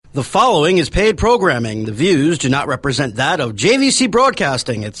The following is paid programming. The views do not represent that of JVC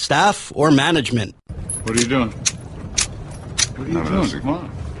Broadcasting, its staff, or management. What are you doing? What are you doing? Come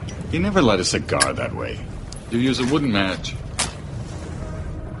on. You never light a cigar that way. You use a wooden match.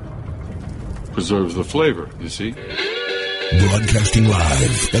 Preserves the flavor, you see? Broadcasting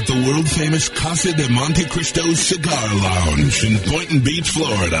live at the world-famous Casa de Monte Cristo Cigar Lounge in Boynton Beach,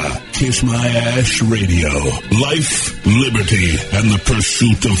 Florida. Kiss My Ash Radio. Life, liberty, and the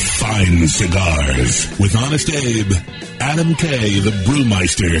pursuit of fine cigars. With Honest Abe, Adam K., the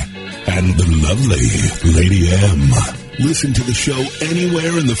Brewmeister, and the lovely Lady M. Listen to the show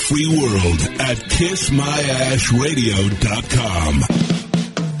anywhere in the free world at KissMyAshRadio.com.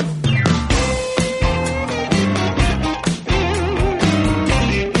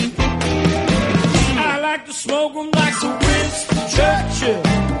 Smoke 'em like Sir Winston Churchill,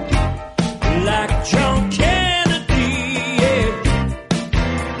 like John Kennedy, yeah.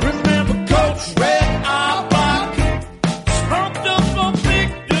 Remember Coach Red Auerbach, smoked up for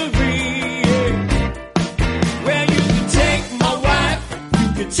victory, yeah. Well, you can take my wife, you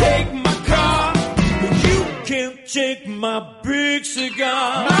can take my car, but you can't take my big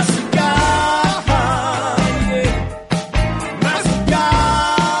cigar. My cigar, yeah. My cigar.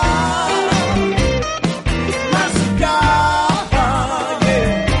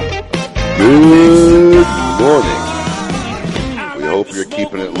 Good morning. We hope you're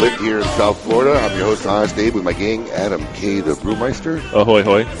keeping it lit here in South Florida. I'm your host, Honest Abe, with my gang, Adam K., the Brewmeister. Ahoy,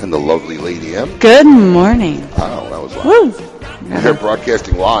 hoy. And the lovely Lady M. Good morning. Wow, that was loud. Woo! We're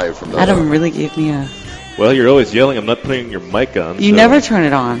broadcasting live from the... Adam really gave me a... Well, you're always yelling. I'm not putting your mic on. You never turn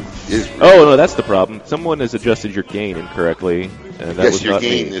it on. Oh, no, that's the problem. Someone has adjusted your gain incorrectly, and that was your not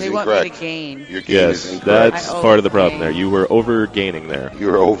gain me. is They incorrect. want me to gain. Your gain Yes, is incorrect. that's part of the problem there. You were over-gaining there. You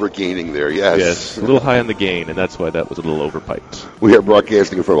were over-gaining there, yes. Yes, a little high on the gain, and that's why that was a little overpiped. We are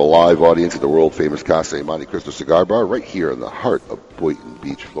broadcasting in front of a live audience at the world-famous Casa de Monte Cristo Cigar Bar right here in the heart of Boynton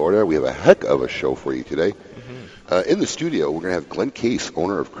Beach, Florida. We have a heck of a show for you today. In the studio, we're going to have Glenn Case,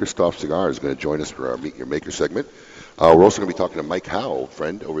 owner of Christoph Cigars, going to join us for our Meet Your Maker segment. We're also going to be talking to Mike Howe,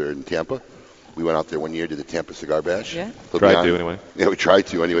 friend over in Tampa. We went out there one year, did the Tampa Cigar Bash. Yeah. Tried to, anyway. Yeah, we tried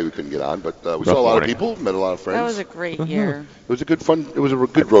to anyway. We couldn't get on, but we saw a lot of people, met a lot of friends. That was a great year. It was a good fun. It was a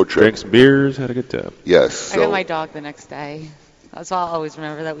good road trip. Drank some beers, had a good time. Yes. I got my dog the next day. That's all I'll always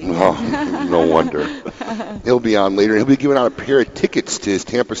remember that weekend. Oh, no wonder. He'll be on later. He'll be giving out a pair of tickets to his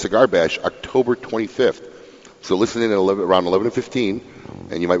Tampa Cigar Bash, October 25th. So listen in at around 11:15,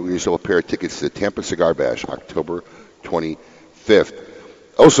 and you might win yourself a pair of tickets to the Tampa Cigar Bash, October 25th.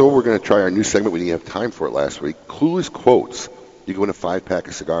 Also, we're going to try our new segment. We didn't have time for it last week. Clueless Quotes. You can win a 5-pack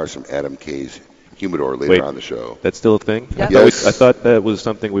of cigars from Adam K.'s Humidor later on the show. That's still a thing? Yep. Yes. I thought that was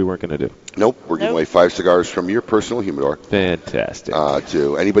something we weren't going to do. Nope. We're giving away 5 cigars from your personal Humidor. Fantastic.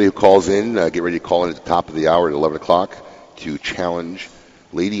 To anybody who calls in, get ready to call in at the top of the hour at 11 o'clock to challenge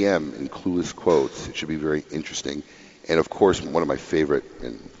Lady M in Clueless Quotes. It should be very interesting. And, of course, one of my favorite,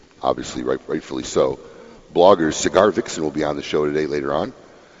 and obviously rightfully so, bloggers, Cigar Vixen, will be on the show today later on.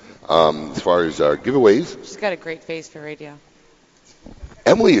 As far as our giveaways, She's got a great face for radio.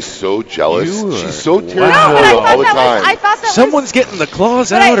 Emily is so jealous. She's so No, territorial but all the time. I thought that Someone's getting the claws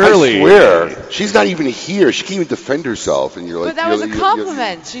But out early. I swear, she's not even here. She can't even defend herself. And you're like, But that was a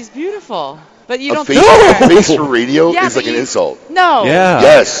compliment. She's beautiful. But you don't face, think a her. face for radio Yeah, is but like an you- insult. No. Yeah.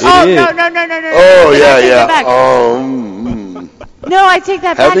 Yes. Oh, It is. no. Oh, Then I yeah, take that yeah. back. No, I take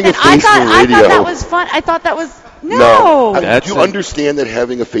that back. Having Then a I face thought for radio. that was fun. I thought that was no. No. That's Do you understand that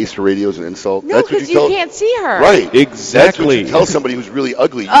having a face for radio is an insult? No, That's what because you tell. can't see her. Right. Exactly. That's what you tell somebody who's really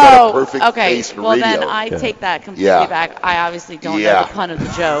ugly. You got a perfect okay. face for Well, radio. then I take that completely Yeah. back. I obviously don't know Yeah. the pun of the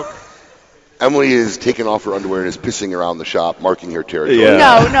joke. Emily is taking off her underwear and is pissing around the shop, marking her territory. Yeah.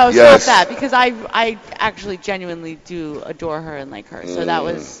 No, it's Yes. not that. Because I actually genuinely do adore her and like her. So that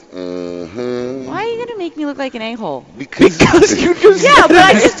was. Mm-hmm. Why are you gonna make me look like an a-hole? Because you just Yeah, but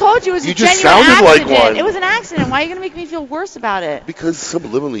I just told you it was You a just genuine sounded like accident. one. It was an accident. Why are you gonna make me feel worse about it? Because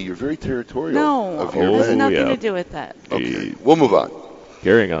subliminally you're very territorial. No, of it your has men. nothing yeah. to do with that. Okay, we'll move on.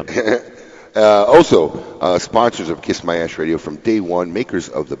 Carrying on. Also, sponsors of Kiss My Ash Radio from day one, makers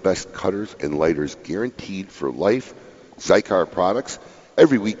of the best cutters and lighters guaranteed for life, Zycar products.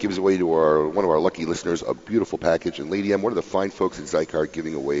 Every week gives away to one of our lucky listeners a beautiful package. And Lady M, what are the fine folks at Zycar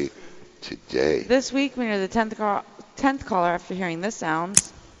giving away today? This week, when you're the 10th caller after hearing this sound,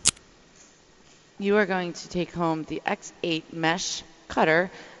 you are going to take home the X8 mesh cutter,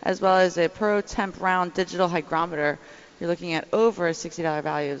 as well as a Pro Temp Round digital hygrometer. You're looking at over a $60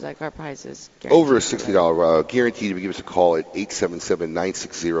 value of Zycar prices. Over a $60 guaranteed. Give us a call at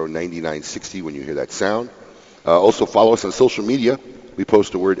 877-960-9960 when you hear that sound. Also, follow us on social media We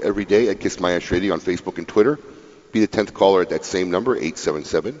post a word every day at Kiss My Ash Radio on Facebook and Twitter. Be the 10th caller at that same number,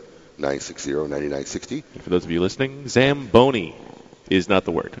 877-960-9960. For those of you listening, Zamboni is not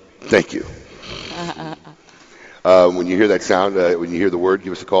the word. Thank you. When you hear that sound, when you hear the word,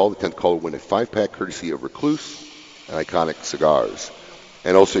 give us a call. The 10th caller will win a 5-pack courtesy of Recluse and Iconic Cigars.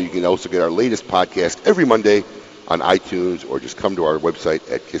 And also, you can also get our latest podcast every Monday on iTunes, or just come to our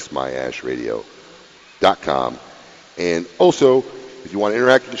website at kissmyashradio.com. And also, if you want to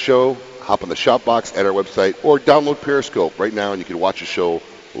interact with the show, hop on the shop box at our website, or download Periscope right now, and you can watch the show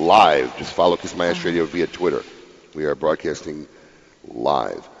live. Just follow Kiss My Ash Radio via Twitter. We are broadcasting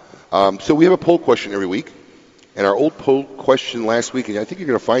live. So we have a poll question every week. And our old poll question last week, and I think you're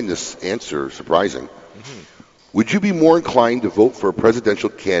going to find this answer surprising. Would you be more inclined to vote for a presidential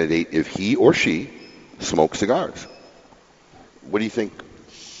candidate if he or she smoked cigars? What do you think?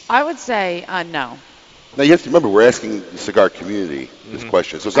 I would say no. Now, you have to remember, we're asking the cigar community this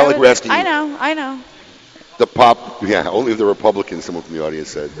question. So it's not like we're asking I know. the pop. Yeah, only if the Republicans, someone from the audience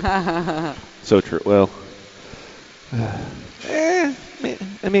said. So true. Well, I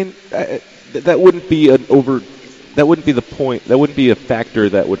mean, that wouldn't be that wouldn't be the point. That wouldn't be a factor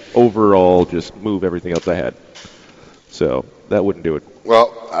that would overall just move everything else ahead. So that wouldn't do it.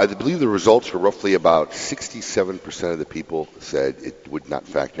 Well, I believe the results were roughly about 67% of the people said it would not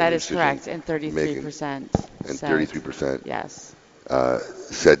factor. That is correct, and 33%. And 33%. Yes.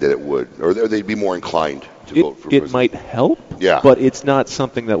 Said that it would, or they'd be more inclined to vote for president. It might help, but it's not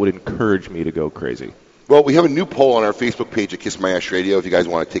something that would encourage me to go crazy. Well, we have a new poll on our Facebook page at Kiss My Ash Radio if you guys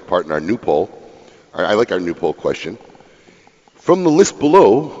want to take part in our new poll. I like our new poll question. From the list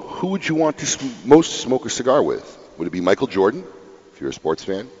below, who would you want to most smoke a cigar with? Would it be Michael Jordan, if you're a sports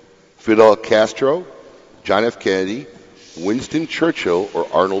fan, Fidel Castro, John F. Kennedy, Winston Churchill, or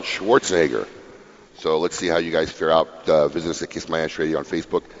Arnold Schwarzenegger? So let's see how you guys fare out. Visit us at Kiss My Ash Radio on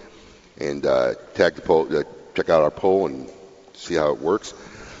Facebook and tag the poll, check out our poll and see how it works.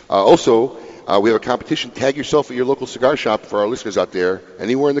 Also, we have a competition. Tag yourself at your local cigar shop for our listeners out there.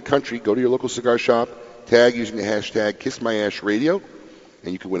 Anywhere in the country, go to your local cigar shop, tag using the hashtag KissMyAshRadio,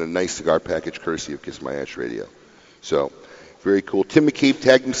 and you can win a nice cigar package courtesy of Kiss My Ash Radio. So, very cool. Tim McCabe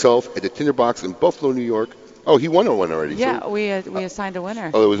tagged himself at the Tinderbox in Buffalo, New York. Oh, he won one already. Yeah, so, we assigned a winner.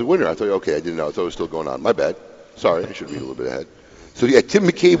 Oh, there was a winner. I thought, okay, I didn't know. I thought it was still going on. My bad. Sorry, I should read a little bit ahead. So, yeah, Tim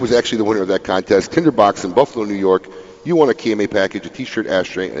McCabe was actually the winner of that contest. Tinderbox in Buffalo, New York. You won a KMA package, a T-shirt,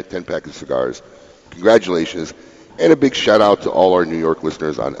 ashtray, and a 10-pack of cigars. Congratulations. And a big shout-out to all our New York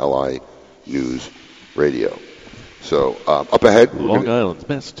listeners on LI News Radio. So, up ahead. Long Island's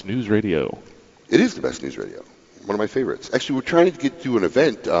best news radio. It is the best news radio. One of my favorites. Actually, we're trying to do an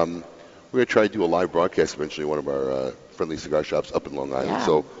event. We're going to try to do a live broadcast eventually at one of our friendly cigar shops up in Long Island. Yeah.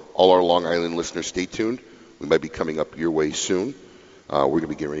 So all our Long Island listeners, stay tuned. We might be coming up your way soon. We're going to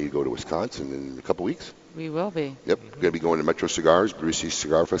be getting ready to go to Wisconsin in a couple weeks. We will be. Yep. We're going to be going to Metro Cigars, Brucey's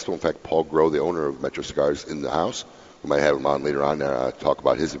Cigar Festival. In fact, Paul Groh, the owner of Metro Cigars, in the house. We might have him on later on to talk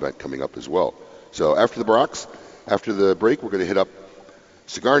about his event coming up as well. So after the Brocs, after the break, we're going to hit up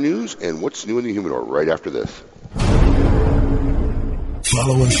cigar news and what's new in the humidor right after this.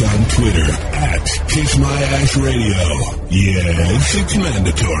 Follow us on Twitter at Kiss My Ash Radio. Yes, it's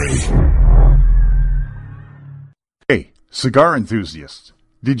mandatory. Hey, cigar enthusiasts.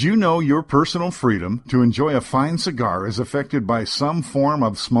 Did you know your personal freedom to enjoy a fine cigar is affected by some form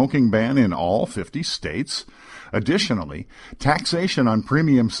of smoking ban in all 50 states? Additionally, taxation on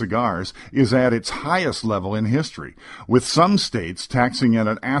premium cigars is at its highest level in history, with some states taxing at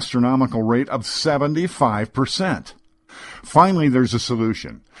an astronomical rate of 75%. Finally, there's a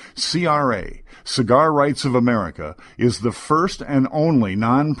solution. CRA, Cigar Rights of America, is the first and only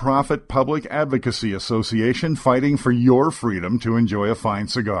non-profit public advocacy association fighting for your freedom to enjoy a fine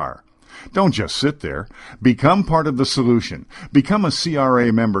cigar. Don't just sit there. Become part of the solution. Become a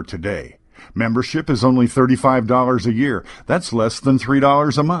CRA member today. Membership is only $35 a year. That's less than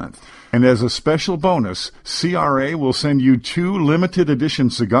 $3 a month. And as a special bonus, CRA will send you 2 limited edition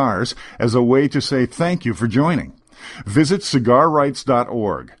cigars as a way to say thank you for joining. Visit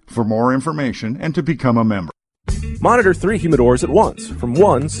cigarrights.org for more information and to become a member. Monitor 3 humidors at once from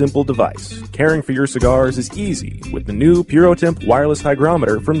one simple device. Caring for your cigars is easy with the new PuroTemp wireless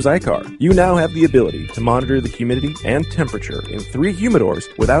hygrometer from Zycar. You now have the ability to monitor the humidity and temperature in 3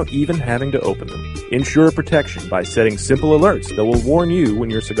 humidors without even having to open them. Ensure protection by setting simple alerts that will warn you when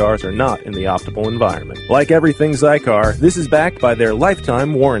your cigars are not in the optimal environment. Like everything Zycar, this is backed by their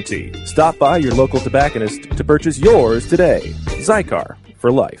lifetime warranty. Stop by your local tobacconist to purchase yours today. Zycar,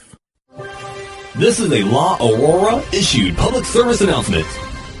 for life. This is a La Aurora issued public service announcement.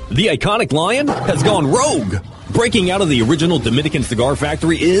 The iconic lion has gone rogue. Breaking out of the original Dominican cigar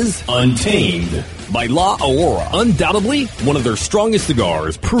factory is Untamed by La Aurora. Undoubtedly, one of their strongest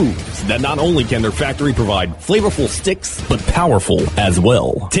cigars proves that not only can their factory provide flavorful sticks, but powerful as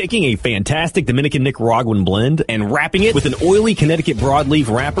well. Taking a fantastic Dominican Nicaraguan blend and wrapping it with an oily Connecticut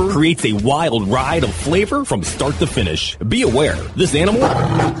broadleaf wrapper creates a wild ride of flavor from start to finish. Be aware, this animal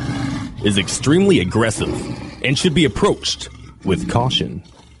is extremely aggressive and should be approached with caution.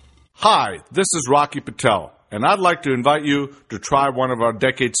 Hi, this is Rocky Patel, and I'd like to invite you to try one of our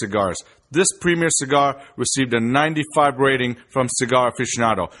Decade cigars. This premier cigar received a 95 rating from Cigar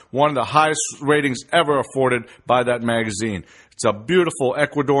Aficionado, one of the highest ratings ever afforded by that magazine. It's a beautiful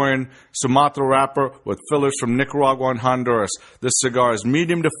Ecuadorian Sumatra wrapper with fillers from Nicaragua and Honduras. This cigar is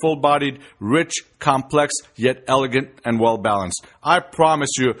medium to full-bodied, rich, complex, yet elegant and well-balanced. I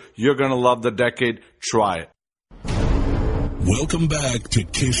promise you, you're going to love the Decade. Try it. Welcome back to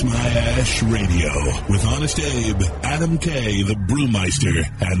Kiss My Ash Radio with Honest Abe, Adam K, the Brewmeister,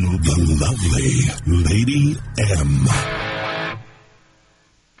 and the lovely Lady M.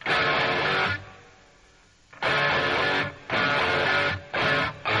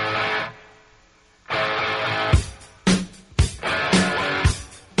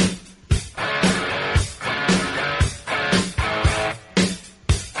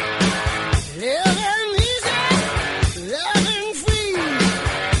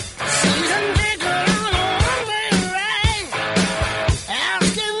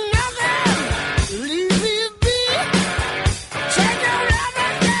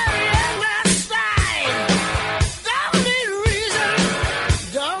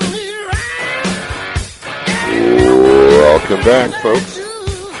 Welcome back, folks.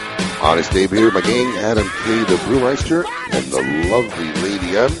 Honest Abe here, my gang, Adam K, the Brewmeister, and the lovely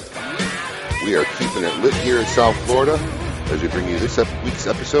Lady M. We are keeping it lit here in South Florida as we bring you this week's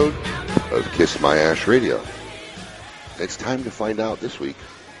episode of Kiss My Ash Radio. It's time to find out this week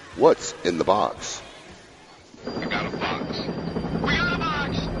what's in the box. We got a box. We got a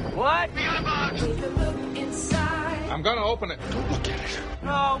box. What? We got a box. Take a look inside. I'm going to open it. Don't look at it.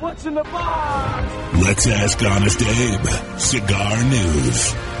 Oh, what's in the box? Let's ask Honest Abe. Cigar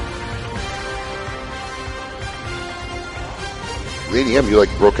News. Lady M, you like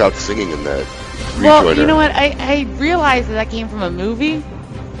broke out singing in that rejoiner. Well, you know what? I realized that came from a movie.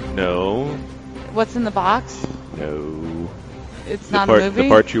 No. What's in the box? No. It's not a movie? The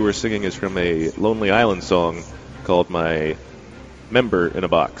part you were singing is from a Lonely Island song called My Member in a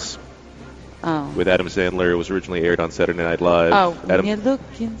Box. Oh. With Adam Sandler. It was originally aired on Saturday Night Live. Oh, Adam, when you look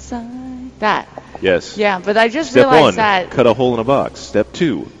inside. That. Yes. Yeah, but I just Step realized 1, that. cut a hole in a box. Step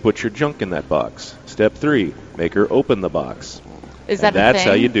 2, put your junk in that box. Step 3, make her open the box. Is that and that's a thing?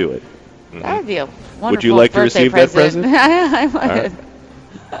 how you do it. Mm-hmm. That would be a wonderful Would you like to birthday receive that present? I would.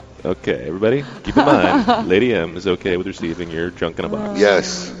 Right. Okay, everybody, keep in mind, Lady M is okay with receiving your junk in a box.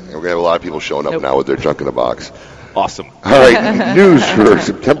 Yes, and we're going to have a lot of people showing up now with their junk in a box. Awesome. All right, news for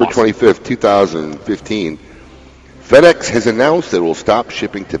September 25th, 2015. FedEx has announced that it will stop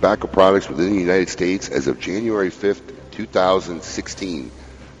shipping tobacco products within the United States as of January 5th, 2016.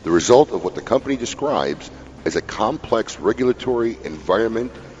 The result of what the company describes as a complex regulatory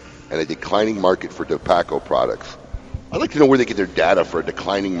environment and a declining market for tobacco products. I'd like to know where they get their data for a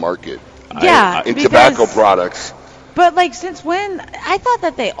declining market in tobacco products. But, like, since when? I thought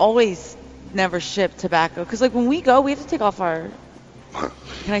that they always never ship tobacco. Because, like, when we go, we have to take off our...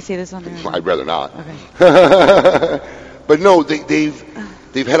 Can I say this on there? I'd rather not. Okay. But, no, they've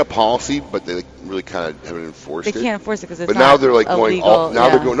had a policy, but they really kind of haven't enforced it. They can't enforce it because it's but not now they're like illegal. going all, now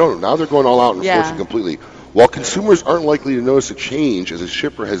they're going now they're going all out and enforcing completely. While consumers aren't likely to notice a change as a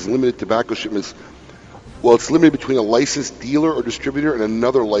shipper has limited tobacco shipments, well, it's limited between a licensed dealer or distributor and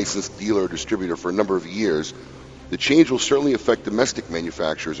another licensed dealer or distributor for a number of years, the change will certainly affect domestic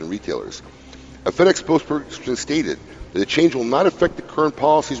manufacturers and retailers. A FedEx spokesperson stated that the change will not affect the current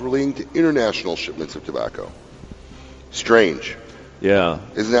policies relating to international shipments of tobacco. Strange. Yeah.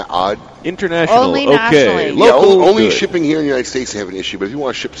 Isn't that odd? International, only okay. nationally. Local, only good. shipping here in the United States they have an issue, but if you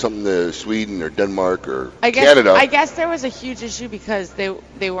want to ship something to Sweden or Denmark or I Canada... I guess there was a huge issue because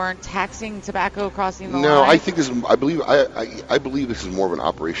they weren't taxing tobacco crossing the line. No, I think this is... I believe this is more of an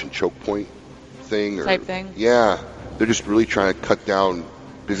Operation Choke Point thing. Type thing? Yeah. They're just really trying to cut down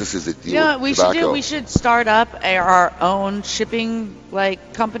businesses that deal with we tobacco. should do? We should start up our own shipping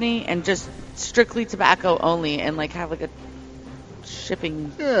company and just strictly tobacco only and have a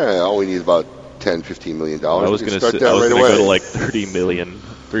shipping. Yeah, all we need is about $10-15 million. I was going to go to like 30 million,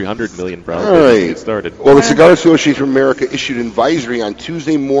 300 million probably to get started. Well, the Cigar Association of America issued an advisory on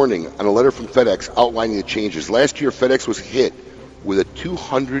Tuesday morning on a letter from FedEx outlining the changes. Last year, FedEx was hit with a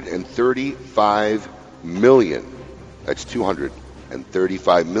 $235 million. That's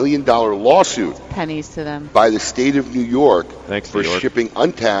 $235 million lawsuit Pennies to them. by the state of New York Thanks, for New York. shipping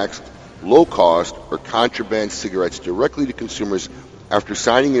untaxed, low-cost, or contraband cigarettes directly to consumers after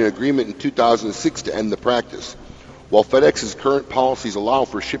signing an agreement in 2006 to end the practice. While FedEx's current policies allow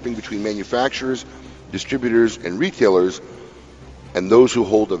for shipping between manufacturers, distributors, and retailers, and those who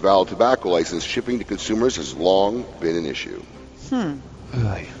hold a valid tobacco license, shipping to consumers has long been an issue.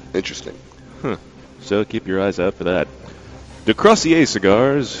 Interesting. So keep your eyes out for that. De Crossier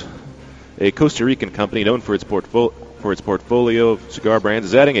Cigars, a Costa Rican company known for its portfolio of cigar brands,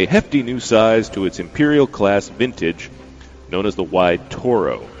 is adding a hefty new size to its Imperial Class vintage, known as the Wide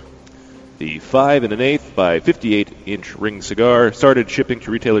Toro. The 5 1/8 by 58-inch ring cigar started shipping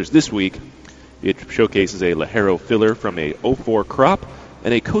to retailers this week. It showcases a Ligero filler from a 04 crop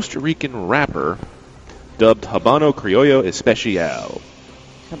and a Costa Rican wrapper dubbed Habano Criollo Especial.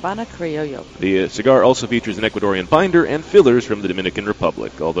 Habana Criollo. The cigar also features an Ecuadorian binder and fillers from the Dominican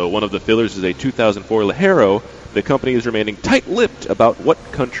Republic. Although one of the fillers is a 2004 Ligero, the company is remaining tight-lipped about what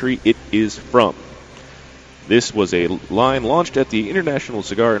country it is from. This was a line launched at the International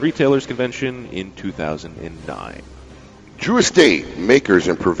Cigar and Retailers Convention in 2009. Drew Estate, makers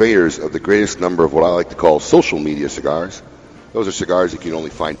and purveyors of the greatest number of what I like to call social media cigars. Those are cigars that you can only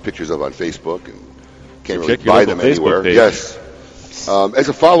find pictures of on Facebook and can't really Check your buy local them anywhere. Facebook page. Yes. As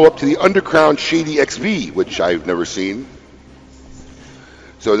a follow-up to the Undercrown Shady XV, which I've never seen.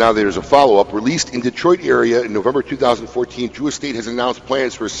 So now there's a follow-up. Released in Detroit area in November 2014, Drew Estate has announced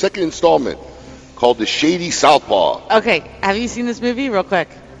plans for a second installment called the Shady Southpaw. Okay, have you seen this movie? Real quick.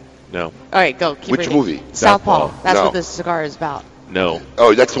 No. All right, go. Keep Which reading. movie? Southpaw. That's No. what this cigar is about. No.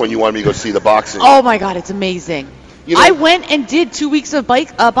 Oh, that's the one you wanted me to go see, the boxing. Oh my God, it's amazing. You know- I went and did 2 weeks of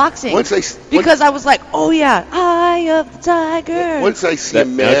boxing because I was like, oh yeah, Eye of the Tiger. Once I see That- a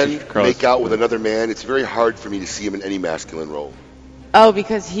man that's cross- make out with another man, it's very hard for me to see him in any masculine role. Oh,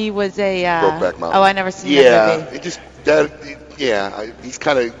 because he was a. Brokeback Mountain. Oh, I never seen Yeah, that movie. it just he's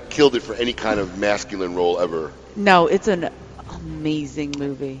kind of killed it for any kind of masculine role ever. No, it's an amazing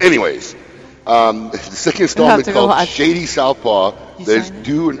movie. Anyways, the second installment to go called watch. Shady Southpaw You that is sign it?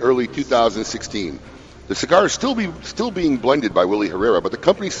 due in early 2016. The cigar is still being blended by Willie Herrera, but the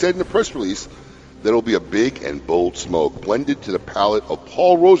company said in a press release that it'll be a big and bold smoke blended to the palate of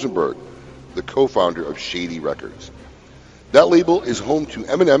Paul Rosenberg, the co-founder of Shady Records. That label is home to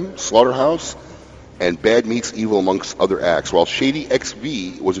Eminem, Slaughterhouse, and Bad Meets Evil, amongst other acts. While Shady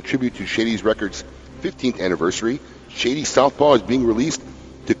XV was a tribute to Shady's Records' 15th anniversary, Shady Southpaw is being released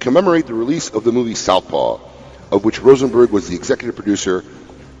to commemorate the release of the movie Southpaw, of which Rosenberg was the executive producer.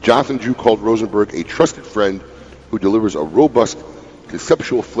 Jonathan Drew called Rosenberg a trusted friend who delivers a robust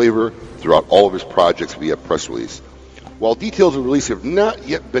conceptual flavor throughout all of his projects via press release. While details of the release have not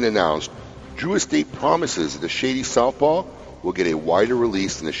yet been announced, Drew Estate promises that the Shady Southpaw will get a wider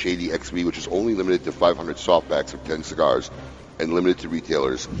release than the Shady XV, which is only limited to 500 softbacks of 10 cigars and limited to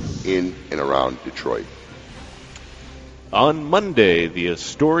retailers in and around Detroit. On Monday, the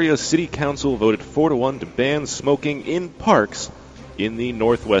Astoria City Council voted 4-1 to ban smoking in parks in the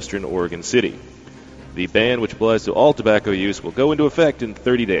northwestern Oregon City. The ban, which applies to all tobacco use, will go into effect in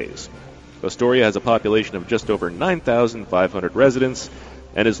 30 days. Astoria has a population of just over 9,500 residents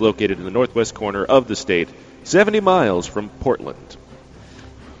and is located in the northwest corner of the state, 70 miles from Portland.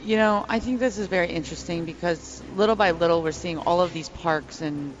 You know, I think this is very interesting because little by little we're seeing all of these parks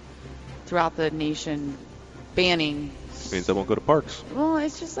and throughout the nation banning. Means I won't go to parks. Well,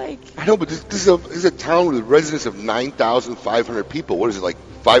 it's just like I know, but this is a town with residents of 9,500 people. What is it, like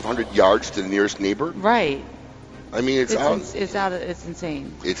 500 yards to the nearest neighbor? right. I mean, it's It's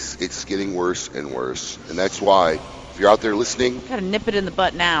insane. it's getting worse and worse, and that's why if you're out there listening, Gotta nip it in the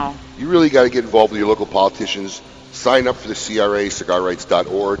butt now. you really got to get involved with your local politicians. Sign up for the CRA,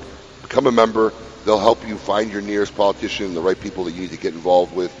 cigarrights.org. Become a member. They'll help you find your nearest politician, the right people that you need to get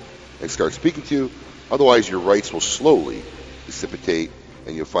involved with, and start speaking to. Otherwise, your rights will slowly dissipate,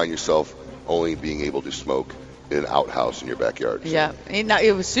 and you'll find yourself only being able to smoke in an outhouse in your backyard. Yeah. And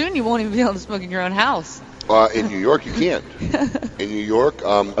now, soon you won't even be able to smoke in your own house. In New York, you can't. In New York,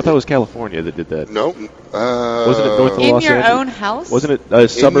 I thought it was California that did that. no. Wasn't it north of In Los your Angeles? own house? Wasn't it a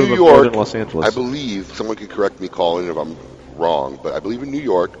suburb in New of York, northern Los Angeles? I believe, someone could correct me, call in if I'm wrong, but I believe in New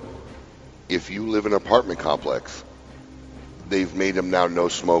York, if you live in an apartment complex, they've made them now no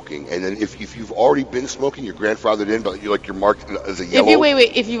smoking. And then if you've already been smoking, you're grandfathered in, but you're marked as a yellow.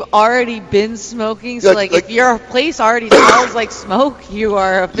 If you've already been smoking, so Yeah, like like- if your place already smells like smoke, you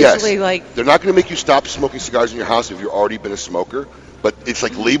are officially like. They're not going to make you stop smoking cigars in your house if you've already been a smoker, but it's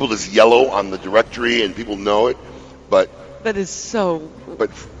like labeled as yellow on the directory and people know it. But That is so But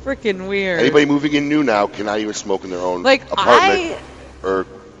freaking weird. anybody moving in new now cannot even smoke in their own Like, apartment or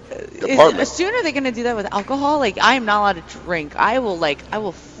Is, apartment. soon are they going to do that with alcohol? Like, I am not allowed to drink. I will.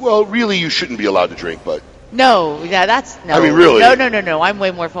 Well, really, you shouldn't be allowed to drink, but No, yeah, that's no. I mean, really. No. I'm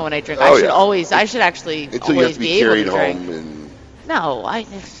way more fun when I drink. Oh, I should yeah. always. I should actually until you have always to be able carried to drink. home and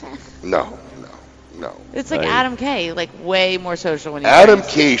No, no. It's like I- Adam K. Like way more social when he Adam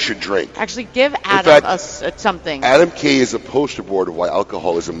drinks. K should drink. Actually, give Adam fact, something. Adam K is a poster board of why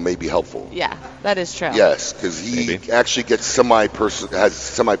alcoholism may be helpful. Yeah, that is true. Yes, because he actually gets has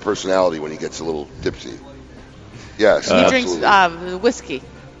semi personality when he gets a little tipsy. Yes, He drinks absolutely. whiskey.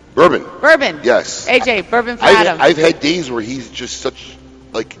 Bourbon. Bourbon. Yes. AJ, bourbon for Adam. I've had days where he's just such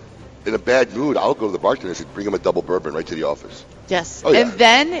like in a bad mood. I'll go to the bartender and say, "Bring him a double bourbon right to the office." Yes. Oh, yeah. And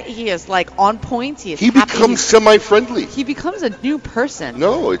then he is like on point. He is He happy. becomes semi-friendly. He becomes a new person.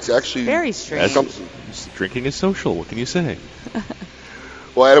 No, it's actually Very strange. something. Drinking is social. What can you say?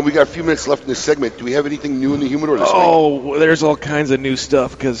 Well, Adam, we got a few minutes left in this segment. Do we have anything new in the humidor this week? Oh, well, there's all kinds of new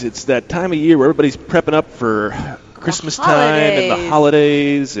stuff because it's that time of year where everybody's prepping up for Christmas time and the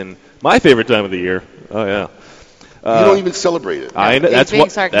holidays, and my favorite time of the year. Oh yeah. You don't even celebrate it. I know. He's That's being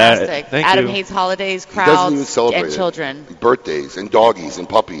what. sarcastic. Thank Adam you. hates holidays, He doesn't even crowds, celebrate and it. children. Birthdays and doggies and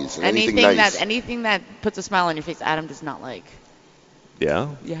puppies and anything nice. Anything that puts a smile on your face, Adam does not like. Yeah.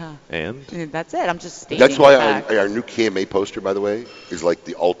 Yeah. And That's it. I'm just stating. That's why the fact. our new KMA poster, by the way, is like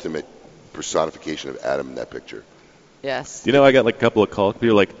the ultimate personification of Adam in that picture. Yes. you know, I got like a couple of calls. People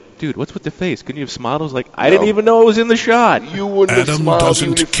were like, "Dude, what's with the face? Couldn't you have smiled?" I was like, "I No. didn't even know it was in the shot." You wouldn't have Adam smiled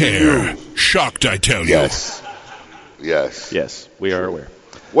even doesn't if you care. knew. Shocked, I tell you. Yes. Yes. Yes, we are aware.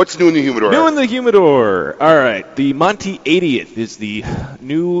 What's new in the humidor? New in the humidor. All right, the Monte 80th is the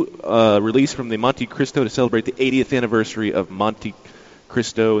new release from the Monte Cristo to celebrate the 80th anniversary of Monte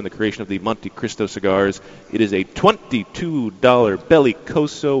Cristo and the creation of the Monte Cristo cigars. It is a $22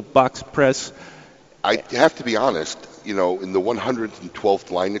 Bellicoso box press. I have to be honest, you know, in the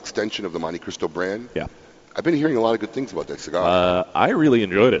 112th line extension of the Monte Cristo brand, Yeah. I've been hearing a lot of good things about that cigar. I really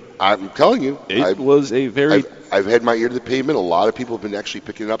enjoyed it. I'm telling you. It was a very... I've had my ear to the pavement. A lot of people have been actually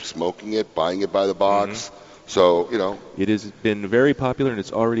picking it up, smoking it, buying it by the box. Mm-hmm. So, you know. It has been very popular, and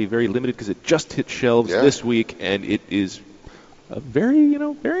it's already very limited because it just hit shelves this week, and it is a very,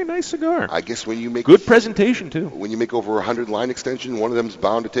 very nice cigar. I guess when you make... Good presentation, too. When you make over 100 line extension, one of them is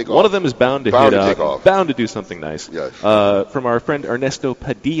bound to take off. One of them is bound to Bound hit to out, take off. bound to do something nice. Yes. From our friend Ernesto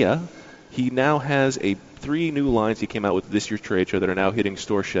Padilla, he now has 3 new lines he came out with this year's trade show that are now hitting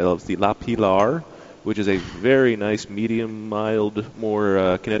store shelves. The La Pilar, which is a very nice, medium, mild,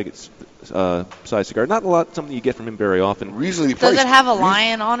 more Connecticut size cigar. Not a lot, something you get from him very often. Reasonably Does it have a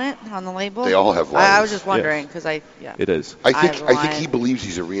lion on it on the label? They all have I lions. was just wondering because It is. I think have a lion. he believes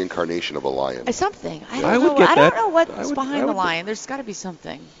he's a reincarnation of a lion. It's something. I I don't would know. get I don't that. know what's I would- behind I the would- lion. There's got to be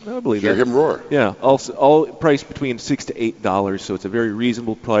something. I believe Hear that. him roar. Yeah, also all priced between $6 to $8, so it's a very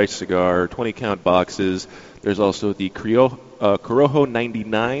reasonable price cigar. 20-count boxes. There's also the Corojo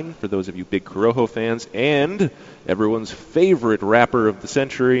 99 for those of you big Corojo fans, and everyone's favorite wrapper of the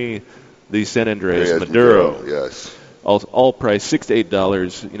century, the San Andreas Yes, Maduro. Yes. All priced $6 to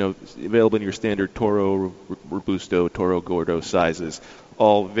 $8. You know, available in your standard Toro Robusto, Toro Gordo sizes.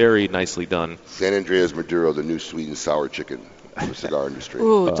 All very nicely done. San Andreas Maduro, the new sweet and sour chicken for the cigar industry.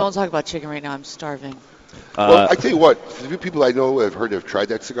 Ooh, don't talk about chicken right now. I'm starving. Well, I tell you what, the few people I know have tried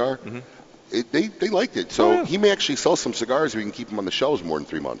that cigar. Mm-hmm. They liked it. So he may actually sell some cigars. We can keep them on the shelves more than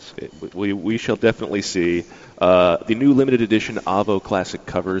 3 months. We shall definitely see. The new limited edition Avo Classic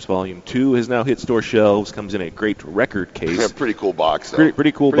Covers Volume 2 has now hit store shelves. Comes in a great record case. Pretty cool box, though.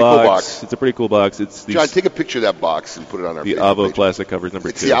 Pretty cool box. It's a pretty cool box. It's the, John, take a picture of that box and put it on our the Facebook Avo page. Classic Covers number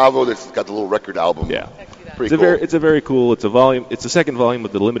It's 2. the Avo that's got the little record album. Yeah. Pretty It's cool. it's a very cool. It's a volume. It's the second volume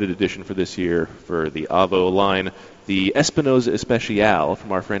of the limited edition for this year for the Avo line. The Espinosa Especial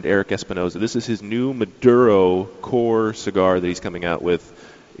from our friend Eric Espinosa. This is his new Maduro core cigar that he's coming out with.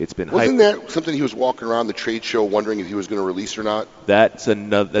 It's been Wasn't hyped. that something he was walking around the trade show wondering if he was going to release or not? That's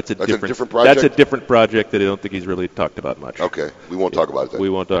another. That's a different project? That's a different project that I don't think he's really talked about much. Okay, we won't talk about that. We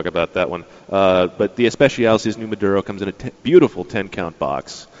won't talk about that one. But the Especial, his new Maduro, comes in a beautiful 10-count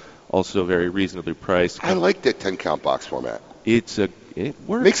box. Also very reasonably priced. I like that 10-count box format. It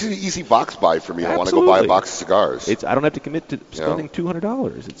works. Makes it an easy box buy for me. I want to go buy a Absolutely. box of cigars. I don't have to commit to spending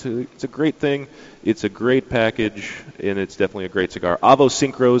 $200. It's a great thing. It's a great package, and it's definitely a great cigar. Avo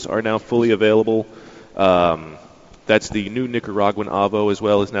Synchros are now fully available. That's the new Nicaraguan Avo as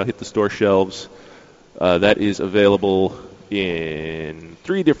well, has now hit the store shelves. That is available in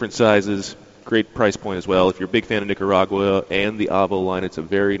 3 different sizes. Great price point as well. If you're a big fan of Nicaragua and the Avo line, it's a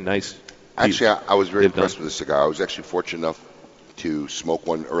very nice Actually, I was very impressed with the cigar. I was actually fortunate enough to smoke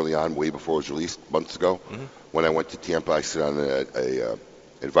one early on, way before it was released, months ago. When I went to Tampa, I sit on a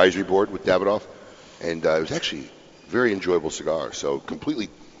advisory board with Davidoff, and it was actually a very enjoyable cigar. So completely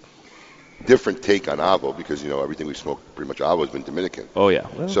different take on Avo, because, everything we smoked, pretty much Avo has been Dominican. Oh, yeah.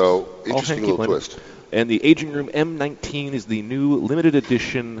 Well, so interesting little twist. And the Aging Room M19 is the new limited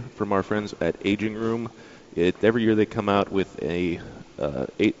edition from our friends at Aging Room. Every year they come out with a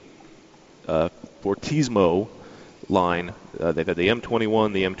Fortismo line. They've had the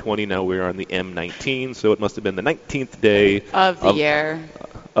M21, the M20, now we're on the M19, so it must have been the 19th day of the year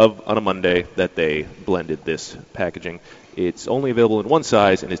on a Monday that they blended this packaging. It's only available in one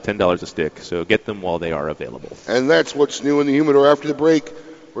size and is $10 a stick, so get them while they are available. And that's what's new in the humidor. After the break,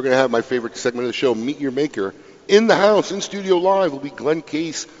 we're going to have my favorite segment of the show, Meet Your Maker. In the house, in studio live, will be Glenn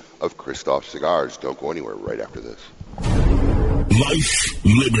Case of Christoph Cigars. Don't go anywhere right after this. Life,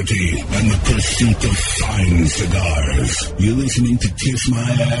 liberty, and the pursuit of fine cigars. You're listening to Kiss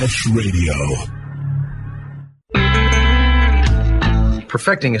My Ash Radio.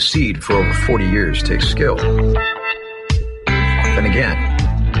 Perfecting a seed for over 40 years takes skill. Then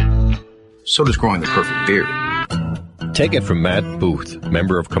again, so does growing the perfect beard. Take it from Matt Booth,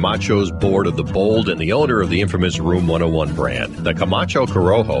 member of Camacho's Board of the Bold and the owner of the infamous Room 101 brand. The Camacho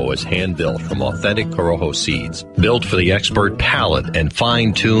Corojo is hand-built from authentic Corojo seeds, built for the expert palate and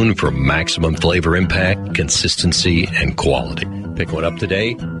fine-tuned for maximum flavor impact, consistency, and quality. Pick one up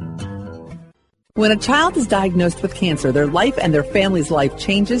today. When a child is diagnosed with cancer, their life and their family's life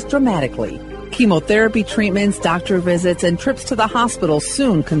changes dramatically. Chemotherapy treatments, doctor visits, and trips to the hospital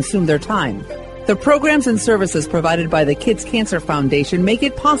soon consume their time. The programs and services provided by the Kids Cancer Foundation make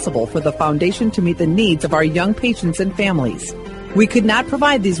it possible for the foundation to meet the needs of our young patients and families. We could not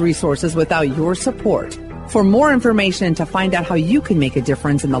provide these resources without your support. For more information and to find out how you can make a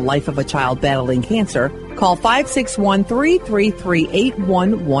difference in the life of a child battling cancer, call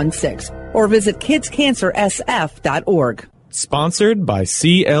 561-333-8116 or visit kidscancersf.org. Sponsored by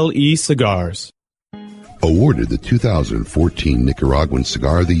CLE Cigars. Awarded the 2014 Nicaraguan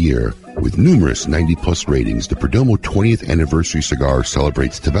Cigar of the Year with numerous 90-plus ratings, the Perdomo 20th Anniversary Cigar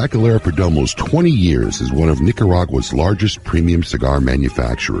celebrates Tabacalera Perdomo's 20 years as one of Nicaragua's largest premium cigar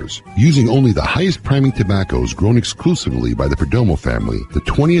manufacturers. Using only the highest priming tobaccos grown exclusively by the Perdomo family, the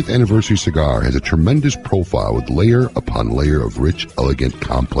 20th Anniversary Cigar has a tremendous profile with layer upon layer of rich, elegant,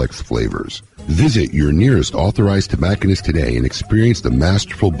 complex flavors. Visit your nearest authorized tobacconist today and experience the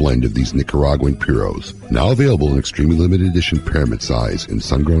masterful blend of these Nicaraguan puros. Now available in extremely limited edition pyramid size in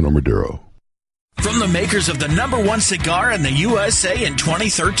sun-grown or Maduro. From the makers of the #1 cigar in the USA in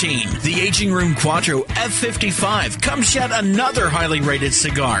 2013, the Aging Room Quattro F55 comes yet another highly rated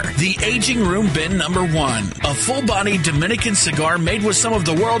cigar, the Aging Room Bin #1, a full-bodied Dominican cigar made with some of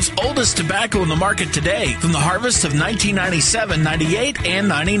the world's oldest tobacco in the market today, from the harvest of 1997, 98, and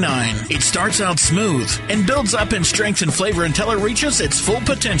 99. It starts out smooth and builds up in strength and flavor until it reaches its full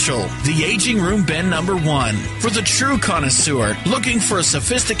potential. The Aging Room Bin #1, for the true connoisseur looking for a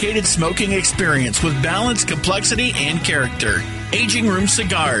sophisticated smoking experience with balance, complexity, and character. Aging Room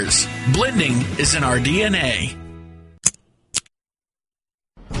Cigars. Blending is in our DNA.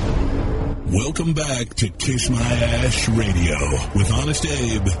 Welcome back to Kiss My Ash Radio with Honest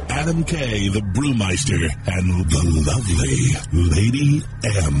Abe, Adam K, the Brewmeister, and the lovely Lady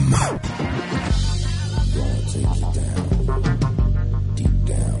M. Gonna take you down, deep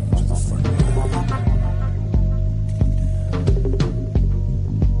down to the front line.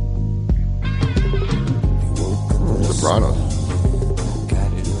 Sopranos.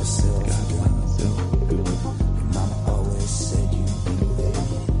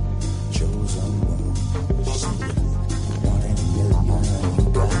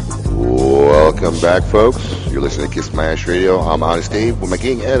 Welcome back, folks. You're listening to Kiss My Ash Radio. I'm Honest Dave with my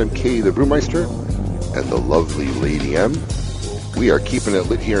gang Adam K, the Brewmeister, and the lovely Lady M. We are keeping it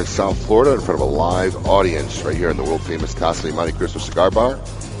lit here in South Florida in front of a live audience right here in the world-famous Casa de Monte Cristo Cigar Bar.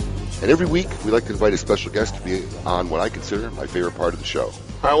 And every week, we like to invite a special guest to be on what I consider my favorite part of the show.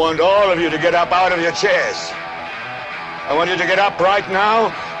 I want all of you to get up out of your chairs. I want you to get up right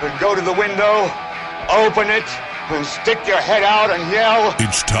now and go to the window, open it, and stick your head out and yell.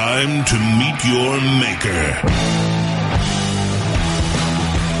 It's time to meet your maker.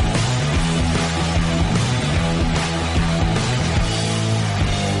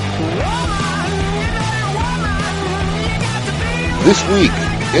 This week,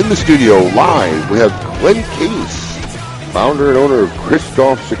 in the studio live, we have Glenn Case, founder and owner of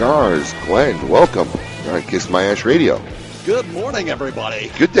Christoph Cigars. Glenn, welcome on Kiss My Ash Radio. Good morning, everybody.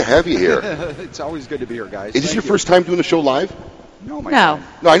 Good to have you here. It's always good to be here, guys. Is this your first time doing the show live? No, No.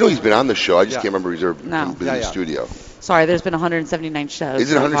 No, I know he's been on the show. I just Yeah. can't remember he's ever No. been in the studio. Sorry, there's been 179 shows. Is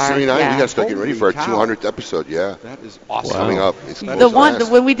it so far. 179? Yeah. We got to start getting ready for our Holy 200th episode. Yeah. That is awesome. Coming up. It's The close one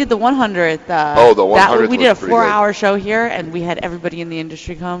fast. when we did the 100th. The 100th we did a was pretty good. 4-hour show here, and we had everybody in the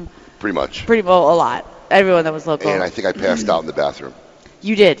industry come. Pretty much. A lot. Everyone that was local. And I think I passed out in the bathroom.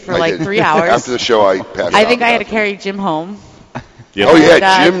 You did for I like did. 3 hours. After the show, I passed out. I think in I the had to bathroom. carry Jim home. Yep. Oh,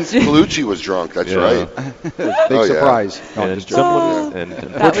 yeah. And, Jim Colucci was drunk. That's right. Big surprise. No, And just joking. someone and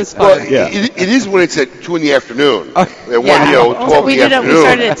That was Well, fun. it is when it's at 2 in the afternoon. At Yeah. 12 we in the did it. afternoon. We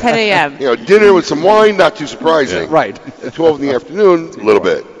started at 10 a.m. Dinner with some wine, not too surprising. Right. At 12 in the afternoon, a little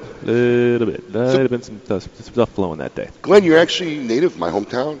bit. little bit. Might have been some stuff flowing that day. Glenn, you're actually native of my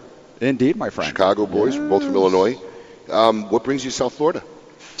hometown. Indeed, my friend. Chicago boys, we're both from Illinois. What brings you to South Florida?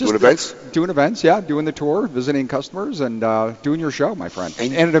 Doing Just events? Doing events, yeah. Doing the tour, visiting customers, and doing your show, my friend.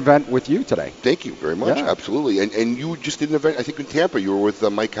 And an event with you today. Thank you very much. Yeah. Absolutely. And you just did an event, I think, in Tampa. You were with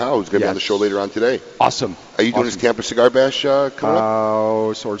Mike Howe, who's going to be on the Yes. show later on today. Awesome. Are you doing this Tampa Cigar Bash coming up?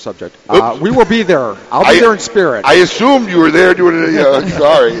 Oh, sore subject. Oops. We will be there. I'll be there in spirit. I assumed you were there doing it.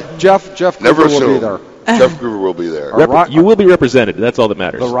 Sorry. Jeff Never Gruber will be assume. there. Jeff Gruber will be there. You will be represented. That's all that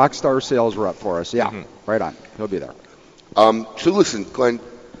matters. The Rockstar sales rep for us. Yeah, right on. He'll be there. So listen, Glenn,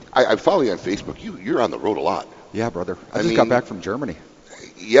 I follow you on Facebook. You're on the road a lot. Yeah, brother. I I just got mean- back from Germany.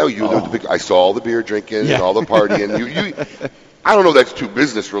 Yeah, I saw all the beer drinking Yeah. and all the partying. I don't know if that's too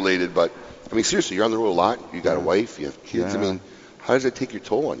business related, but I mean, seriously, you're on the road a lot. You got a wife, you have kids. Yeah. I mean, how does that take your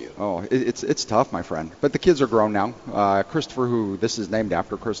toll on you? Oh, it's tough, my friend. But the kids are grown now. Christopher, who this is named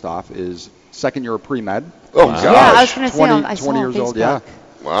after, Christoph, is second year of pre-med. Oh, He's gosh. Yeah, I was going to say, 20, I saw 20 on years Facebook. old, yeah.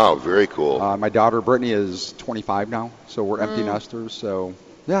 Wow, very cool. My daughter, Brittany, is 25 now, so we're empty nesters. So,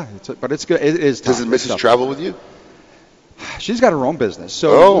 yeah, but it's good. It is tough. Does It's Mrs. tough. travel with you? She's got her own business.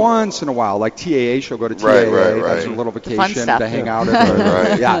 So Oh. once in a while, like TAA, she'll go to TAA. Right. That's her little fun vacation stuff. to hang out Right, at.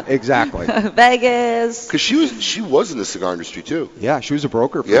 right. Yeah, exactly. Vegas. Because she was in the cigar industry too. Yeah, she was a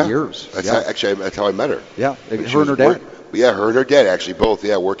broker for Yeah, years. That's yeah. that's how I met her. Yeah, She her was and her dad. her and her dad actually both.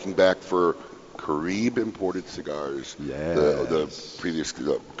 Yeah, working back for Carib Imported Cigars. Yeah. The previous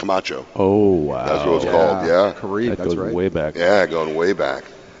Camacho. Oh, wow. That's what it's called. Yeah. Carib, That that's goes right. way back. Yeah, going way back.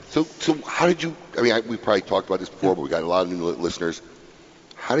 So how did you? I mean, we probably talked about this before, but we got a lot of new listeners.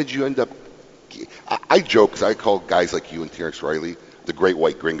 How did you end up? I joke because I call guys like you and Terrence Riley the Great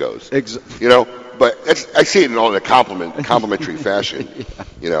White Gringos. But I say it in all in a complimentary fashion.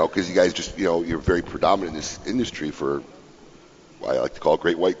 Because you guys just you're very predominant in this industry for what I like to call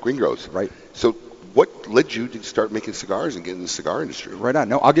Great White Gringos. Right. So what led you to start making cigars and get in the cigar industry? Right on.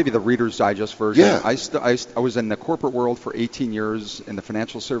 No, I'll give you the Reader's Digest version. Yeah. I was in the corporate world for 18 years in the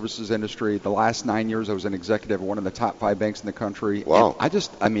financial services industry. The last 9 years, I was an executive at one of the top 5 banks in the country. Wow.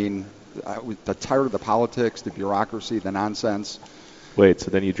 And I was tired of the politics, the bureaucracy, the nonsense. Wait,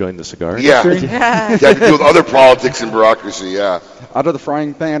 so then you joined the cigar Yeah. industry? You had to deal with other politics and bureaucracy. Yeah. Out of the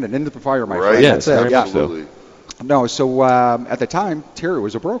frying pan and into the fire, my Right. friend. Yes, That's it. very Yeah. much so. Absolutely. No, so at the time, Terry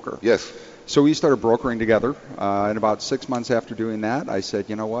was a broker. Yes. So we started brokering together. And about 6 months after doing that, I said,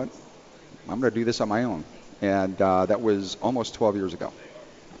 you know what? I'm going to do this on my own. And that was almost 12 years ago.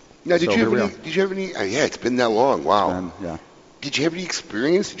 Now, did So you here we have any? Yeah, it's been that long. Wow. And, yeah. Did you have any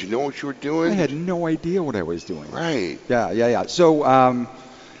experience? Did you know what you were doing? I had no idea what I was doing. Right. Yeah. So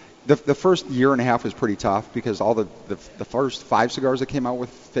the first year and a half was pretty tough because all the first 5 cigars that came out with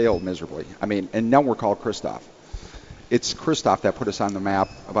failed miserably. I mean, and none were called Christoph. It's Christoph that put us on the map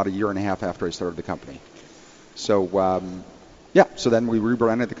about a year and a half after I started the company. So, so then we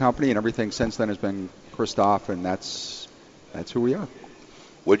rebranded the company, and everything since then has been Christoph, and that's who we are.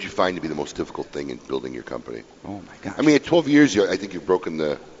 What did you find to be the most difficult thing in building your company? Oh, my gosh. I mean, at 12 years, I think you've broken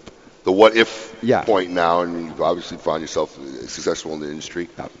the what if Yeah. point now, and you've obviously found yourself successful in the industry.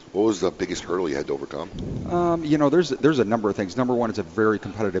 What was the biggest hurdle you had to overcome? There's a number of things. Number one, it's a very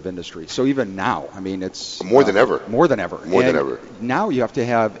competitive industry. So even now, I mean, it's More than ever. More than ever. More than And ever. Now you have to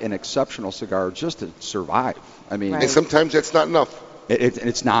have an exceptional cigar just to survive. I mean, And sometimes that's not enough.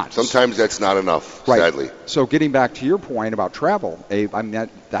 It's not. Sometimes that's not enough, Right. sadly. So getting back to your point about travel, Abe, I mean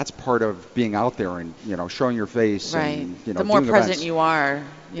that's part of being out there and showing your face Right. and The more doing present events. you are,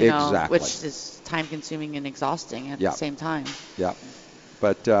 Exactly. which is time-consuming and exhausting at Yeah. the same time. Yeah,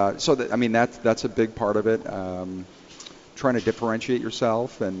 but that's a big part of it. Trying to differentiate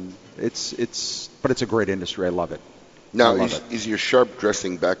yourself, and but it's a great industry. I love it. Now, I love is your sharp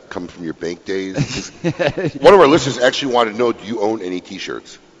dressing back come from your bank days? 'Cause one of our listeners actually wanted to know, do you own any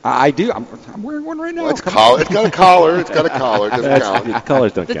T-shirts? I do. I'm wearing one right now. Well, it's got a collar. It's got a collar. It doesn't count.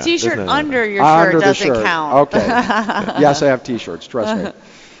 Collars don't The count. T-shirt Doesn't under your Under shirt the doesn't shirt. count. Okay. Yes, I have T-shirts. Trust me.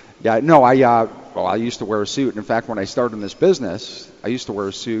 Yeah. No, Well, I used to wear a suit. In fact, when I started in this business, I used to wear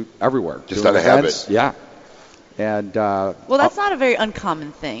a suit everywhere. Just Doing out of habit. events, yeah. And Well, that's not a very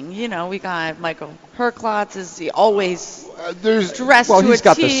uncommon thing. You know, we got Michael Herklotz is always dressed well, to he's a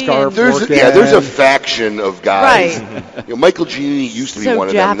got the T scarf. and- There's a faction of guys. Right. Michael Giannini used to be So one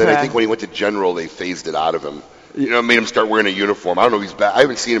of them. And then I Japra. think when he went to General, they phased it out of him. Made him start wearing a uniform. I don't know if he's back. I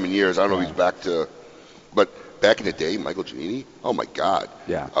haven't seen him in years. I don't know if he's back to. But back in the day, Michael Giannini, oh my God.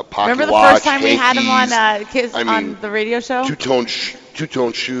 Yeah. A pocket Remember the watch, first time we had him on hankies. on the radio show? Two-tone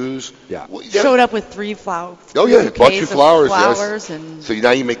shoes. Yeah. Showed up with 3 flowers. Oh yeah, bought you flowers. Flowers Yes. and. So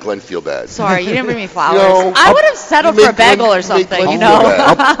now you make Glenn feel bad. Sorry, you didn't bring me flowers. No, I would have settled you for a make Glenn- bagel or make something, Glenn you feel know.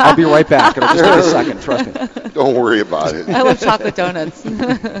 bad. I'll be right back. It'll just take a second. Trust me. Don't worry about it. I love chocolate donuts.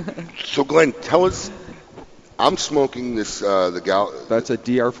 So Glenn, tell us. I'm smoking this That's a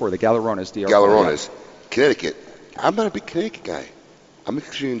DR4, the Galerones DR4. Galerones, Connecticut. I'm not a big Connecticut guy. I'm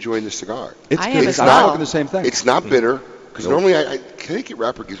actually enjoying this cigar. It's I good. am It's as not well. looking the same thing. It's not bitter because Nope. normally Connecticut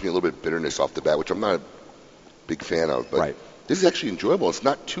wrapper gives me a little bit of bitterness off the bat, which I'm not a big fan of. But Right. this is actually enjoyable. It's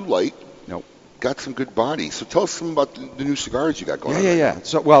not too light. Nope. Got some good body. So tell us something about the new cigars you got going on. Yeah.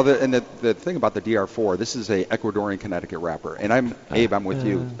 So, well, the thing about the DR4, this is a Ecuadorian Connecticut wrapper, and Abe, I'm with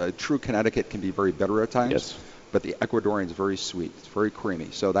you. True Connecticut can be very bitter at times, Yes. but the Ecuadorian is very sweet. It's very creamy,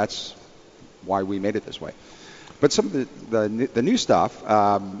 so that's why we made it this way. But some of the new stuff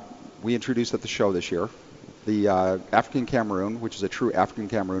we introduced at the show this year, the African Cameroon, which is a true African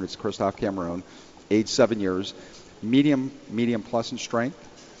Cameroon. It's Christophe Cameroon, aged 7 years, medium plus in strength.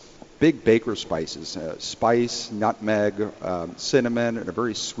 Big baker spices, spice, nutmeg, cinnamon, and a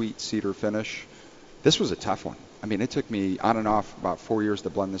very sweet cedar finish. This was a tough one. I mean, it took me on and off about 4 years to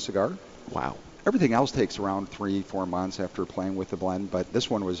blend the cigar. Wow. Everything else takes around 3-4 months after playing with the blend, but this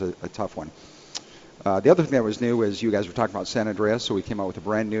one was a tough one. The other thing that was new is you guys were talking about San Andreas, so we came out with a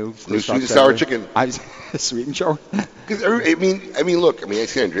brand new Sweet and sour chicken. Sweet and sour. Because look,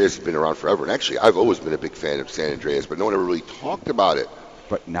 San Andreas has been around forever, and actually, I've always been a big fan of San Andreas, but no one ever really talked about it.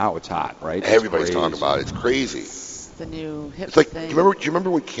 But now it's hot, right? Everybody's It's talking crazy. about it. It's crazy. The new hip It's like, thing. do you remember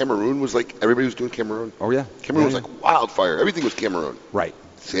when Cameroon was like, everybody was doing Cameroon? Oh, yeah. Cameroon Yeah, was like wildfire. Everything was Cameroon. Right.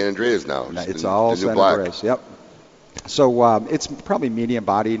 San Andreas now. It's the- all the new San black. Andreas. Yep. So it's probably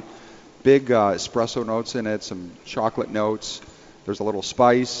medium-bodied, big espresso notes in it, some chocolate notes. There's a little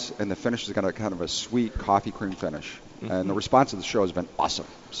spice, and the finish is got a kind of a sweet coffee cream finish. And the response to the show has been awesome.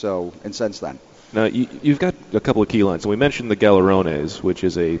 So, and since then. Now, you've got a couple of key lines. And we mentioned the Galerones, which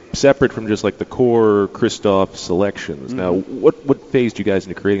is a separate from just like the core Christophe selections. Now, what phased you guys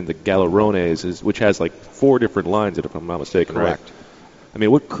into creating the Galerones, which has like 4 different lines, if I'm not mistaken, Correct. right? I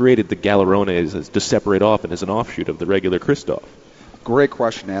mean, what created the Galerones as to separate off and as an offshoot of the regular Christophe? Great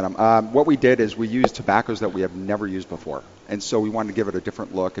question, Adam. What we did is we used tobaccos that we have never used before. And so we wanted to give it a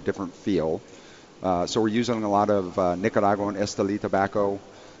different look, a different feel. So we're using a lot of Nicaraguan Esteli tobacco.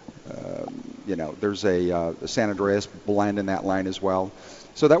 There's a San Andreas blend in that line as well.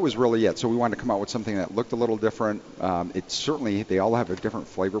 So that was really it. So we wanted to come out with something that looked a little different. They all have a different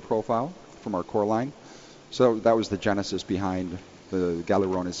flavor profile from our core line. So that was the genesis behind the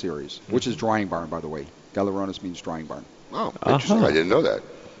Galerones series, which is drying barn, by the way. Galerones means drying barn. Oh, interesting. I didn't know that.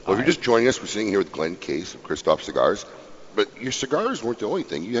 Well, if you're just joining us, we're sitting here with Glenn Case of Christophe Cigars. But your cigars weren't the only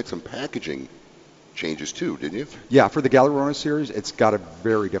thing. You had some packaging changes too, didn't you? Yeah, for the Galerones series, it's got a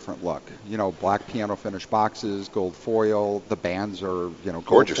very different look. Black piano finish boxes, gold foil. The bands are, gold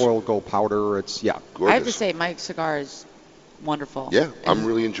Gorgeous. foil, gold powder. It's, yeah. Gorgeous. I have to say, Mike's cigar is wonderful. Yeah, I'm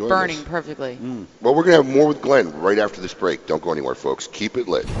really enjoying burning this. perfectly. Well, we're going to have more with Glenn right after this break. Don't go anywhere, folks. Keep it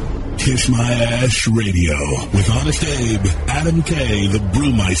lit. Kiss My Ash Radio with Honest Abe, Adam K, the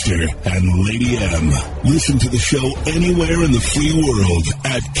Brewmeister, and Lady M. Listen to the show anywhere in the free world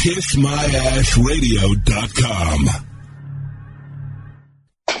at KissMyAshRadio.com.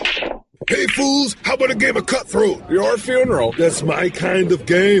 Hey, fools, how about a game of Cutthroat? Your funeral. That's my kind of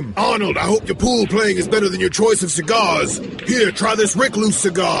game. Arnold, I hope your pool playing is better than your choice of cigars. Here, try this Rick Loose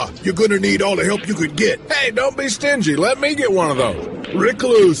cigar. You're gonna need all the help you could get. Hey, don't be stingy. Let me get one of those. Rick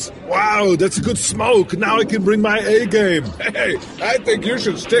Loose. Wow, that's a good smoke. Now I can bring my A game. Hey, I think you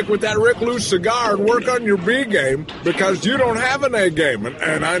should stick with that Rick Loose cigar and work on your B game because you don't have an A game,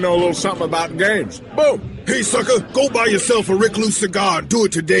 and I know a little something about games. Boom. Hey, sucker, go buy yourself a Rick Loose cigar and do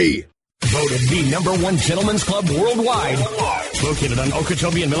it today. Voted the #1 gentleman's club worldwide. Located on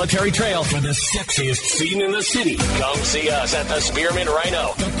Okeechobee and Military Trail for the sexiest scene in the city. Come see us at the Spearmint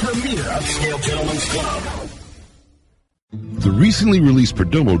Rhino, the premier upscale gentleman's club. The recently released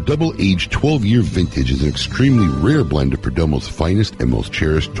Perdomo Double-Aged 12-Year Vintage is an extremely rare blend of Perdomo's finest and most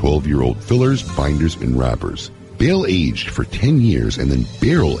cherished 12-year-old fillers, binders, and wrappers. Bale-aged for 10 years and then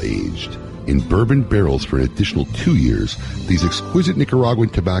barrel-aged in bourbon barrels for an additional 2 years, these exquisite Nicaraguan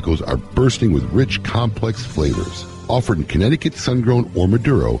tobaccos are bursting with rich, complex flavors. Offered in Connecticut, sun-grown, or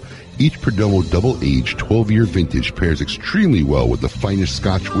Maduro, each Perdomo double-aged 12-year vintage pairs extremely well with the finest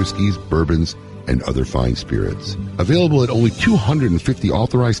Scotch whiskeys, bourbons, and other fine spirits. Available at only 250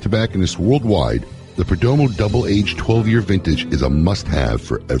 authorized tobacconists worldwide, the Perdomo double-aged 12-year vintage is a must-have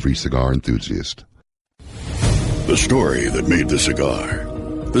for every cigar enthusiast. The story that made the cigar.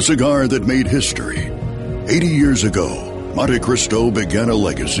 The cigar that made history. 80 years ago, Monte Cristo began a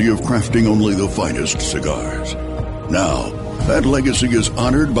legacy of crafting only the finest cigars. Now, that legacy is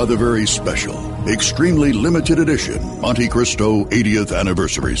honored by the very special, extremely limited edition Monte Cristo 80th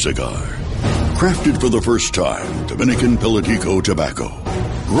Anniversary Cigar. Crafted for the first time, Dominican Piletico tobacco.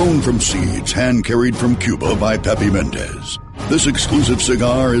 Grown from seeds hand-carried from Cuba by Pepe Mendez. This exclusive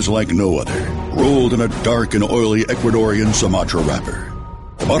cigar is like no other, rolled in a dark and oily Ecuadorian Sumatra wrapper.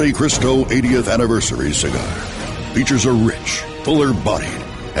 The Monte Cristo 80th Anniversary Cigar features a rich, fuller-bodied,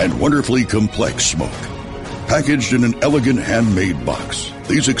 and wonderfully complex smoke. Packaged in an elegant handmade box,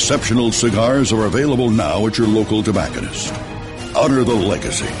 these exceptional cigars are available now at your local tobacconist. Honor the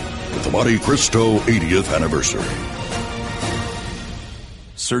legacy with the Monte Cristo 80th Anniversary.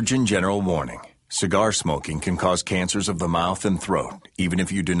 Surgeon General warning. Cigar smoking can cause cancers of the mouth and throat, even if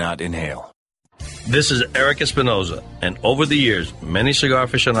you do not inhale. This is Eric Espinoza, and over the years, many cigar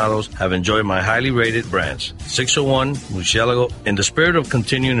aficionados have enjoyed my highly rated brands, 601, Murcielago. In the spirit of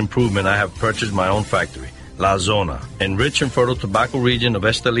continuing improvement, I have purchased my own factory, La Zona, in rich and fertile tobacco region of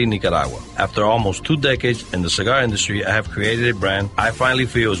Esteli, Nicaragua. After almost 2 decades in the cigar industry, I have created a brand I finally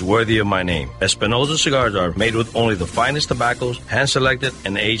feel is worthy of my name. Espinoza cigars are made with only the finest tobaccos, hand-selected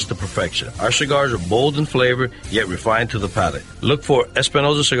and aged to perfection. Our cigars are bold in flavor, yet refined to the palate. Look for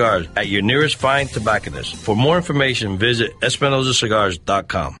Espinoza cigars at your nearest fine tobacconist. For more information, visit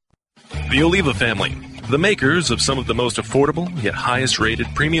EspinozaCigars.com. The Oliva family, the makers of some of the most affordable yet highest rated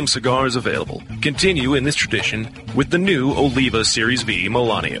premium cigars available, continue in this tradition with the new Oliva Series V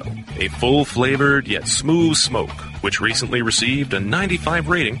Melanio, a full-flavored yet smooth smoke, which recently received a 95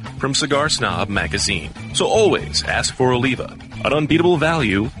 rating from Cigar Snob magazine. So always ask for Oliva, an unbeatable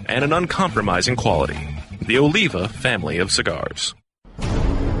value and an uncompromising quality. The Oliva family of cigars.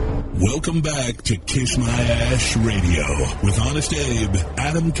 Welcome back to Kiss My Ash Radio with Honest Abe,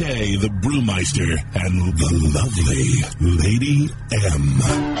 Adam K, the Brewmeister, and the lovely Lady M.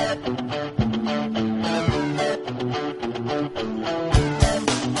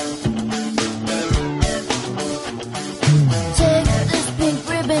 Take this pink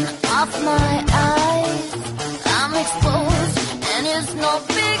ribbon off my eyes. I'm exposed, and it's no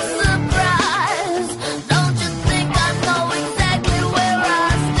big surprise. Don't you think I know exactly where I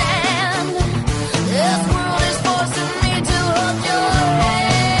stand? This world is forcing me to hold your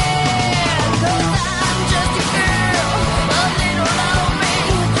hand. 'Cause I'm just a girl, a little lonely.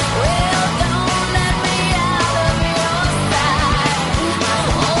 Well, don't let me out of your sight.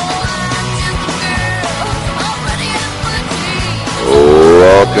 Oh, I'm just a girl, already at my dreams.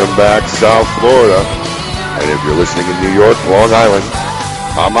 Welcome back, South Florida. And if you're listening in New York, Long Island,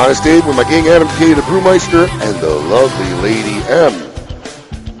 I'm Honest Abe with my gang Adam K, the Brewmeister, and the lovely Lady M.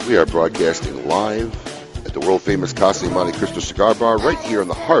 We are broadcasting live at the world-famous Casa de Monte Cristo Cigar Bar right here in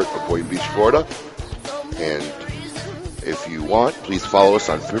the heart of Boynton Beach, Florida. And if you want, please follow us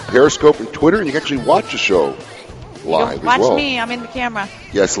on Periscope and Twitter, and you can actually watch the show live as Watch well. me. I'm in the camera.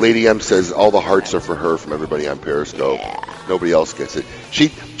 Yes, Lady M says all the hearts are for her from everybody on Periscope. Yeah. Nobody else gets it.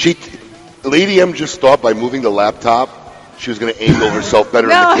 Lady M just thought by moving the laptop, she was going to angle herself better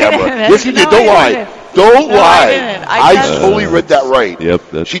in No, the I camera. didn't. Yes, you did. No, Don't I lie. didn't. Don't No, I lie. didn't. I totally read that right. Yep.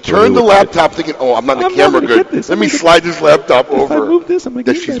 That's She turned the totally laptop thinking, oh, I'm not in the I'm camera not gonna good. get this. Let I'm me gonna slide this laptop If I over move this, I'm gonna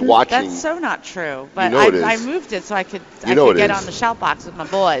that get she's better. watching. That's so not true. But You know it is. I moved it so I could You know it get is. on the shout box with my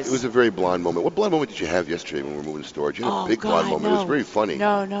boys. It was a very blonde moment. What blonde moment did you have yesterday when we were moving to storage? You had a big blonde moment. No. It was very funny.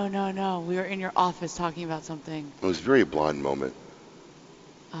 No. We were in your office talking about something. It was a very blonde moment.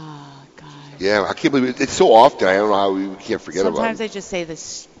 Oh, God. Yeah, I can't believe it. It's so often. I don't know how we can't forget about it. Sometimes I just say the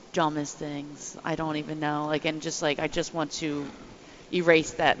dumbest things. I don't even know. I just want to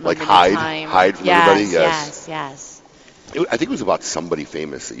erase that moment Like hide? in time. Hide from everybody? Yes. Yes. I think it was about somebody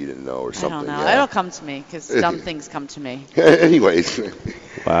famous that you didn't know or something. I don't know. Yeah. It'll come to me because dumb things come to me. Anyways.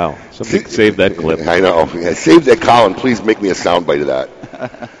 Wow. Somebody save that clip. I know. Yeah, save that, Colin. Please make me a soundbite of that.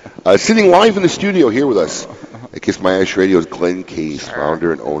 Sitting live in the studio here with us at Kiss My Ash Radio is Glenn Case,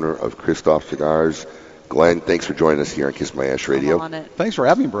 founder and owner of Christoph Cigars. Glenn, thanks for joining us here on Kiss My Ash Radio. I'm on it. Thanks for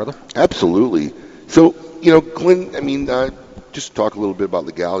having me, brother. Absolutely. So, Glenn, just talk a little bit about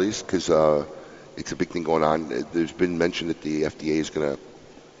legalities because, it's a big thing going on. There's been mention that the FDA is going to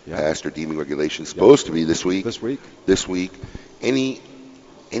pass their deeming regulations. Supposed to be this week. This week.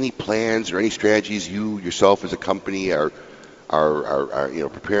 Any plans or any strategies you yourself as a company are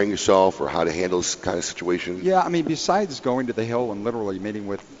preparing yourself or how to handle this kind of situation? Yeah, I mean, besides going to the Hill and literally meeting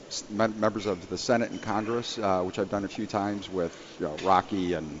with members of the Senate and Congress, which I've done a few times with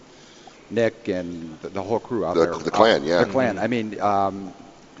Rocky and Nick and the whole crew out there. The clan, yeah. The clan. I mean,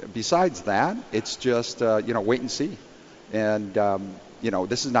 besides that, it's just, wait and see. And,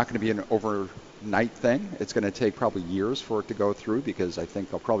 this is not going to be an overnight thing. It's going to take probably years for it to go through because I think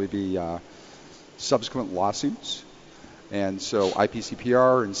there'll probably be subsequent lawsuits. And so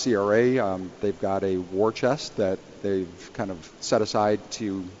IPCPR and CRA, they've got a war chest that they've kind of set aside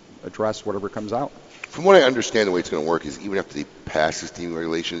to address whatever comes out. From what I understand, the way it's going to work is even after they pass this deeming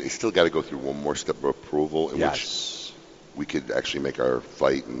regulation, they still got to go through one more step of approval in which we could actually make our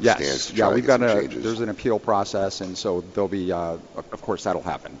fight and stance to try to get some changes. There's an appeal process, and so there'll be, of course, that'll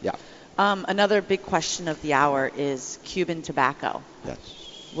happen. Yeah. Another big question of the hour is Cuban tobacco.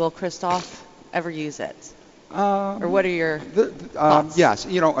 Yes. Will Christoph ever use it? Or what are your thoughts? Yes,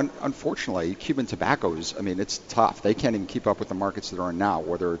 unfortunately, Cuban tobaccos, I mean, it's tough. They can't even keep up with the markets that are in now,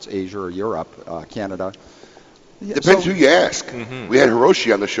 whether it's Asia or Europe, Canada. Depends who you ask. Mm-hmm. We had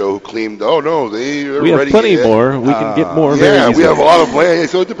Hiroshi on the show who claimed, oh, no, they're ready. We have plenty more. We can get more very easily. We have a lot of land,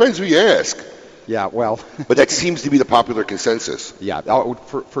 so it depends who you ask. Yeah, well. But that seems to be the popular consensus. Yeah,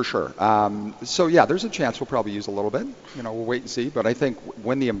 for sure. There's a chance we'll probably use a little bit. We'll wait and see. But I think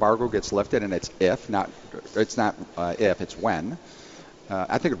when the embargo gets lifted, and it's when,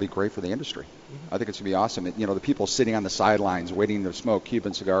 I think it'll be great for the industry. I think it's going to be awesome. The people sitting on the sidelines waiting to smoke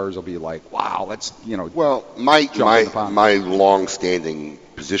Cuban cigars will be like, wow, let's, Well, my long-standing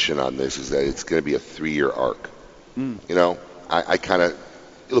position on this is that it's going to be a 3-year arc. I kind of...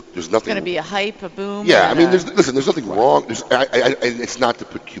 Look, there's nothing. It's going to be a hype, a boom. Yeah, I mean, there's nothing wrong. And it's not to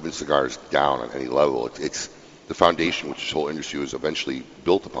put Cuban cigars down on any level. It's the foundation which this whole industry was eventually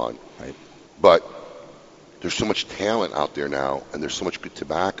built upon. Right. But there's so much talent out there now, and there's so much good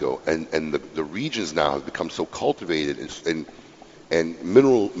tobacco, and the regions now have become so cultivated and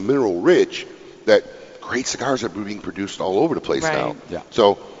mineral rich that great cigars are being produced all over the place now. Yeah.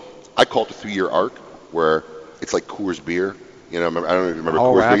 So I call it the 3-year arc, where it's like Coors beer. I don't even remember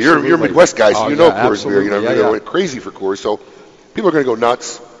Coors beer. You're Midwest guys, so Coors beer. They went crazy for Coors. So people are going to go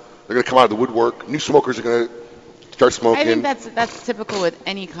nuts. They're going to come out of the woodwork. New smokers are going to start smoking. I think that's typical with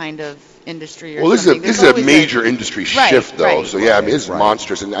any kind of industry. This is a major industry shift, though. Right. So this is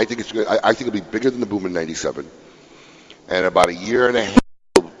monstrous, and I think it'll be bigger than the boom in '97. And about a year and a half,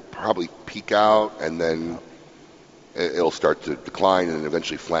 it'll probably peak out, and then it'll start to decline, and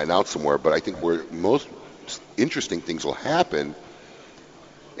eventually flatten out somewhere. But I think where most interesting things will happen,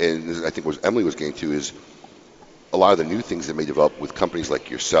 and I think what Emily was getting to is a lot of the new things that may develop with companies like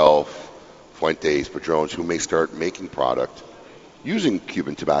yourself, Fuentes, Padrones, who may start making product using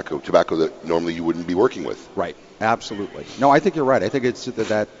Cuban tobacco that normally you wouldn't be working with. Right, absolutely. No, I think you're right. I think it's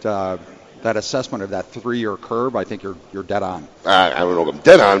that assessment of that 3-year curve. I think you're dead on. I don't know if I'm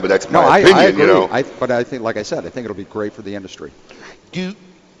dead on, but that's my opinion. I agree. But I think, like I said, I think it'll be great for the industry.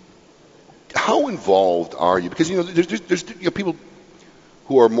 How involved are you? Because there's people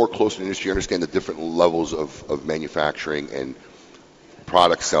who are more close to the industry understand the different levels of manufacturing and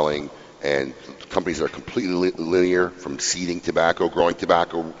product selling, and companies that are completely linear, from seeding tobacco, growing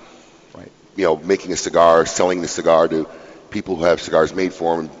tobacco, right? Making a cigar, selling the cigar to people who have cigars made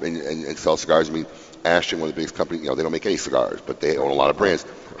for them and sell cigars. I mean, Ashton, one of the biggest companies, they don't make any cigars, but they own a lot of brands.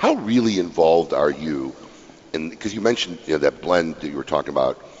 How really involved are you? Because you mentioned that blend that you were talking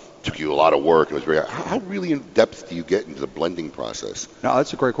about took you a lot of work. It was very. How really in depth do you get into the blending process? No,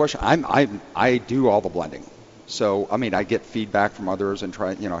 that's a great question. I do all the blending, so I mean I get feedback from others and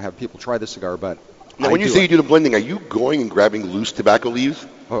try have people try the cigar. But now, when you say you do the blending, are you going and grabbing loose tobacco leaves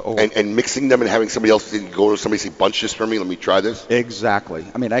and mixing them and having somebody else go to somebody say, bunch this for me, let me try this? Exactly.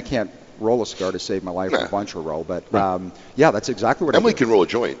 I mean I can't roll a cigar to save my life with a bunch or roll, but that's exactly what Emily can roll a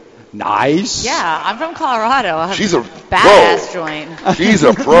joint. Nice. Yeah, I'm from Colorado. She's a badass joint. She's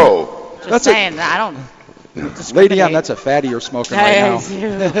a pro. Just saying, I don't. Lady M, that's a fatty you're smoking right now.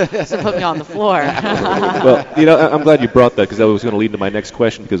 So put me on the floor. Well, I'm glad you brought that, because that was going to lead to my next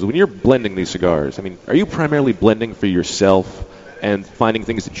question. Because when you're blending these cigars, I mean, are you primarily blending for yourself and finding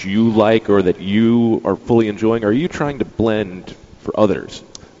things that you like or that you are fully enjoying? Or are you trying to blend for others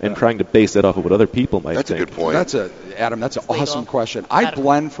and trying to base that off of what other people might think? That's a good point. Adam, that's an awesome question. I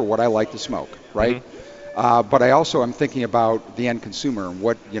blend for what I like to smoke, right? Mm-hmm. But I also am thinking about the end consumer and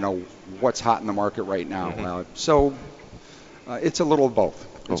what's hot in the market right now. Mm-hmm. So it's a little of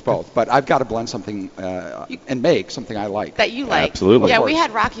both. It's both. But I've got to blend something and make something I like. That you like. Absolutely. Yeah, Of we course.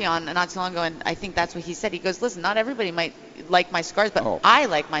 had Rocky on not too long ago, and I think that's what he said. He goes, listen, not everybody might like my cigars, but I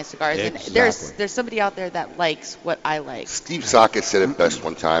like my cigars. Exactly. And there's somebody out there that likes what I like. Steve Sockett said it best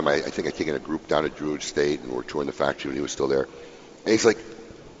one time. I think I'd taken a group down to Druid State, and we're touring the factory when he was still there. And he's like,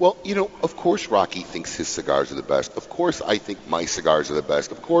 well, of course Rocky thinks his cigars are the best. Of course I think my cigars are the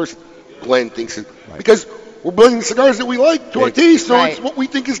best. Of course Glenn thinks it. Because we're blending cigars that we like to our taste, so it's what we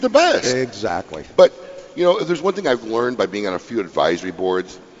think is the best. Exactly. But, if there's one thing I've learned by being on a few advisory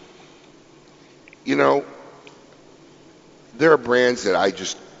boards, there are brands that I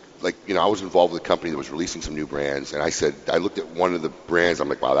just, I was involved with a company that was releasing some new brands, and I looked at one of the brands, I'm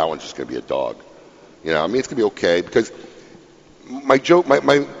like, wow, that one's just going to be a dog. It's going to be okay, because my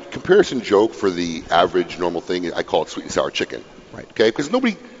comparison joke for the average normal thing, I call it sweet and sour chicken. Right. Okay? Because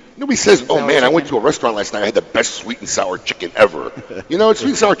nobody says, oh man, I went to a restaurant last night, I had the best sweet and sour chicken ever. It's sweet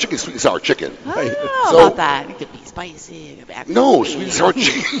and sour chicken, sweet and sour chicken. I don't know about that. It could be spicy. It could be actually No, sweet and sour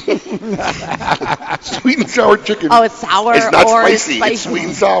chicken. Sweet and sour chicken. Oh, it's sour It's not or spicy. spicy. It's sweet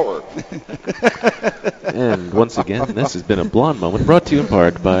and sour. And once again, this has been a blonde moment brought to you in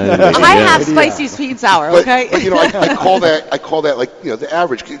part by. I have spicy sweet and sour, okay? But I call that like the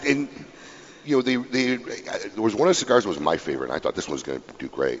average. And there was one of the cigars that was my favorite, and I thought this one was going to do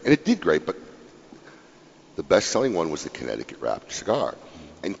great, and it did great. But the best-selling one was the Connecticut wrapped cigar,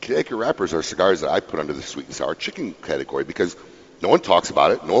 and Connecticut wrappers are cigars that I put under the sweet and sour chicken category because no one talks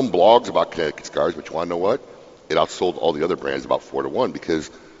about it, no one blogs about Connecticut cigars. But you want to know what? It outsold all the other brands about 4-1 because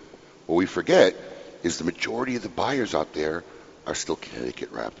what we forget is the majority of the buyers out there are still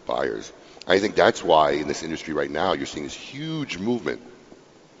Connecticut wrapped buyers. I think that's why in this industry right now you're seeing this huge movement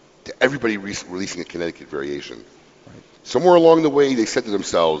to everybody releasing a Connecticut variation. Right. Somewhere along the way, they said to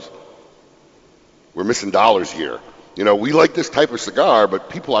themselves, we're missing dollars here. We like this type of cigar,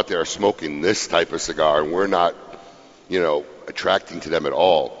 but people out there are smoking this type of cigar, and we're not, attracting to them at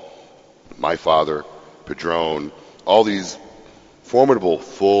all. My Father, Padron, all these formidable,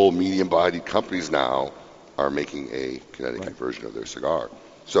 full, medium-bodied companies now are making a Connecticut version of their cigar.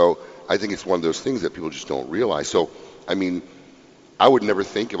 So I think it's one of those things that people just don't realize. So, I would never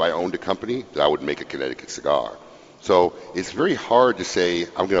think if I owned a company that I would make a Connecticut cigar. So it's very hard to say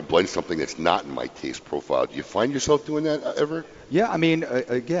I'm going to blend something that's not in my taste profile. Do you find yourself doing that ever? Yeah,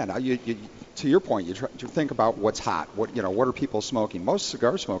 again, to your point, you think about what's hot. What are people smoking? Most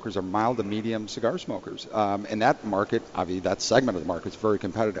cigar smokers are mild to medium cigar smokers, and that market, that segment of the market is very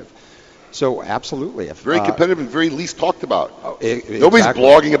competitive. So absolutely, very competitive and very least talked about. Exactly. Nobody's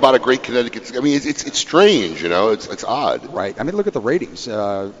blogging about a great Connecticut. it's strange, it's odd. Right. Look at the ratings.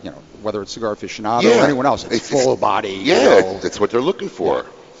 Whether it's Cigar Aficionado or anyone else, it's full body. Yeah, that's what they're looking for. Yeah.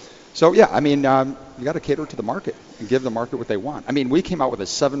 So you got to cater to the market and give the market what they want. We came out with a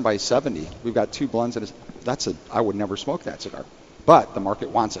 7x70. We've got 2 blends, and I would never smoke that cigar, but the market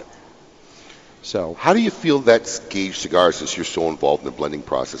wants it. So, how do you feel that's gauged cigars since you're so involved in the blending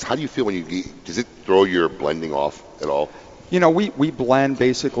process? How do you feel does it throw your blending off at all? We blend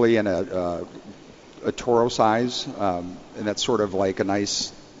basically in a Toro size, and that's sort of like a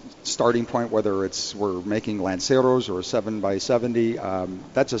nice starting point, whether we're making Lanceros or a 7x70.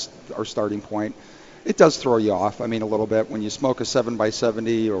 That's just our starting point. It does throw you off, a little bit. When you smoke a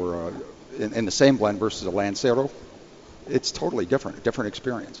 7x70 or in the same blend versus a Lancero, it's totally different, a different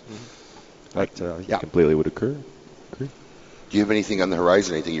experience. Mm-hmm. But, completely would agree. Do you have anything on the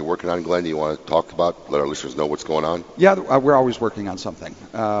horizon, anything you're working on, Glenn, that you want to talk about? Let our listeners know what's going on? Yeah, we're always working on something.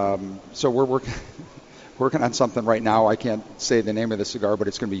 So we're working on something right now. I can't say the name of the cigar, but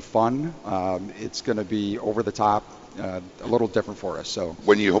it's going to be fun. It's going to be over the top, a little different for us. So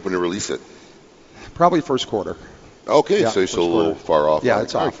when are you hoping to release it? Probably first quarter. Okay, so you're still a little far off. Yeah,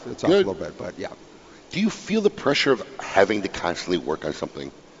 it's off. It's off a little bit, but yeah. Do you feel the pressure of having to constantly work on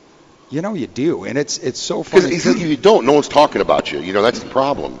something? You do, and it's so funny. Because if you don't, no one's talking about you. That's the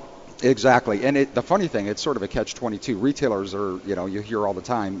problem. Exactly, and the funny thing, it's sort of a catch-22. Retailers are, you hear all the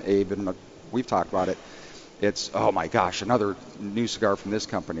time, Abe, and we've talked about it. It's, oh my gosh, another new cigar from this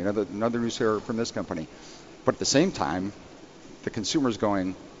company, another new cigar from this company. But at the same time, the consumer's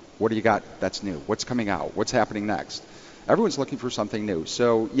going, what do you got that's new? What's coming out? What's happening next? Everyone's looking for something new.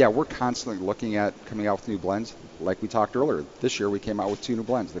 So, yeah, we're constantly looking at coming out with new blends. Like we talked earlier, this year we came out with 2 new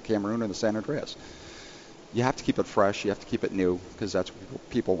blends, the Cameroon and the San Andreas. You have to keep it fresh. You have to keep it new because that's what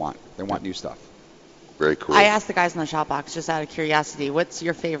people want. They want new stuff. Very cool. I asked the guys in the shop box, just out of curiosity, what's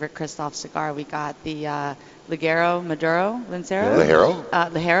your favorite Christoph cigar? We got the Ligero Maduro Lancero. Ligero?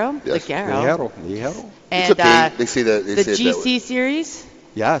 Ligero? Yes. Ligero. And they say that the GC series.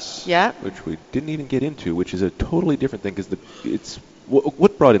 Yes. Yeah. Which we didn't even get into, which is a totally different thing because it's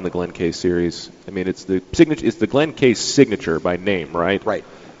What brought in the Glen Case series? I mean, it's the signature. It's the Glen Case signature by name, right? Right.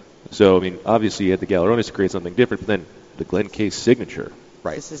 So, I mean, obviously you had the Galerones to create something different, but then the Glen Case signature.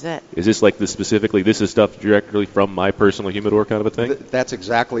 Right. This is it. Is this like specifically, this is stuff directly from my personal humidor kind of a thing? That's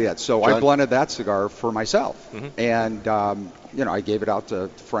exactly it. So John? I blended that cigar for myself. And, I gave it out to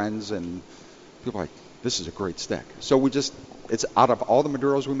friends, and people were like, this is a great stick. So it's out of all the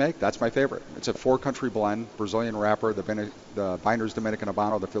Maduros we make, that's my favorite. It's a 4-country blend, Brazilian wrapper, the binder's Dominican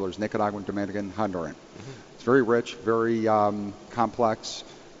Habano, the filler's Nicaraguan, Dominican, Honduran. It's very rich, very complex,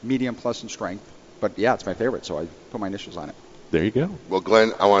 medium plus in strength. But, yeah, it's my favorite, so I put my initials on it. There you go. Well,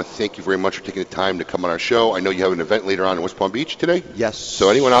 Glenn, I want to thank you very much for taking the time to come on our show. I know you have an event later on in West Palm Beach today. Yes. So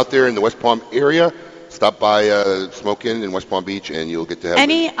anyone out there in the West Palm area, stop by Smoke Inn in West Palm Beach, and you'll get to have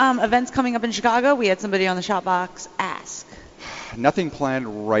Any events coming up in Chicago? We had somebody on the shop box ask. Nothing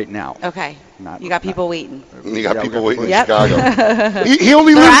planned right now. Okay. You got people waiting. You got people waiting in Yep. Chicago. he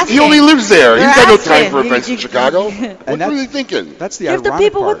only lives there. He's got no time for events in Chicago. What are you thinking? That's the Give ironic the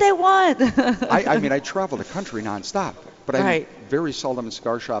people part. what they want. I travel the country nonstop, but I'm very seldom in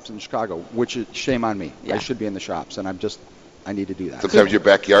cigar shops in Chicago, which is shame on me. Yeah. I should be in the shops, and I need to do that. Sometimes your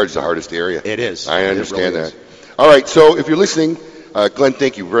backyard's the hardest area. It is. I understand It really that. is. All right, so if you're listening, Glenn,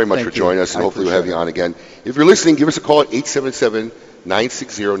 thank you very much Thank for you. joining us, and I hopefully we'll have appreciate you on again. If you're listening, give us a call at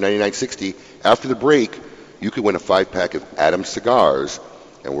 877-960-9960. After the break, you can win a 5-pack of Adams cigars,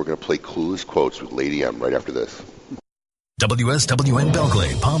 and we're going to play Clueless Quotes with Lady M right after this. WSWN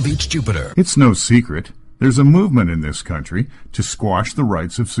Belgrade, Palm Beach, Jupiter. It's no secret. There's a movement in this country to squash the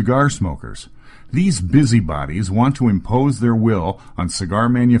rights of cigar smokers. These busybodies want to impose their will on cigar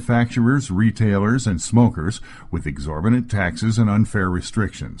manufacturers, retailers, and smokers with exorbitant taxes and unfair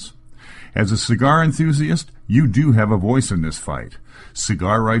restrictions. As a cigar enthusiast, you do have a voice in this fight.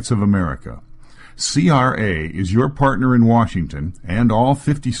 Cigar Rights of America. CRA is your partner in Washington and all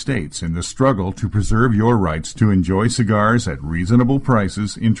 50 states in the struggle to preserve your rights to enjoy cigars at reasonable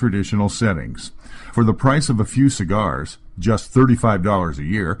prices in traditional settings. For the price of a few cigars, just $35 a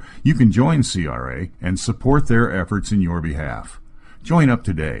year, you can join CRA and support their efforts in your behalf. Join up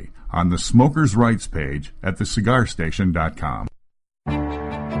today on the Smokers' Rights page at thecigarstation.com.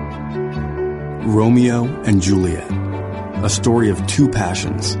 Romeo and Juliet, a story of two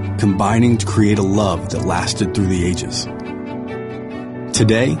passions combining to create a love that lasted through the ages.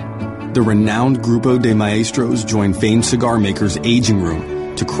 Today, the renowned Grupo de Maestros join famed cigar makers' aging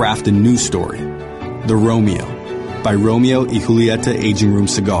room to craft a new story, The Romeo, by Romeo y Julieta Aging Room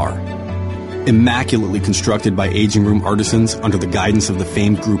Cigar. Immaculately constructed by aging room artisans under the guidance of the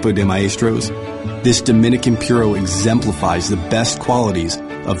famed Grupo de Maestros, this Dominican Puro exemplifies the best qualities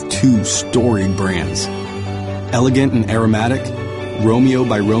of two storied brands. Elegant and aromatic, Romeo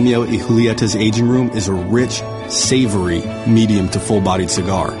by Romeo y Julieta's Aging Room is a rich, savory, medium to full-bodied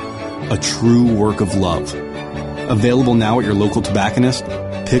cigar. A true work of love. Available now at your local tobacconist,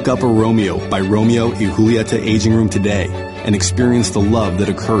 pick up a Romeo by Romeo y Julieta Aging Room today and experience the love that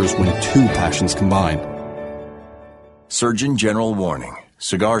occurs when two passions combine. Surgeon General warning.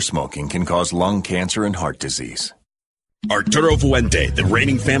 Cigar smoking can cause lung cancer and heart disease. Arturo Fuente, the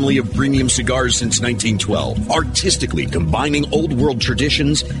reigning family of premium cigars since 1912, artistically combining old world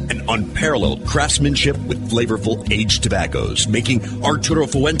traditions and unparalleled craftsmanship with flavorful aged tobaccos, making Arturo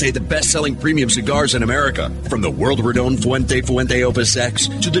Fuente the best-selling premium cigars in America. From the world-renowned Fuente Opus X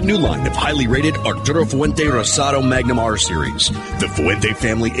to the new line of highly rated Arturo Fuente Rosado Magnum R Series, the Fuente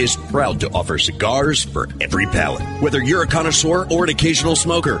family is proud to offer cigars for every palate. Whether you're a connoisseur or an occasional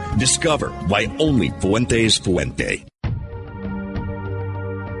smoker, discover why only Fuente is Fuente.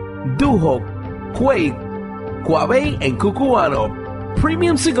 Duho, Quake, Guave, and Cucuano.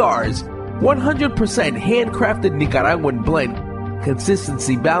 Premium cigars. 100% handcrafted Nicaraguan blend.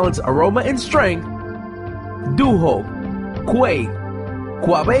 Consistency, balance, aroma, and strength. Duho, Quake,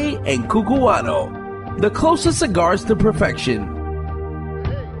 Guave, and Cucuano. The closest cigars to perfection.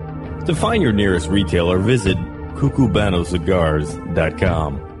 To find your nearest retailer, visit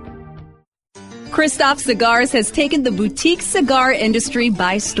cucubanocigars.com. Christoph Cigars has taken the boutique cigar industry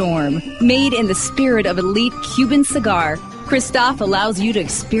by storm. Made in the spirit of elite Cuban cigar, Christoph allows you to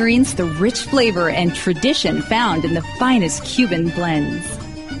experience the rich flavor and tradition found in the finest Cuban blends.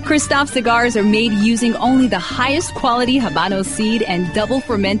 Christoph cigars are made using only the highest quality Habano seed and double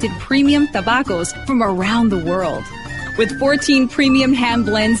fermented premium tobaccos from around the world. With 14 premium hand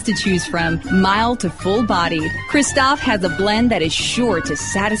blends to choose from, mild to full-bodied, Christoph has a blend that is sure to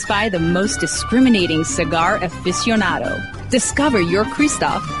satisfy the most discriminating cigar aficionado. Discover your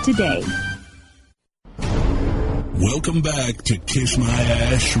Christoph today. Welcome back to Kiss My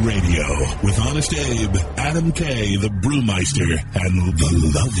Ash Radio with Honest Abe, Adam K, the Brewmeister, and the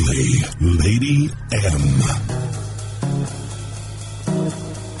lovely Lady M.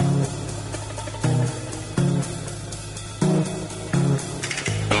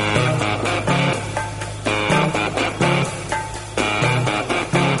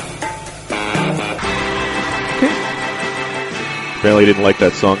 Apparently didn't like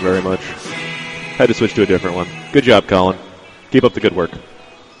that song very much. Had to switch to a different one. Good job, Colin. Keep up the good work.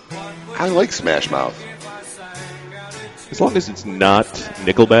 I like Smash Mouth. As long as it's not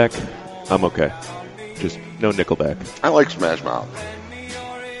Nickelback, I'm okay. Just no Nickelback. I like Smash Mouth.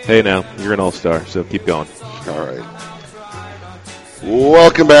 Hey now, you're an all-star, so keep going. All right.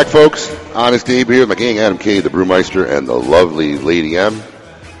 Welcome back, folks. Honest Abe here with my gang, Adam K, the Brewmeister, and the lovely Lady M.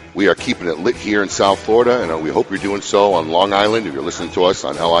 We are keeping it lit here in South Florida, and we hope you're doing so on Long Island if you're listening to us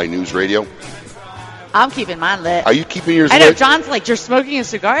on LI News Radio. I'm keeping mine lit. Are you keeping yours lit? lit? I know. John's like, you're smoking a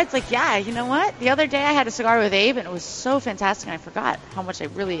cigar? It's like, yeah, you know what? The other day I had a cigar with Abe, and it was so fantastic, and I forgot how much I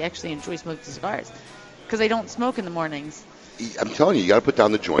really actually enjoy smoking cigars because I don't smoke in the mornings. I'm telling you, you got to put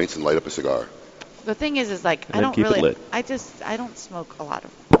down the joints and light up a cigar. The thing is like, and I don't keep really, it lit. I don't smoke a lot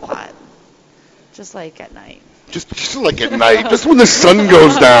of pot, just like at night. Just like at night, just when the sun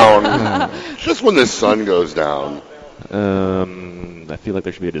goes down. Just when the sun goes down. I feel like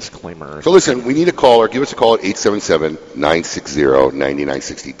there should be a disclaimer. So listen, we need a caller. Give us a call at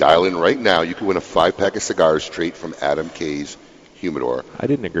 877-960-9960. Dial in right now. You can win a 5-pack of cigars straight from Adam K's Humidor. I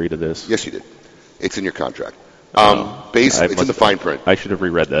didn't agree to this. Yes, you did. It's in your contract. Basically, it's in the fine print. I should have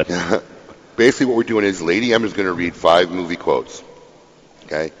reread that. Basically, what we're doing is Lady M is going to read 5 movie quotes.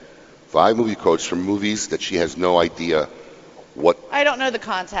 Okay? 5 movie quotes from movies that she has no idea what I don't know the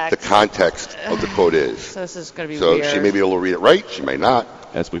context. The context of the quote is. So this is going to be weird. So she may be able to read it right. She may not.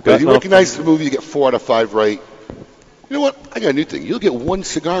 As we've got. If you off recognize the movie, you get 4 out of 5 right. You know what? I got a new thing. You'll get 1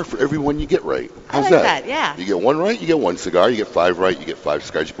 cigar for every one you get right. How's I like that? Yeah. You get 1 right, you get 1 cigar. You get 5 right, you get 5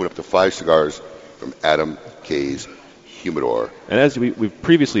 cigars. You put up to 5 cigars from Adam K's Humidor. And as we've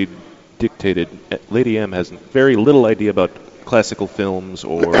previously dictated, Lady M has very little idea about classical films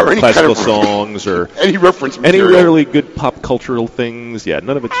or classical songs or any reference material. Any really good pop cultural things. Yeah,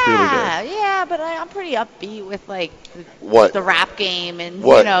 none of it's really there. Yeah, but I'm pretty upbeat with like the rap game and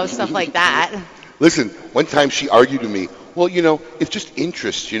what? Stuff like that. Listen, one time she argued with me. Well, it's just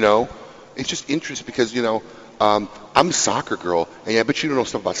interest. It's just interest because I'm a soccer girl, and I bet you don't know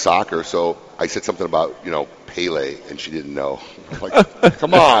stuff about soccer. So I said something about Pele, and she didn't know. Like,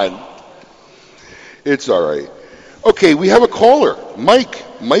 come on, it's all right. Okay, we have a caller, Mike.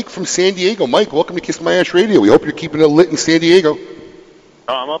 Mike from San Diego. Mike, welcome to Kiss My Ash Radio. We hope you're keeping it lit in San Diego.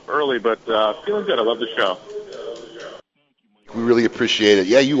 I'm up early, but feeling good. I love the show. We really appreciate it.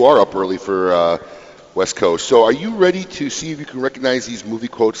 Yeah, you are up early for West Coast. So are you ready to see if you can recognize these movie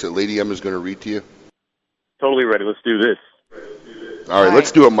quotes that Lady M is going to read to you? Totally ready. Let's do this. All right,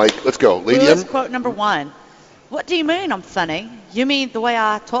 let's do it, Mike. Let's go. Lady M. Quote number 1. What do you mean I'm funny? You mean the way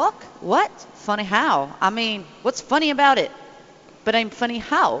I talk? What? Funny how? I mean, what's funny about it? But I'm funny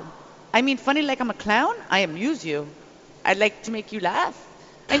how? I mean funny like I'm a clown? I amuse you. I'd like to make you laugh.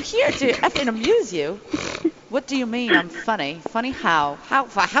 I'm here to effing amuse you. What do you mean I'm funny? Funny how?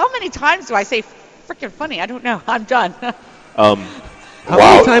 How many times do I say freaking funny? I don't know. I'm done. How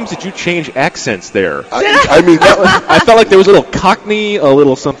many times did you change accents there? I mean, I felt like there was a little Cockney, a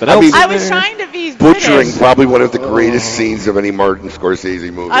little something else. I was trying to be butchering British. Probably one of the greatest scenes of any Martin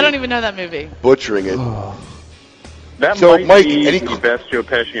Scorsese movie. I don't even know that movie. Butchering it. That So, might Mike, be the best Joe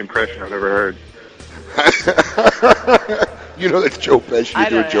Pesci impression I've ever heard. You know that's Joe Pesci. I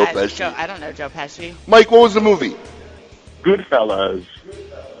You're doing Joe don't Pesci. I don't know Joe Pesci. Mike, what was the movie? Goodfellas.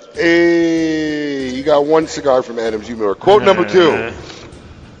 Hey, you got 1 cigar from Adam's Humidor. Quote number 2.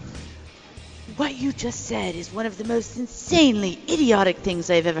 What you just said is one of the most insanely idiotic things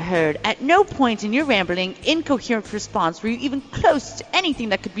I've ever heard. At no point in your rambling, incoherent response were you even close to anything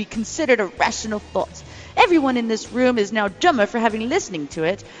that could be considered a rational thought. Everyone in this room is now dumber for having listening to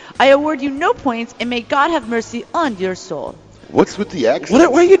it. I award you no points, and may God have mercy on your soul. What's with the accent?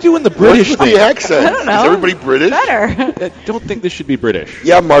 What are you doing the British What's with thing? the accent? I don't know. Is everybody British? Better. I don't think this should be British.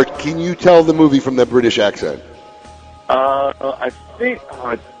 Yeah, Mark, can you tell the movie from the British accent? I think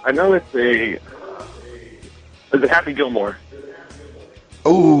I know it's a Happy Gilmore.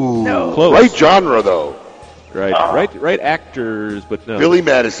 Ooh, No. Close. Right genre though. Right, right actors, but no. Billy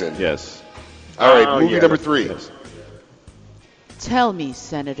Madison. Yes. All right, movie number 3. Yes. Tell me,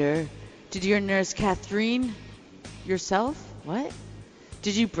 Senator, did your nurse Catherine yourself? What?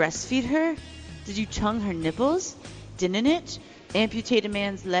 Did you breastfeed her? Did you tongue her nipples? Didn't it? Amputate a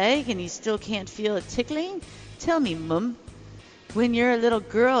man's leg and he still can't feel it tickling? Tell me, Mum, when your little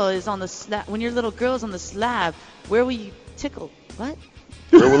girl is on the slab, where will you tickle? What?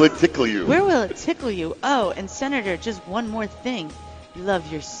 Where will it tickle you? Where will it tickle you? Oh, and Senator, just one more thing.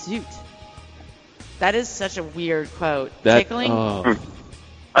 Love your suit. That is such a weird quote. Tickling? I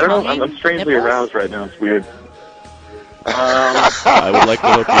don't know. I'm strangely nipples? aroused right now. It's weird. I would like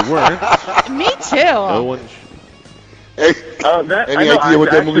to hope you weren't. Me too. No one. Hey, Any idea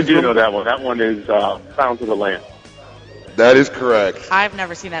what that movie is? I do know that one. That one is Sounds of the Land. That is correct. I've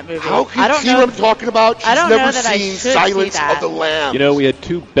never seen that movie. How can I you don't see know what I'm talking about? She's I don't never know that seen I should Silence see that. of the Lambs. You know, we had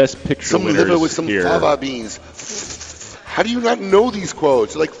 2 Best Picture Some winners liver with some here. fava beans. How do you not know these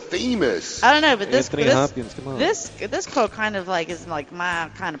quotes? They're like famous. I don't know, but this Anthony Hopkins, come on. this quote kind of like is like my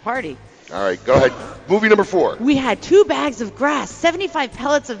kind of party. All right, go ahead. Movie number 4. We had 2 bags of grass, 75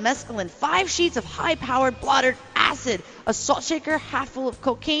 pellets of mescaline, 5 sheets of high-powered blotted acid, a salt shaker half full of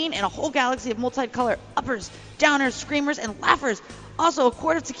cocaine, and a whole galaxy of multicolored uppers, downers, screamers, and laughers. Also, a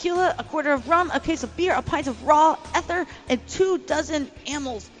quart of tequila, a quarter of rum, a case of beer, a pint of raw ether, and 2 dozen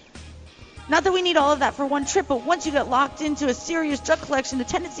amyls. Not that we need all of that for one trip, but once you get locked into a serious drug collection, the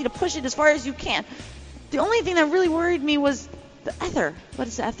tendency to push it as far as you can. The only thing that really worried me was the ether. What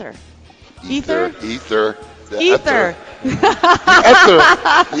is ether? Ether. The ether. ether.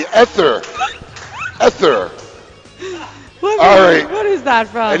 The ether. Ether. All right. What is that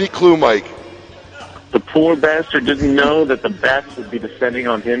from? Any clue, Mike? The poor bastard didn't know that the bats would be descending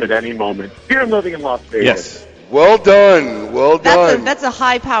on him at any moment. Fear of living in Las Vegas. Yes. Well done. Well done. That's a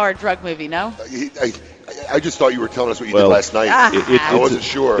high-powered drug movie, no? I just thought you were telling us what you did last night. I wasn't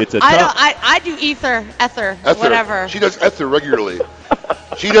sure. It's a I do ether, whatever. She does ether regularly.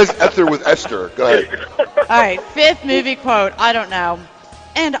 She does ether with Esther. Go ahead. All right, 5th movie quote. I don't know.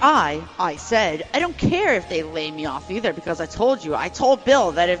 And I said, I don't care if they lay me off either, because I told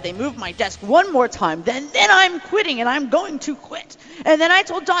Bill that if they move my desk one more time, then I'm quitting, and I'm going to quit. And then I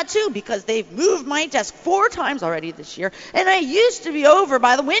told Dot too, because they've moved my desk 4 times already this year, and I used to be over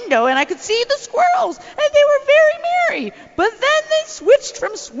by the window, and I could see the squirrels, and they were very merry. But then they switched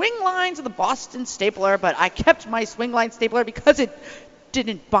from swing line to the Boston stapler, but I kept my swing line stapler because it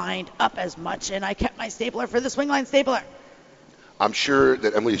didn't bind up as much, and I kept my stapler for the swing line stapler. I'm sure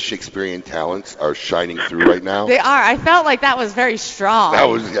that Emily's Shakespearean talents are shining through right now. They are. I felt like that was very strong. That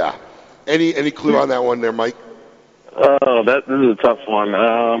was, yeah. Any clue on that one there, Mike? Oh, this is a tough one.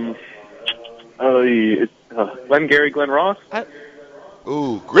 Glenn Ross?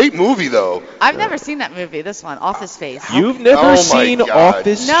 Ooh, great movie, though. I've never seen that movie, this one, Office Space. You've never seen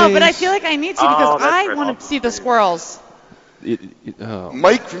Office Space? No, but I feel like I need to because I want to see the squirrels.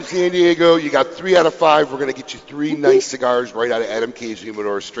 Mike from San Diego, you got 3 out of 5. We're going to get you 3 nice cigars right out of Adam K's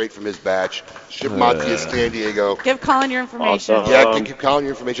humidor, straight from his batch. Ship them out to you, San Diego. Give Colin your information. Awesome. Yeah, give Colin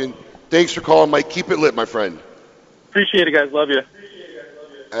your information. Thanks for calling, Mike. Keep it lit, my friend. Appreciate it, guys. Love you.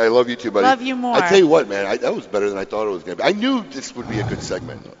 I love you too, buddy. Love you more. I tell you what, man, that was better than I thought it was going to be. I knew this would be a good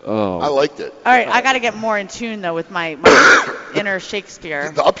segment. Oh. I liked it. All right, I got to get more in tune, though, with my inner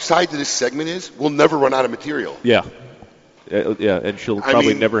Shakespeare. The upside to this segment is we'll never run out of material. Yeah. Yeah, and she'll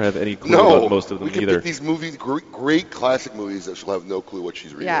probably never have any clue about most of them we can either. pick these movies, great classic movies that she'll have no clue what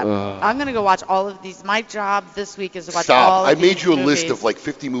she's reading. Yeah, I'm going to go watch all of these. My job this week is to watch all of I these made you a movies. list of like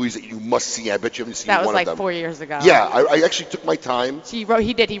 50 movies that you must see. I bet you haven't seen That one was like of them. 4 years ago. Yeah, I actually took my time. He wrote I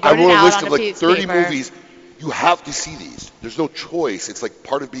it wrote out a list on of a like piece 30 of paper. movies. You have to see these. There's no choice. It's like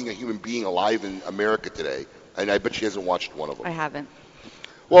part of being a human being alive in America today. And I bet she hasn't watched one of them. I haven't.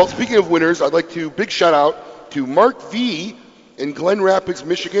 Well, speaking of winners, I'd like to big shout out to Mark V in Glen Rapids,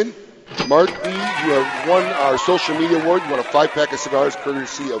 Michigan. Mark V, you have won our social media award. You won a 5-pack of cigars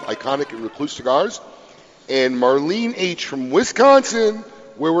courtesy of Iconic and Recluse Cigars. And Marlene H from Wisconsin,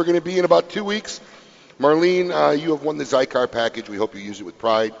 where we're going to be in about 2 weeks. Marlene, you have won the Zycar package. We hope you use it with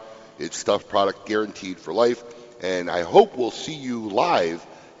pride. It's stuffed product guaranteed for life. And I hope we'll see you live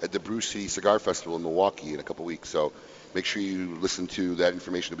at the Brew City Cigar Festival in Milwaukee in a couple weeks. So make sure you listen to that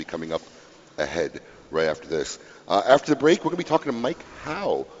information. Will be coming up ahead right after this. After the break, we're going to be talking to Mike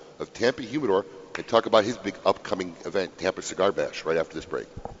Howe of Tampa Humidor and talk about his big upcoming event, Tampa Cigar Bash, right after this break.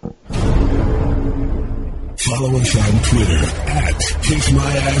 Follow us on Twitter at Kiss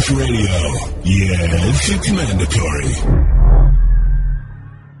My Ass Radio. Yes, it's mandatory.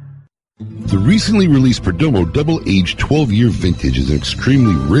 The recently released Perdomo Double-Aged 12-Year Vintage is an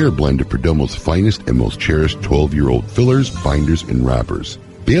extremely rare blend of Perdomo's finest and most cherished 12-year-old fillers, binders, and wrappers.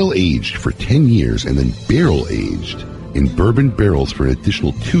 Bale-aged for 10 years and then barrel-aged. in bourbon barrels for an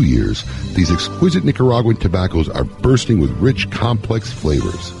additional 2 years, these exquisite Nicaraguan tobaccos are bursting with rich, complex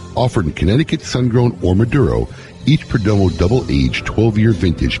flavors. Offered in Connecticut, sun-grown, or Maduro, each Perdomo double-aged 12-year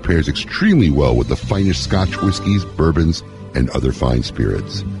vintage pairs extremely well with the finest Scotch whiskeys, bourbons, and other fine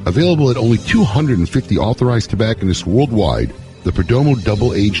spirits. Available at only 250 authorized tobacconists worldwide, the Perdomo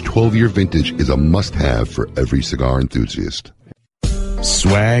double-aged 12-year vintage is a must-have for every cigar enthusiast.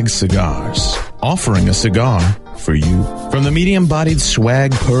 Swag Cigars, offering a cigar for you. From the medium-bodied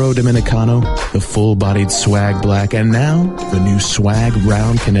Swag Puro Dominicano, the full-bodied Swag Black, and now the new Swag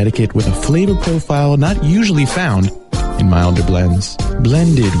Brown Connecticut with a flavor profile not usually found in milder blends.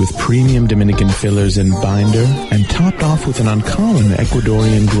 Blended with premium Dominican fillers and binder, and topped off with an uncommon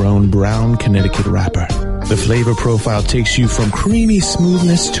Ecuadorian-grown brown Connecticut wrapper. The flavor profile takes you from creamy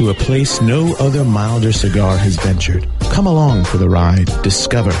smoothness to a place no other milder cigar has ventured. Come along for the ride.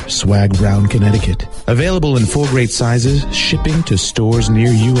 Discover Swag Brown Connecticut. Available in 4 great sizes, shipping to stores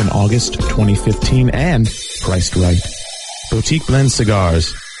near you in August 2015, and priced right. Boutique Blend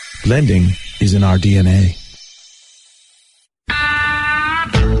Cigars. Blending is in our DNA.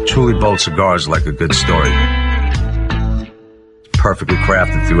 Truly Bold Cigars like a good story. It's perfectly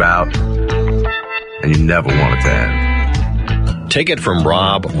crafted throughout, and you never want it to end. Take it from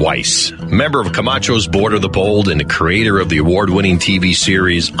Rob Weiss, member of Camacho's Border the Bold and the creator of the award-winning TV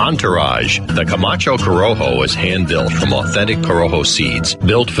series Entourage. The Camacho Corojo is hand-built from authentic Corojo seeds,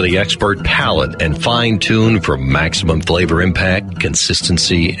 built for the expert palate and fine-tuned for maximum flavor impact,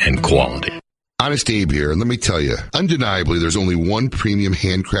 consistency, and quality. Honest Abe here, and let me tell you, undeniably, there's only one premium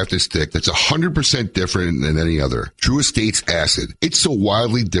handcrafted stick that's 100% different than any other. True Estates Acid. It's so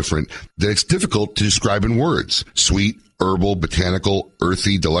wildly different that it's difficult to describe in words. Sweet, herbal, botanical,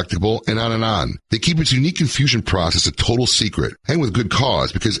 earthy, delectable, and on and on. They keep its unique infusion process a total secret, and with good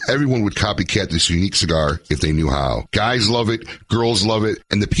cause, because everyone would copycat this unique cigar if they knew how. Guys love it, girls love it,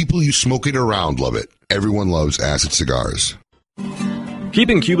 and the people you smoke it around love it. Everyone loves Acid cigars.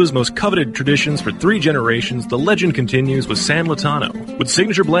 Keeping Cuba's most coveted traditions for 3 generations, the legend continues with San Latano. With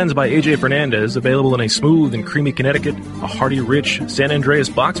signature blends by A.J. Fernandez, available in a smooth and creamy Connecticut, a hearty, rich San Andreas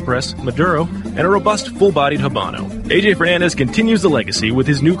box press, Maduro, and a robust, full-bodied Habano. A.J. Fernandez continues the legacy with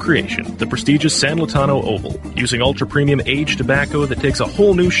his new creation, the prestigious San Latano Oval. Using ultra-premium aged tobacco that takes a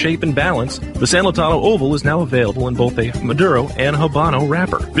whole new shape and balance, the San Latano Oval is now available in both a Maduro and Habano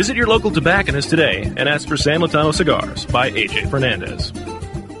wrapper. Visit your local tobacconist today and ask for San Latano Cigars by A.J. Fernandez.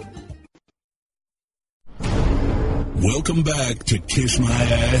 Welcome back to Kiss My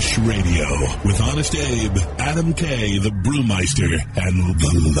Ash Radio with Honest Abe, Adam K, the Brewmeister, and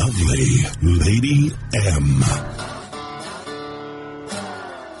the lovely Lady M.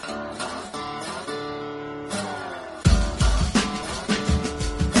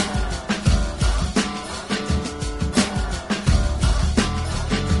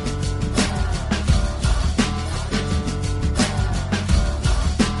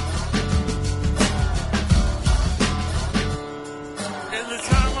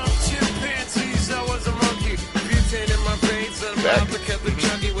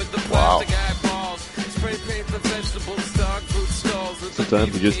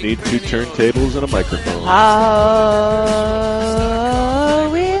 Sometimes you just need 2 turntables and a microphone. Oh,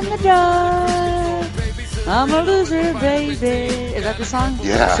 in the dark, I'm a loser, baby. Is that the song?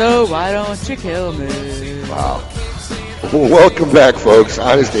 Yeah. So why don't you kill me? Wow. Welcome back, folks.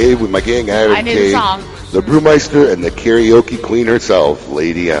 Honest Abe with my gang, Adam I knew K, the song. the Brewmeister, and the karaoke queen herself,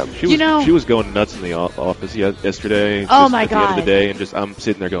 Lady M. She was going nuts in the office yesterday. Oh, my at God. the end of the day, and I'm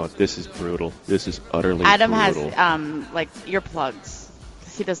sitting there going, this is brutal. This is utterly Adam brutal. has like earplugs.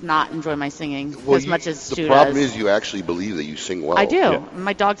 He does not enjoy my singing as much as Stu The problem does. is you actually believe that you sing well. I do.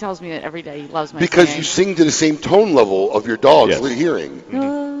 My dog tells me that every day. He loves my Because singing. you sing to the same tone level of your dog's Yes. hearing.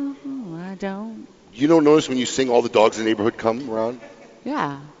 No, I don't. You don't notice when you sing, all the dogs in the neighborhood come around?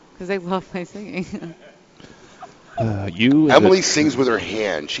 Yeah, because they love my singing. Emily sings with her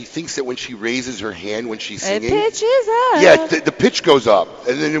hand. She thinks that when she raises her hand when she's It singing, pitches up. yeah, the pitch goes up,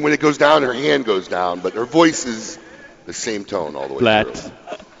 and then when it goes down, her hand goes down. But her voice is the same tone all the way through.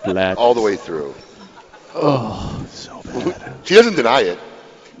 Flat. All the way through. Oh, so bad. She doesn't deny it.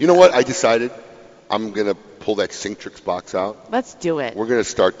 You know what? I decided I'm gonna pull that Sing Tricks box out. Let's do it. We're gonna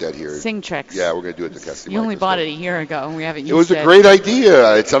start that here. Sing Tricks. Yeah, we're gonna do it to Cassie. You only bought it a year ago, and we haven't used it. It was a great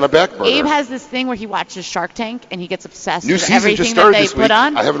idea. It's on a back burner. Abe has this thing where he watches Shark Tank, and he gets obsessed New with season everything just started that they this put week.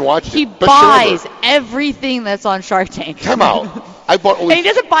 on. I haven't watched He it. Best show buys ever. everything that's on Shark Tank. Time out. I bought only. And he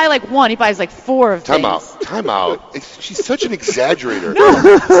doesn't buy like one; he buys like 4 of Time things. out. Time out. She's such an exaggerator.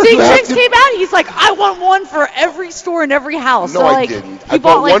 Sing Tricks came out. He's like, I want one for every store in every house. No, so, I like, didn't. he I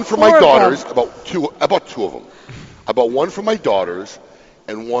bought like one for 4 my of them. daughters. I bought 2 of them. I bought one for my daughters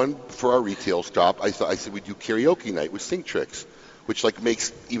and one for our retail stop. I said we'd do karaoke night with Sing Tricks, which like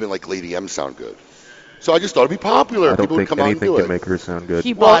makes even like Lady M sound good. So I just thought it'd be popular. I don't People would think come out and anything do can it. make her sound good.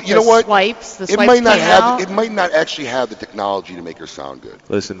 He bought you know what? swipes. The It swipes might not came have. out. It might not actually have the technology to make her sound good.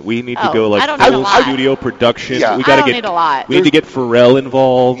 Listen, we need to Oh, go I like don't need a full lot. studio production. Yeah. We I gotta don't get. need a lot. We need to get Pharrell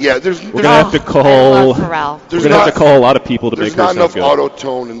involved. Yeah, we're gonna have to I call. love Pharrell. We're gonna have to call a lot of people to make There's her not sound enough good.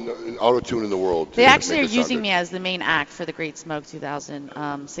 auto-tune in the world. They to actually make are her sound using good. me as the main act for the Great Smoke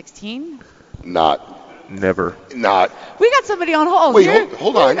 2016. Never. Not. We got somebody on hold. Wait, You're-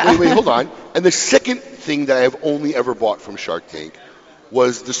 hold on. Hold on. And the second thing that I have only ever bought from Shark Tank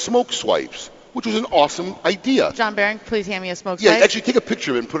was the smoke swipes, which was an awesome idea. John Barron, please hand me a smoke Yeah, swipe. actually take a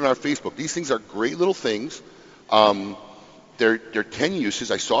picture of it and put it on our Facebook. These things are great little things. They're 10 uses.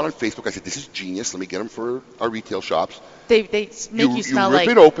 I saw it on Facebook. I said, this is genius. Let me get them for our retail shops. They make you smell like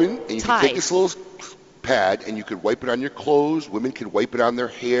You rip it open, and you can Tide. take this little pad, and you could wipe it on your clothes. Women could wipe it on their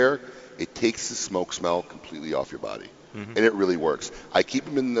hair. It takes the smoke smell completely off your body. And it really works. I keep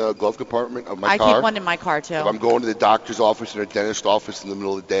them in the glove compartment of my I car. keep one in my car too. If I'm going to the doctor's office or the dentist's office in the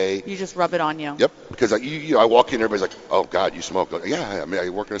middle of the day. You just rub it on you. Yep, because I walk in, everybody's like, "Oh God, you smoke?" Like, yeah, I mean, I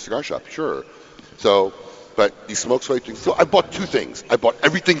work in a cigar shop, sure. So, but these smoke swipe things. So I bought two things. I bought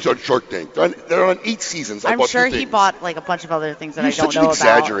everything's on Shark Tank. They're on 8 seasons. I I'm bought sure two he things. bought like a bunch of other things that You're I don't such an know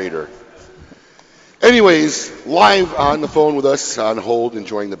about. exaggerator. Anyways, live on the phone with us, on hold,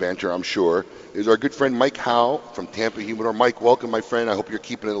 enjoying the banter, I'm sure, is our good friend Mike Howe from Tampa Humidor. Mike, welcome, my friend. I hope you're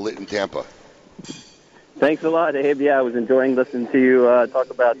keeping it lit in Tampa. Thanks a lot, Abe. Yeah, I was enjoying listening to you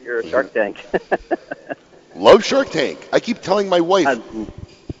talk about your Shark Tank. Love Shark Tank. I keep telling my wife,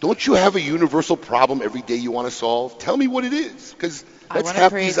 don't you have a universal problem every day you want to solve? Tell me what it is, because I that's want to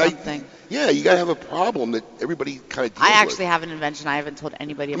half create these. something. Yeah, you got to have a problem that everybody kind of deals I with. actually have an invention I haven't told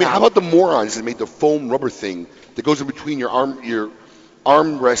anybody I mean, about. how about the morons that made the foam rubber thing that goes in between your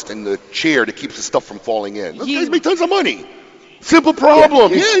armrest and the chair that keeps the stuff from falling in? Those guys make tons of money. Simple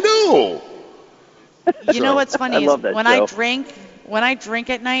problem. Yeah, I know. You know what's funny I is love that when show. I drink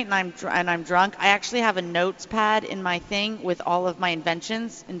at night and I'm drunk, I actually have a notes pad in my thing with all of my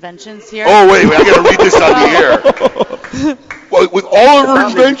inventions here. Oh wait, I got to read this on the air. Well, with all of her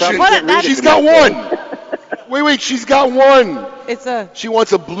inventions, she's got one. Wait, she's got one. She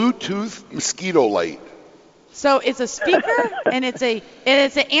wants a Bluetooth mosquito light. So it's a speaker and it's an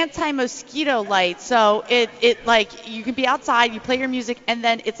anti-mosquito light. So it like you can be outside, you play your music, and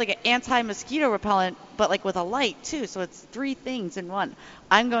then it's like an anti-mosquito repellent, but like with a light too. So it's 3 things in one.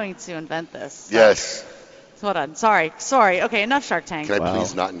 I'm going to invent this. So. Yes. So hold on. Sorry. Okay, enough Shark Tank. Can I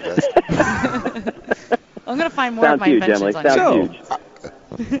please not invest? I'm gonna find more of my inventions on YouTube.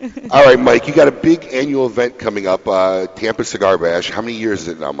 All right, Mike, you got a big annual event coming up, Tampa Cigar Bash. How many years is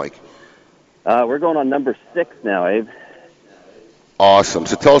it now, Mike? We're going on number 6 now, Abe. Awesome.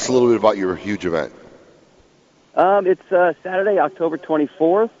 So tell us a little bit about your huge event. It's Saturday, October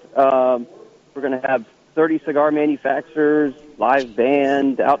 24th. We're going to have 30 cigar manufacturers, live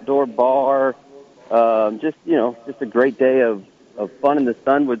band, outdoor bar. Just a great day of fun in the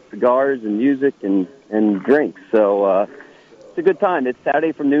sun with cigars and music and drinks. So it's a good time. It's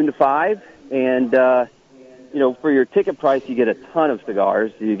Saturday from noon to 5, and for your ticket price, you get a ton of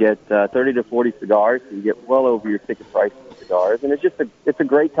cigars. You get 30 to 40 cigars. So you get well over your ticket price of cigars, and it's a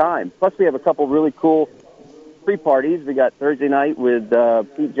great time. Plus, we have a couple really cool pre-parties. We got Thursday night with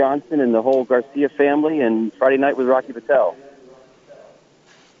Pete Johnson and the whole Garcia family, and Friday night with Rocky Patel.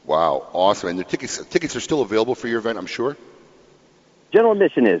 Wow, awesome. And the tickets are still available for your event, I'm sure? General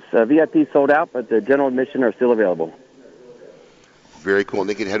admission is. VIP sold out, but the general admission are still available. Very cool. And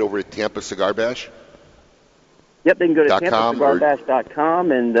they can head over to Tampa Cigar Bash? Yep, they can go to .com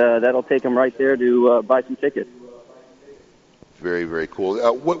TampaCigarBash.com, and that'll take them right there to buy some tickets. Very, very cool.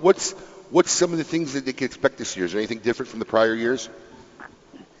 What's some of the things that they can expect this year? Is there anything different from the prior years?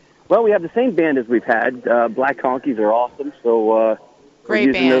 Well, we have the same band as we've had. Black Honkies are awesome, so Great we're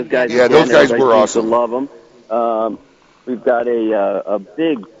using band. those guys. Yeah, those guys were awesome. Love them. We've got a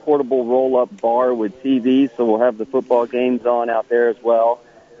big portable roll-up bar with TV, so we'll have the football games on out there as well.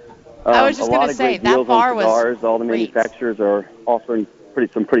 I was just going to say, that bar was cigars. All the great. manufacturers are offering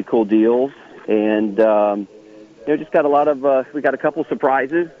some pretty cool deals, and just got a lot of. We got a couple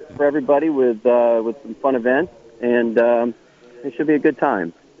surprises for everybody with some fun events, and it should be a good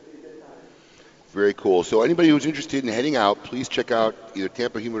time. Very cool. So anybody who's interested in heading out, please check out either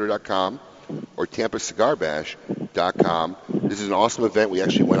TampaHumidor.com or TampaCigarBash.com. This is an awesome event. We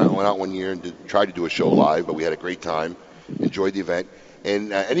actually went out one year and tried to do a show live, but we had a great time. Enjoyed the event.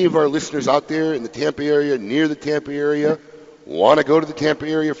 And any of our listeners out there in the Tampa area, near the Tampa area, want to go to the Tampa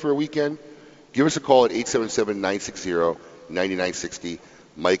area for a weekend, Give us a call at 877-960-9960.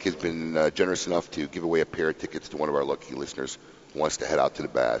 Mike has been generous enough to give away a pair of tickets to one of our lucky listeners who wants to head out to the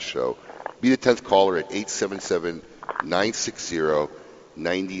bash. So be the 10th caller at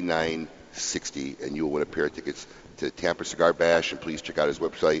 877-960-9960, and you will win a pair of tickets to Tampa Cigar Bash. And please check out his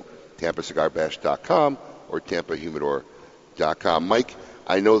website, tampacigarbash.com or tampahumidor.com. Mike,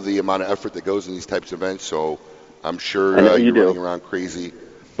 I know the amount of effort that goes in these types of events, so I'm sure you're running around crazy.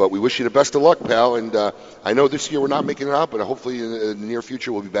 But we wish you the best of luck, pal. And I know this year we're not making it out, but hopefully in the near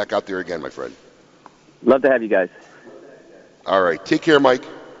future we'll be back out there again, my friend. Love to have you guys. All right. Take care, Mike.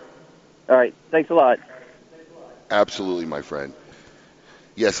 All right. Thanks a lot. Absolutely, my friend.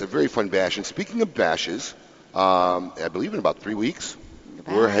 Yes, a very fun bash. And speaking of bashes, I believe in about 3 weeks,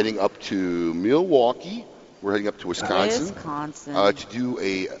 we're heading up to Milwaukee. We're heading up to Wisconsin. To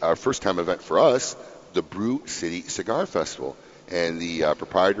do our first-time event for us, the Brew City Cigar Festival. And the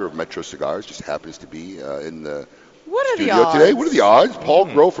proprietor of Metro Cigars just happens to be in the studio today. What are the odds? Paul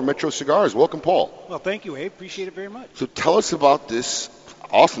Groh from Metro Cigars. Welcome, Paul. Well, thank you, Abe. Appreciate it very much. So tell us about this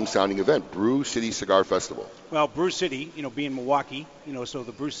awesome-sounding event, Brew City Cigar Festival. Well, Brew City, being Milwaukee, so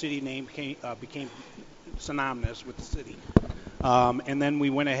the Brew City name became synonymous with the city. And then we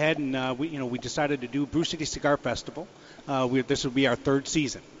went ahead and we decided to do Brew City Cigar Festival. This will be our third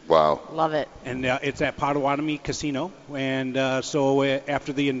season. Wow. Love it. And it's at Potawatomi Casino. And so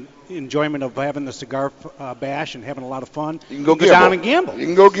after the enjoyment of having the cigar bash and having a lot of fun, you can go down and gamble. You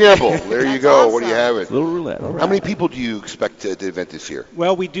can go gamble. There you go. Awesome. What do you have? Little roulette. All right. How many people do you expect at the event this year?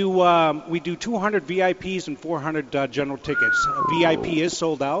 Well, we do 200 VIPs and 400 general tickets. VIP is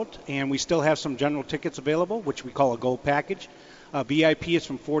sold out, and we still have some general tickets available, which we call a gold package. VIP is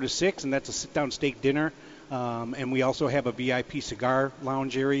from 4 to 6, and that's a sit-down steak dinner. And we also have a VIP cigar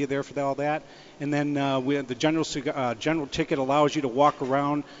lounge area there for all that. And then the general ticket allows you to walk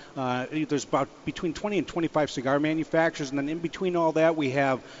around. There's about between 20 and 25 cigar manufacturers. And then in between all that, we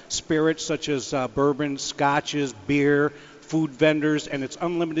have spirits such as bourbon, scotches, beer, food vendors, and it's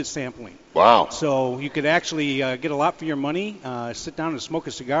unlimited sampling. Wow. So you could actually get a lot for your money, sit down and smoke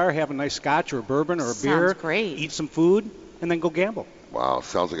a cigar, have a nice scotch or a bourbon or a beer. Sounds great. Eat some food, and then go gamble. Wow,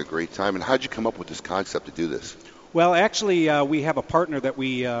 sounds like a great time. And how did you come up with this concept to do this? Well, actually, we have a partner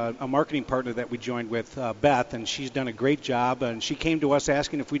a marketing partner that we joined with, Beth, and she's done a great job. And she came to us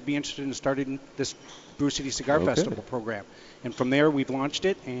asking if we'd be interested in starting this Brew City Cigar Festival program. And from there, we've launched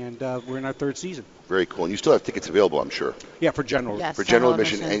it, and we're in our third season. Very cool. And you still have tickets available, I'm sure. Yeah, for general. Yes, for general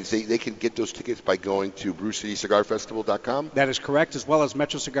admission. And they can get those tickets by going to brewcitycigarfestival.com? That is correct, as well as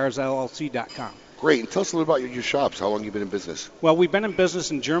metrocigarsllc.com. Great. And tell us a little about your shops. How long have you been in business? Well, we've been in business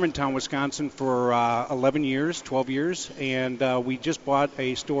in Germantown, Wisconsin for 11 years, 12 years. And we just bought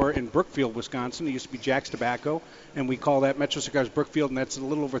a store in Brookfield, Wisconsin. It used to be Jack's Tobacco. And we call that Metro Cigars Brookfield, and that's a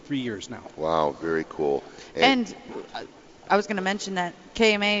little over 3 years now. Wow, very cool. And I was going to mention that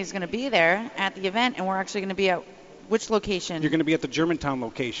KMA is going to be there at the event, and we're actually going to be at which location? You're going to be at the Germantown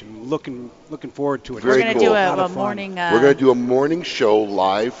location. Looking forward to it. We're going to do a morning. We're going to do a morning show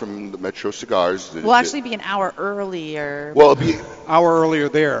live from the Metro Cigars. We'll actually be an hour earlier. Well, it'll be an hour earlier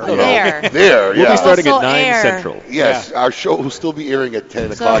there. There, yeah. We'll be starting at 9 Central. Yes, our show will still be airing at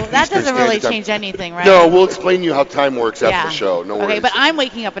 10 o'clock. So that doesn't really change anything, right? No, we'll explain to you how time works after the show. No worries. Okay, but I'm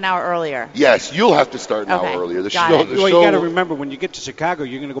waking up an hour earlier. Yes, you'll have to start an hour earlier. Well, you got to remember, when you get to Chicago,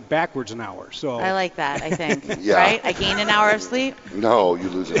 you're going to go backwards an hour. So I like that, I think. Right? I gain an hour of sleep? No, you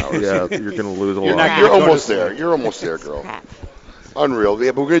lose an hour. Yeah, you're going to lose a lot. You're almost there. You're almost there, girl. Crap. Unreal.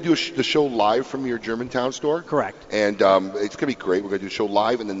 Yeah, but we're going to do the show live from your Germantown store. Correct. And it's going to be great. We're going to do the show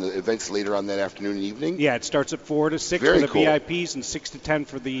live, and then the events later on that afternoon and evening. Yeah, it starts at 4 to 6 very for the cool. VIPs and 6 to 10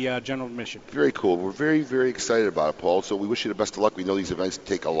 for the general admission. Very cool. We're very, very excited about it, Paul. So we wish you the best of luck. We know these events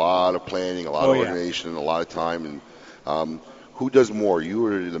take a lot of planning, a lot of organization, and a lot of time. And who does more, you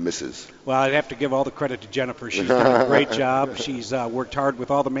or the missus? Well, I'd have to give all the credit to Jennifer. She's done a great job. She's worked hard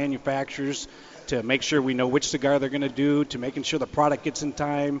with all the manufacturers to make sure we know which cigar they're going to do, to making sure the product gets in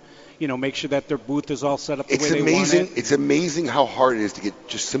time, make sure that their booth is all set up the way they want it. It's amazing how hard it is to get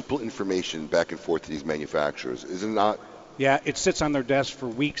just simple information back and forth to these manufacturers, is it not? Yeah, it sits on their desk for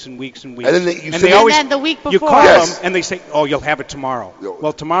weeks and weeks and weeks. And then the week before. You call them, and they say, you'll have it tomorrow.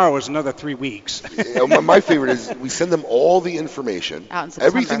 Well, tomorrow is another 3 weeks. My favorite is we send them all the information, out in September.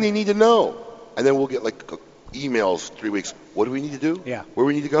 Everything they need to know, and then we'll get emails 3 weeks. What do we need to do? Yeah. Where do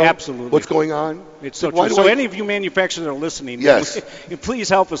we need to go? Absolutely. What's going on? It's so true. So any of you manufacturers that are listening, please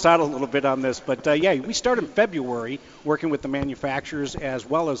help us out a little bit on this. But, we start in February working with the manufacturers as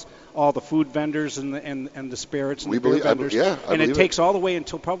well as all the food vendors and the spirits and the beer vendors. And it takes all the way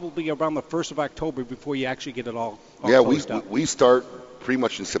until probably around the 1st of October before you actually get it all closed up. We start pretty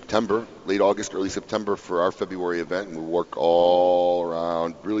much in September, late August, early September for our February event, and we'll work all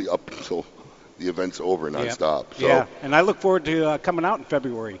around, really up until the event's over, nonstop. So, yeah, and I look forward to coming out in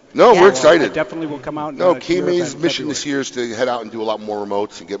February. No, we're excited. I definitely will come out. And, no, KMA's mission this year is to head out and do a lot more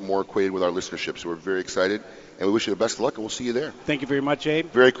remotes and get more acquainted with our listenership. So we're very excited, and we wish you the best of luck, and we'll see you there. Thank you very much, Abe.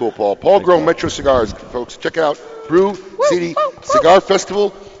 Very cool, Paul. Paul Grown, Metro Cigars, folks. Check it out. Brew City Cigar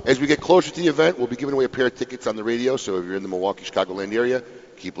Festival. As we get closer to the event, we'll be giving away a pair of tickets on the radio. So if you're in the Milwaukee, Chicagoland area,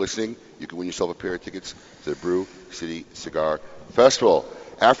 keep listening. You can win yourself a pair of tickets to the Brew City Cigar Festival.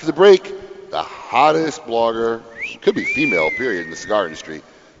 After the break, the hottest blogger, could be female, period, in the cigar industry,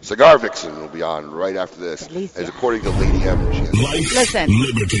 Cigar Vixen, will be on right after this. As according to Lady M. Life,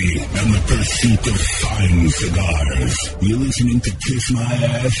 liberty, and the pursuit of fine cigars. You're listening to Kiss My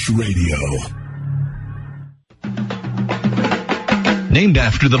Ash Radio. Named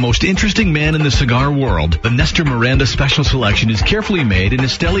after the most interesting man in the cigar world, the Nestor Miranda Special Selection is carefully made in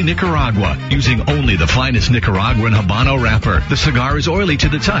Esteli, Nicaragua, using only the finest Nicaraguan Habano wrapper. The cigar is oily to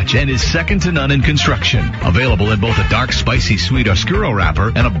the touch and is second to none in construction. Available in both a dark, spicy, sweet Oscuro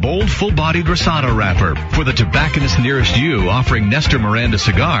wrapper and a bold, full-bodied Rosado wrapper. For the tobacconist nearest you offering Nestor Miranda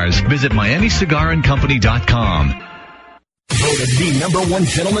cigars, visit MiamiCigarAndCompany.com. Voted the #1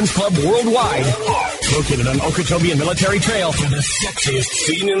 gentleman's club worldwide. Located on Okeechobee and Military Trail for the sexiest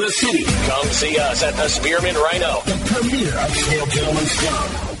scene in the city. Come see us at the Spearmint Rhino, the premier upscale gentleman's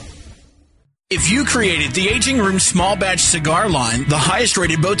club. If you created the Aging Room Small Batch Cigar line, the highest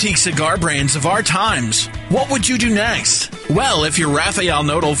rated boutique cigar brands of our times, what would you do next? Well, if you're Rafael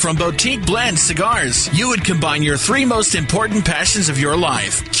Nodal from Boutique Blend Cigars, you would combine your three most important passions of your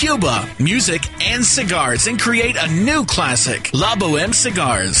life, Cuba, music, and cigars, and create a new classic, La Boheme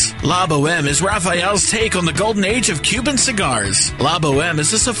Cigars. La Boheme is Rafael's take on the golden age of Cuban cigars. La Boheme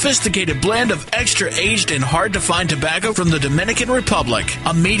is a sophisticated blend of extra-aged and hard-to-find tobacco from the Dominican Republic,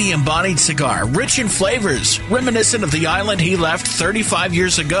 a medium-bodied cigar, rich in flavors, reminiscent of the island he left 35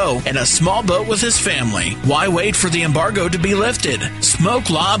 years ago in a small boat with his family. Why wait for the embargo to be lifted?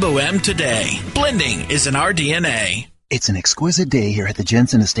 Smoke La Boheme today. Blending is in our DNA. It's an exquisite day here at the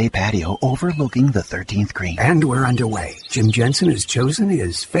Jensen Estate patio overlooking the 13th green. And we're underway. Jim Jensen has chosen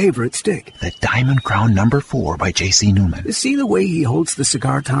his favorite stick. The Diamond Crown No. 4 by J.C. Newman. See the way he holds the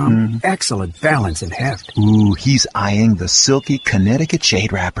cigar, Tom? Excellent balance and heft. Ooh, he's eyeing the silky Connecticut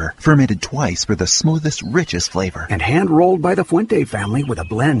shade wrapper. Fermented twice for the smoothest, richest flavor. And hand-rolled by the Fuente family with a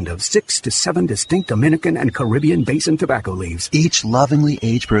blend of 6 to 7 distinct Dominican and Caribbean basin tobacco leaves. Each lovingly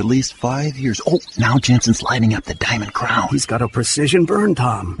aged for at least 5 years. Oh, now Jensen's lighting up the Diamond Crown. He's got a precision burn,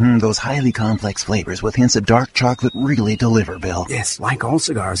 Tom. Those highly complex flavors with hints of dark chocolate really deliver, Bill. Yes, like all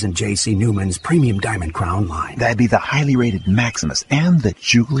cigars in J.C. Newman's premium Diamond Crown line. That'd be the highly rated Maximus and the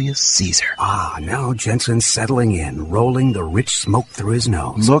Julius Caesar. Ah, now Jensen's settling in, rolling the rich smoke through his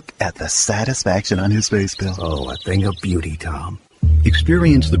nose. Look at the satisfaction on his face, Bill. Oh, a thing of beauty, Tom.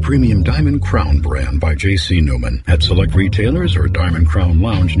 Experience the premium Diamond Crown brand by J.C. Newman at select retailers or Diamond Crown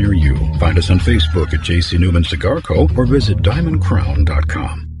Lounge near you. Find us on Facebook at J.C. Newman Cigar Co. or visit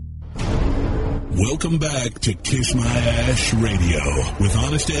DiamondCrown.com. Welcome back to Kiss My Ash Radio with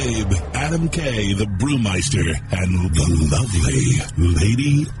Honest Abe, Adam K., the Brewmeister, and the lovely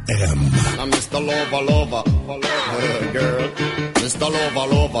Lady M. I'm Mr. Lover, girl. Mr.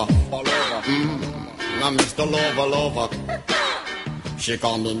 Lover. I'm Mr. Lover. She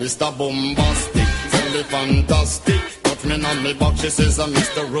call me Mr. Bombastic, tell me fantastic. Touch me on me back, she says I'm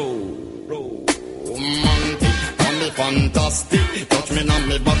Mr. Romantic. Call me fantastic, touch me on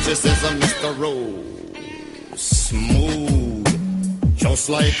me back, she says I'm Mr. Smooth, just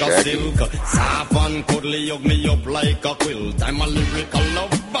like a silk. Soft and cuddly, hug me up like a quilt. I'm a lyrical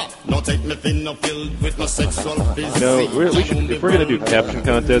lover. No take me thin or filled with my sexual physique. If we're going to do caption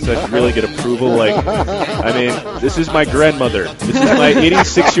contests, I should really get approval. This is my grandmother. This is my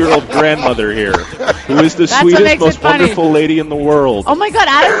 86-year-old grandmother here, who is the sweetest, most wonderful lady in the world. Oh, my God.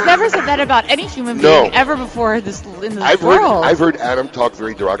 Adam's never said that about any human being ever before in this world. I've heard Adam talk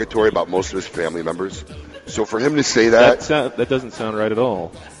very derogatory about most of his family members. So for him to say that doesn't sound right at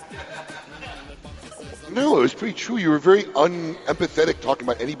all. No, it was pretty true. You were very unempathetic talking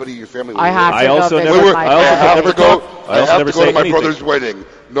about anybody in your family. I have to go to my brother's wedding.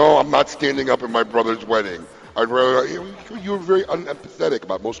 No, I'm not standing up at my brother's wedding. I'd rather. You were very unempathetic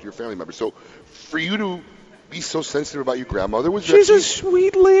about most of your family members. So for you to be so sensitive about your grandmother she's a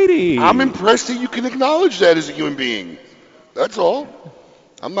sweet lady. I'm impressed that you can acknowledge that as a human being. That's all.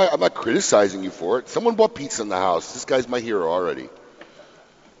 I'm not criticizing you for it. Someone bought pizza in the house. This guy's my hero already.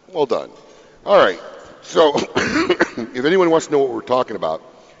 Well done. All right. So, if anyone wants to know what we're talking about,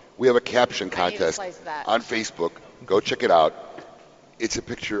 we have a caption contest on Facebook. Go check it out. It's a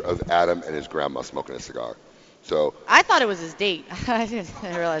picture of Adam and his grandma smoking a cigar. So I thought it was his date. I didn't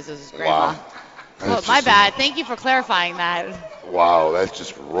realize it was his grandma. wow. Well, my bad. Thank you for clarifying that. Wow, that's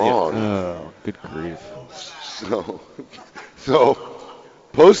just wrong. Oh, good grief. So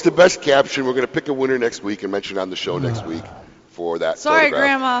post the best caption. We're going to pick a winner next week and mention it on the show next week for that Sorry, photograph.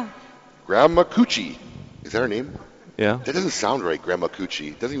 Grandma. Grandma Coochie. Is that her name? Yeah. That doesn't sound right, Grandma Coochie.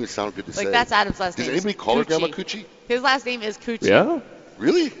 It doesn't even sound good to say. Like, that's Adam's last Does name. anybody call her Grandma Coochie? His last name is Coochie. Yeah?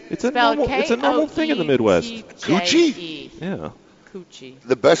 Really? It's a Spelled normal thing in the Midwest. Coochie? Yeah. Coochie.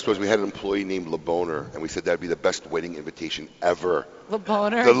 The best was we had an employee named LeBoner, and we said that'd be the best wedding invitation ever.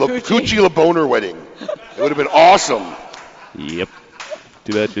 LeBoner. The Coochie LeBoner wedding. It would have been awesome. Yep.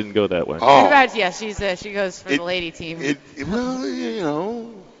 Too bad it didn't go that way. Oh. Too bad, yeah, she goes for the lady team. Well, you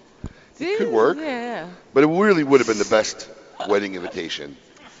know, it could work. Yeah. But it really would have been the best wedding invitation.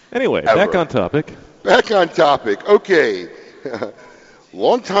 Anyway, ever. back on topic. Back on topic. Okay.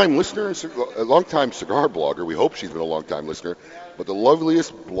 Long-time listener, a long-time cigar blogger. We hope she's been a long-time listener. But the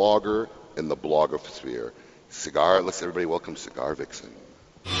loveliest blogger in the blogosphere. Let's everybody welcome Cigar Vixen.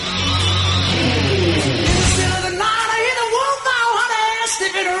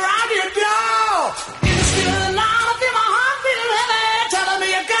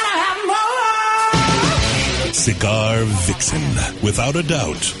 Cigar Vixen, without a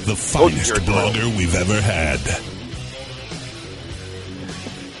doubt, the finest blogger we've ever had.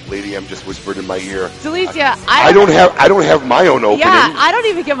 Lady M just whispered in my ear. Delicia, I don't have my own opening. Yeah, I don't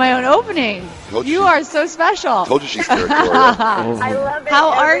even get my own opening. You are so special. Told you she's territorial. I love it. How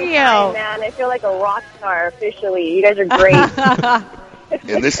are every you? time, man? I feel like a rock star officially. You guys are great.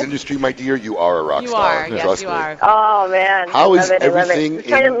 In this industry, my dear, you are a rock star. Yes, Trust you me. are. Oh man, How I is love it, everything I love it. Just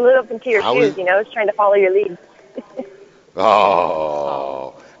trying to live up into your how shoes, is- just trying to follow your lead.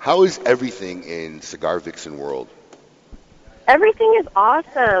 Oh. How is everything in Cigar Vixen world? Everything is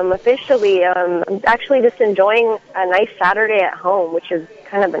awesome officially. I'm actually just enjoying a nice Saturday at home, which is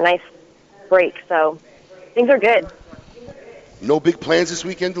kind of a nice break. So things are good. No big plans this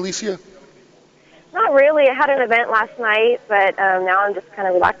weekend, Delicia? Not really. I had an event last night, but now I'm just kind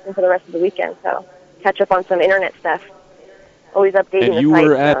of relaxing for the rest of the weekend. So catch up on some internet stuff. Always updating And the you site.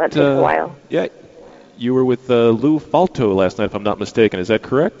 were so that at takes a while. you were with Lou Falto last night, if I'm not mistaken. Is that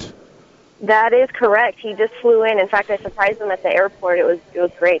correct? That is correct. He just flew in. In fact, I surprised him at the airport. It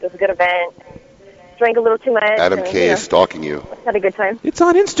was great. It was a good event. Drank a little too much. Adam and, K is stalking you. Had a good time. It's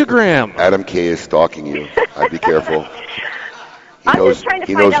on Instagram. Adam K is stalking you. I'd be careful. I'm just trying to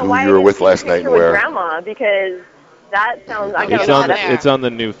He find knows out who why you were I with didn't last see a night and picture with where. Grandma, because that sounds. I gotta look that up. It's on the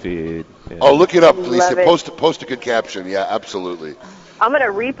new feed. Yeah. Oh, look it up, Love Delicia. it. Post a good caption. Yeah, absolutely. I'm gonna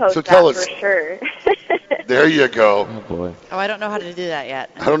repost So that tell us. for sure. There you go. Oh, boy. Oh, I don't know how to do that yet.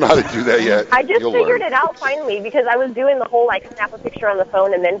 I don't know how to do that yet. I just You'll figured learn. it out finally because I was doing the whole snap a picture on the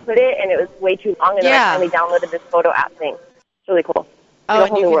phone and then put it, and it was way too long. And then I finally downloaded this photo app thing. It's really cool. Oh, Like a and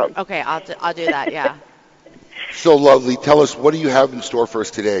whole you new can, world. okay, I'll do that. Yeah. So lovely. Tell us, what do you have in store for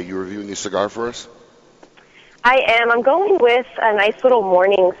us today? Are you reviewing a cigar for us? I am. I'm going with a nice little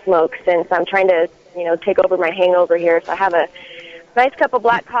morning smoke since I'm trying to, take over my hangover here. So I have a nice cup of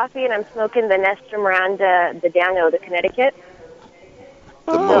black coffee, and I'm smoking the Nestor Miranda, the Dano, the Connecticut.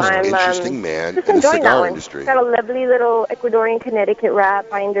 The most interesting man Just in the enjoying that cigar one. industry. Got a lovely little Ecuadorian Connecticut wrap.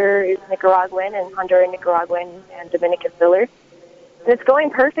 Binder is Nicaraguan and Honduran Nicaraguan and Dominican filler. And it's going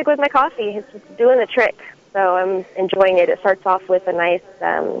perfect with my coffee. It's just doing the trick. So I'm enjoying it. It starts off with a nice,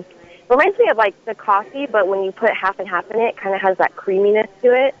 reminds me of the coffee, but when you put half and half in it kind of has that creaminess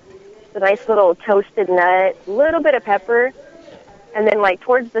to it. It's a nice little toasted nut, a little bit of pepper. And then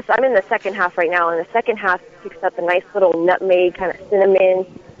towards this, I'm in the second half right now, and the second half picks up a nice little nutmeg, kind of cinnamon.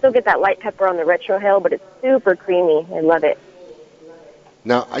 Still get that light pepper on the retrohale, but it's super creamy. I love it.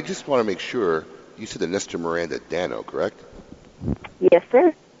 Now, I just want to make sure, you said the Nestor Miranda Dano, correct? Yes,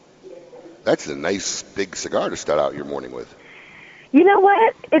 sir. That's a nice big cigar to start out your morning with. You know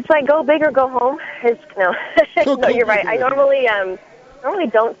what? It's go big or go home. No, you're right. I normally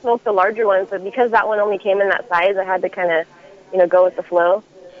don't smoke the larger ones, but because that one only came in that size, I had to kind of, go with the flow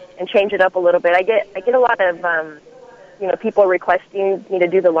and change it up a little bit. I get a lot of, people requesting me to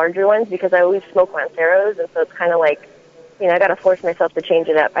do the larger ones because I always smoke Lanceros, and so it's kind of I got to force myself to change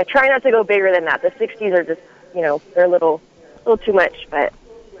it up. I try not to go bigger than that. The 60s are just, they're a little too much, but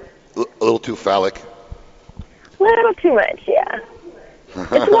A little too phallic. a little too much, yeah.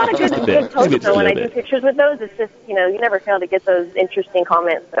 It's a lot of good posts, though, when I do pictures with those. It's just, you never fail to get those interesting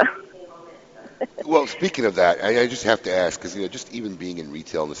comments, so. Well, speaking of that, I just have to ask, because, just even being in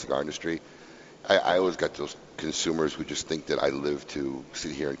retail in the cigar industry, I always got those consumers who just think that I live to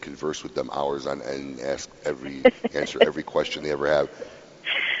sit here and converse with them hours on end and answer every question they ever have.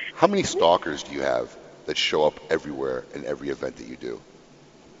 How many stalkers do you have that show up everywhere in every event that you do?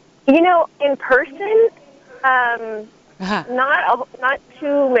 You know, in person, not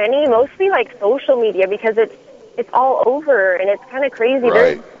too many. Mostly like social media because it's all over and it's kind of crazy.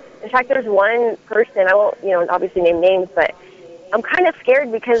 Right. In fact, there's one person, I won't, obviously name names, but I'm kind of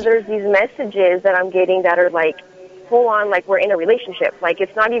scared because there's these messages that I'm getting that are like full on, like we're in a relationship. Like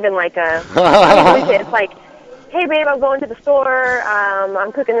it's not even like it's like, hey babe, I'm going to the store,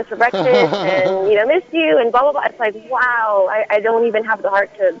 I'm cooking this for breakfast and, miss you and blah, blah, blah. It's like, wow, I don't even have the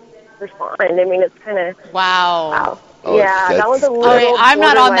heart to respond. I mean, it's kind of... Wow. Oh, yeah, that was a little... I'm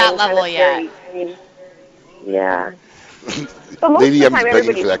not on that level yet. I mean, yeah. But most Lady, of the I'm time,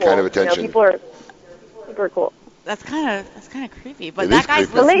 begging for that cool. kind of attention. People are super cool. That's kind of creepy. But It that is guy's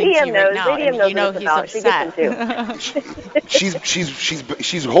creepy. listening Lady to you right now. Lady M knows You know what he's it's about. upset. She gets him too.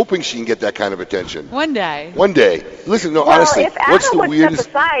 She's hoping she can get that kind of attention. One day. One day. Listen, no, Well, honestly, if Adam what's the would weirdest?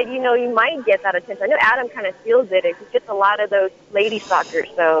 step aside, you might get that attention. I know Adam kind of feels it. He gets a lot of those lady stalkers,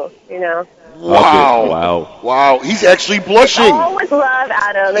 so, Wow. Wow. He's actually blushing. It's all with love,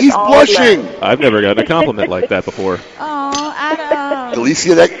 Adam. It's He's all with blushing. love. I've never gotten a compliment like that before. Oh, Adam.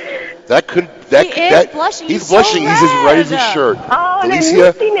 Alicia, he's blushing. He's blushing. He's as red as his shirt. Oh, and I'm Alicia,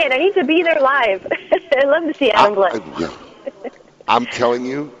 missing it. I need to be there live. I'd love to see Adam blush. I'm telling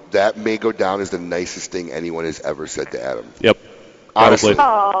you, that may go down as the nicest thing anyone has ever said to Adam. Yep. Honestly.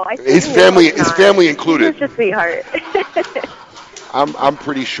 Oh, I His family included. He's a sweetheart. I'm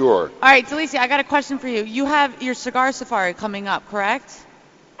pretty sure. All right, Delicia, I got a question for you. You have your cigar safari coming up, correct?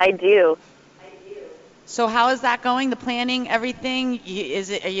 I do. So how is that going? The planning, everything?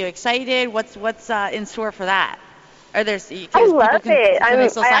 Are you excited? What's in store for that? I love it. I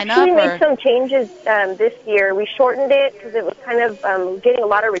actually made some changes this year. We shortened it because it was kind of getting a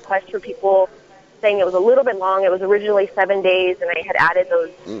lot of requests for people saying it was a little bit long. It was originally 7 days, and I had added those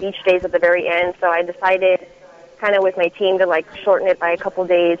beach days at the very end. So I decided kind of with my team to shorten it by a couple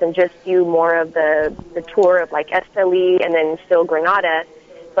days and just do more of the tour of Esteli and then still Granada.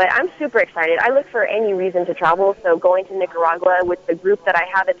 But I'm super excited. I look for any reason to travel, so going to Nicaragua with the group that I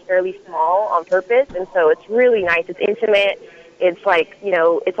have, it's fairly small on purpose, and so it's really nice. It's intimate. It's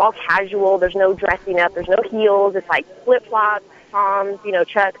it's all casual. There's no dressing up. There's no heels. It's flip-flops, Toms,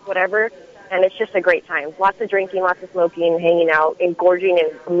 Chucks, whatever, and it's just a great time. Lots of drinking, lots of smoking, hanging out, engorging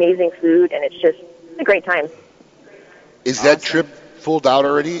and amazing food, and it's a great time. Is that trip full out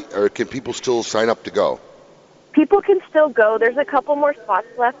already, or can people still sign up to go? People can still go. There's a couple more spots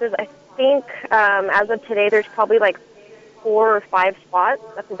left. I think as of today, there's probably 4 or 5 spots.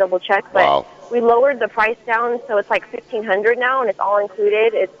 I have to double check. But we lowered the price down, so it's $1,500 now, and it's all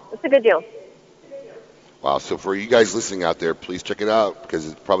included. It's a good deal. Wow. So for you guys listening out there, please check it out because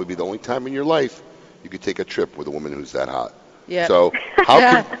it'll probably be the only time in your life you could take a trip with a woman who's that hot. Yeah. So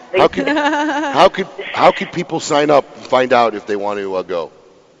how could people sign up and find out if they want to go?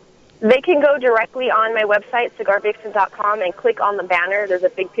 They can go directly on my website, cigarvixen.com, and click on the banner. There's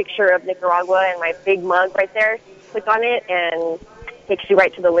a big picture of Nicaragua and my big mug right there. Click on it, and it takes you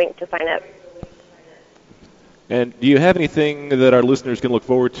right to the link to sign up. And do you have anything that our listeners can look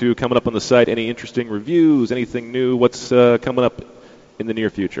forward to coming up on the site? Any interesting reviews? Anything new? What's coming up in the near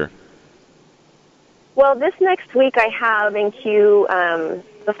future? Well, this next week I have in queue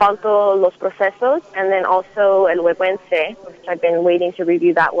the Falto Los Procesos, and then also El Huehuense, which I've been waiting to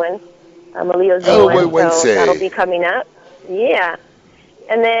review that one. Malio's one, so that'll be coming up. Yeah.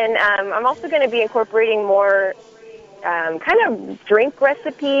 And then I'm also going to be incorporating more kind of drink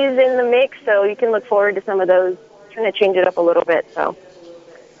recipes in the mix, so you can look forward to some of those, trying to change it up a little bit. So.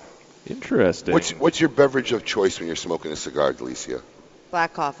 Interesting. What's your beverage of choice when you're smoking a cigar, Delicia?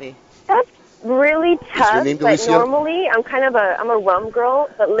 Black coffee. That's really tough, your name, but Delicia? normally I'm a rum girl,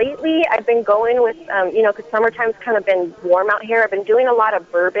 but lately I've been going with, because summertime's kind of been warm out here, I've been doing a lot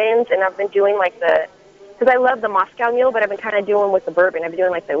of bourbons, and I've been doing because I love the Moscow Mule, but I've been kind of doing with the bourbon. I've been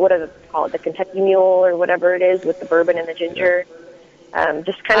doing what is it called, the Kentucky Mule or whatever it is with the bourbon and the ginger.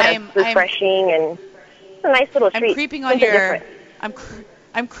 Just kind of refreshing, and it's a nice little treat.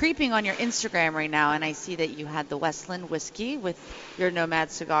 I'm creeping on your Instagram right now, and I see that you had the Westland whiskey with your Nomad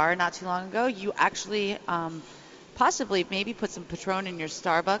cigar not too long ago. You actually possibly maybe put some Patron in your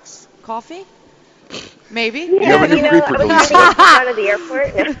Starbucks coffee? Maybe? Yeah, I was sitting out of the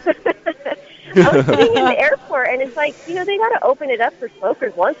airport. I was sitting in the airport, and it's they got to open it up for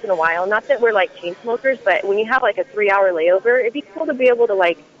smokers once in a while. Not that we're chain smokers, but when you have a 3-hour layover, it'd be cool to be able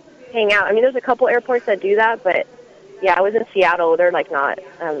to hang out. I mean, there's a couple airports that do that, but yeah, I was in Seattle. They're like not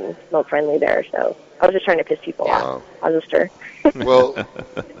smoke friendly there, so I was just trying to piss people off. I was a stir. Well,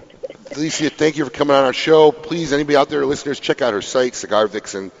 Alicia, thank you for coming on our show. Please, anybody out there, listeners, check out her site,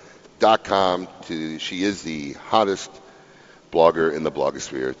 cigarvixen.com. She is the hottest blogger in the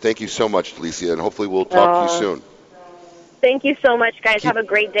blogosphere. Thank you so much, Alicia, and hopefully we'll talk to you soon. Thank you so much, guys. Have a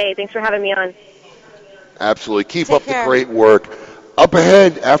great day. Thanks for having me on. Absolutely. Keep up the great work. Up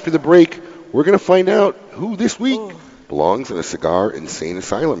ahead, after the break, we're going to find out who this week belongs in a cigar insane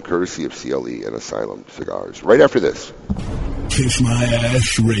asylum, courtesy of CLE and Asylum Cigars. Right after this. Kiss My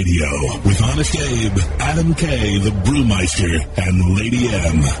Ash Radio with Honest Abe, Adam K, the Brewmeister, and Lady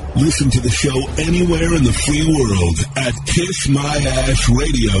M. Listen to the show anywhere in the free world at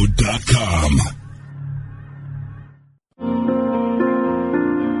kissmyashradio.com.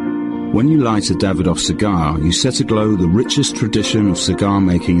 When you light a Davidoff cigar, you set aglow the richest tradition of cigar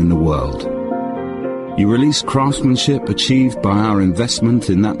making in the world. You release craftsmanship achieved by our investment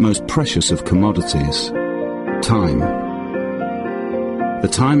in that most precious of commodities, time. The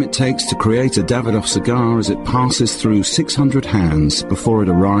time it takes to create a Davidoff cigar as it passes through 600 hands before it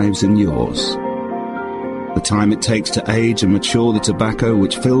arrives in yours. The time it takes to age and mature the tobacco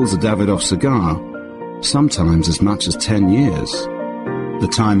which fills a Davidoff cigar, sometimes as much as 10 years.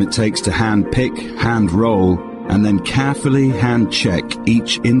 The time it takes to hand pick, hand roll, and then carefully hand check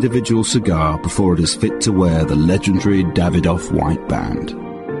each individual cigar before it is fit to wear the legendary Davidoff white band.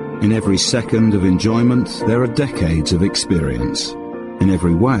 In every second of enjoyment, there are decades of experience. In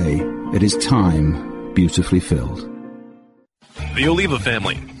every way, it is time beautifully filled. The Oliva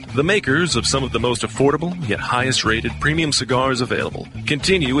family, the makers of some of the most affordable yet highest rated premium cigars available,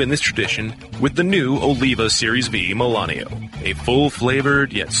 continue in this tradition with the new Oliva Series V Melanio, a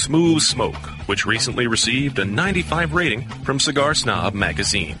full-flavored yet smooth smoke, which recently received a 95 rating from Cigar Snob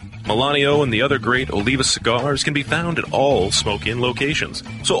magazine. Melanio and the other great Oliva cigars can be found at all smoke-in locations,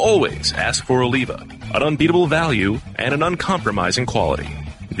 so always ask for Oliva, an unbeatable value and an uncompromising quality.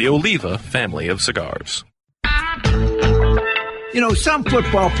 The Oliva family of cigars. You know, some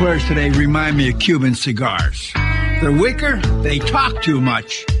football players today remind me of Cuban cigars. They're weaker, they talk too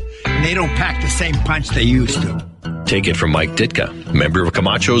much, and they don't pack the same punch they used to. Take it from Mike Ditka, member of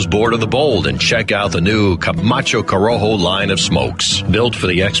Camacho's Board of the Bold, and check out the new Camacho Corojo line of smokes. Built for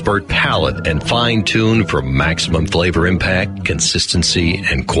the expert palate and fine-tuned for maximum flavor impact, consistency,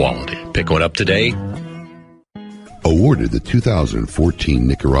 and quality. Pick one up today. Awarded the 2014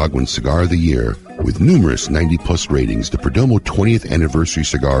 Nicaraguan Cigar of the Year with numerous 90-plus ratings, the Perdomo 20th Anniversary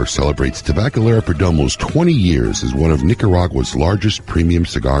Cigar celebrates Tabacalera Perdomo's 20 years as one of Nicaragua's largest premium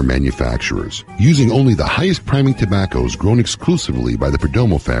cigar manufacturers. Using only the highest priming tobaccos grown exclusively by the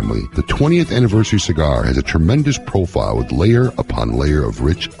Perdomo family, the 20th Anniversary Cigar has a tremendous profile with layer upon layer of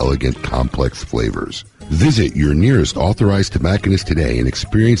rich, elegant, complex flavors. Visit your nearest authorized tobacconist today and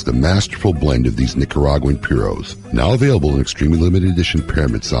experience the masterful blend of these Nicaraguan puros. Now available in extremely limited edition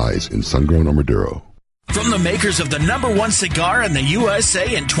pyramid size in sun-grown or Maduro. From the makers of the #1 cigar in the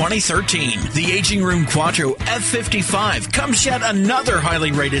USA in 2013, the Aging Room Quattro F55 comes yet another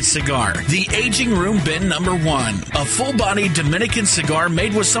highly rated cigar, the Aging Room Bin #1, a full-bodied Dominican cigar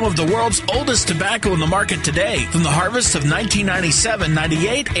made with some of the world's oldest tobacco in the market today, from the harvests of 1997,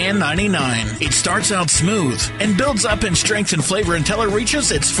 98, and 99. It starts out smooth and builds up in strength and flavor until it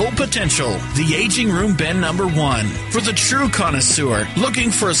reaches its full potential. The Aging Room Bin #1, for the true connoisseur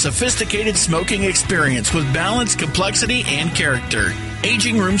looking for a sophisticated smoking experience with balance, complexity, and character.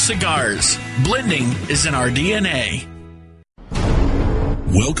 Aging Room Cigars. Blending is in our DNA.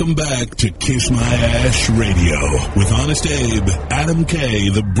 Welcome back to Kiss My Ash Radio with Honest Abe, Adam K,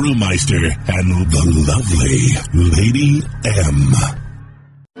 the Brewmeister, and the lovely Lady M.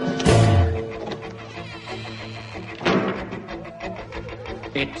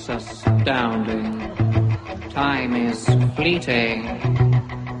 It's astounding. Time is fleeting.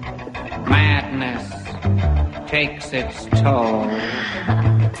 Madness takes its toll.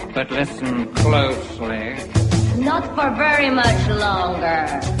 But listen closely. Not for very much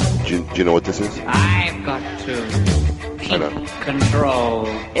longer. Do you know what this is? I've got to keep control.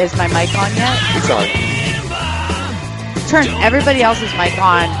 Is my mic on yet? It's on. Turn everybody else's mic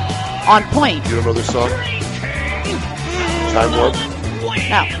on point. You don't know this song? Time Warp?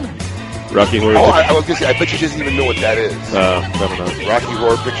 No. Rocky Horror. Oh, I was gonna say, I bet you doesn't even know what that is. I don't know. Rocky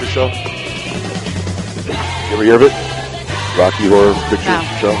Horror Picture Show. You ever hear of it? Rocky Horror Picture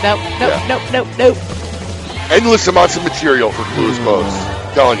Show. Nope. Endless amounts of material for Blues Post.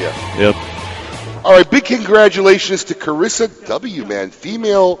 Telling you. Yep. All right, big congratulations to Carissa W. Man,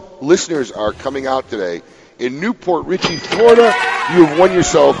 female listeners are coming out today in Newport Richey, Florida. You have won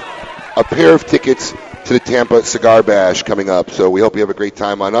yourself a pair of tickets to the Tampa Cigar Bash coming up. So we hope you have a great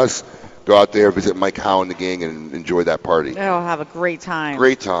time on us. Go out there, visit Mike Howe and the gang, and enjoy that party. They'll have a great time.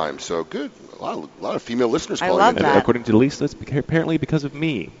 Great time. So good. A lot of female listeners I calling love in. that. According to the list, that's apparently because of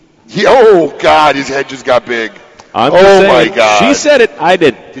me. Yeah, oh, God, his head just got big. I'm just saying, my God. She said it, I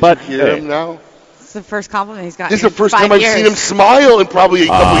did. Did you hear him now? It's the first compliment he's gotten. This is the in first 5 time I've years. seen him smile in probably a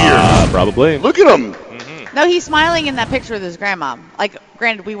couple years. Probably. Look at him. No, he's smiling in that picture with his grandma. Like,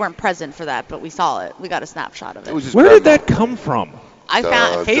 granted, we weren't present for that, but we saw it. We got a snapshot of it. Where did that come from? I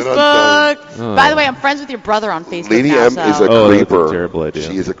found Dun, Facebook. dun, dun. By the way, I'm friends with your brother on Facebook Lady now, M so. is a Oh, that's a creeper. terrible idea.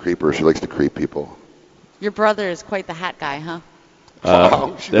 She is a creeper. She likes to creep people. Your brother is quite the hat guy, huh?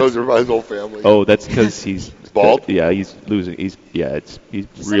 Wow, she knows about his whole family. Oh, that's because he's bald. Yeah, he's losing. He's Just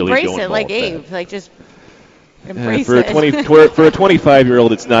really embrace going it, like bald Abe. Like, just bad. embrace For a it. for a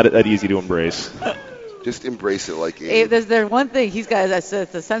 25-year-old, it's not that easy to embrace. Just embrace it like Abe, there's one thing he's got. It's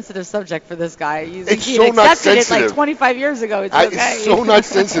a sensitive subject for this guy. It's he so not accepted it sensitive. like 25 years ago. It's okay. It's so not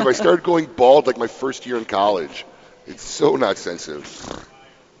sensitive. I started going bald like my first year in college. It's so not sensitive.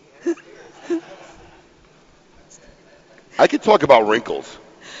 I could talk about wrinkles.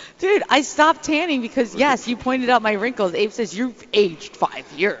 Dude, I stopped tanning because, yes, you pointed out my wrinkles. Abe says, you've aged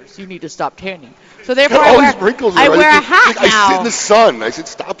 5 years. You need to stop tanning. So therefore, All these wrinkles. I wear a I hat sit now. in the sun. I said,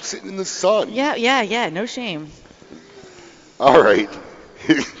 stop sitting in the sun. Yeah. No shame. All right.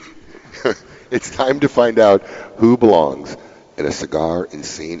 It's time to find out who belongs in a Cigar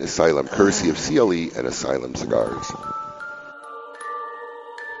Insane Asylum, courtesy of CLE and Asylum Cigars.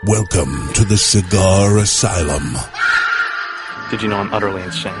 Welcome to the Cigar Asylum, Did you know I'm utterly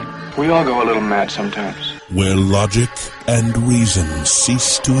insane? We all go a little mad sometimes. where logic and reason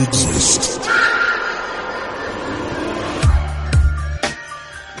cease to exist.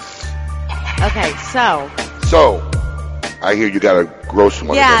 Okay, so. I hear you got a gross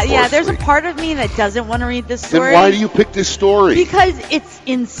one. Yeah, there's a part of me that doesn't want to read this story. Then why do you pick this story? Because it's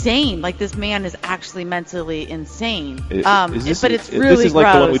insane. Like, this man is actually mentally insane. But it's really This is like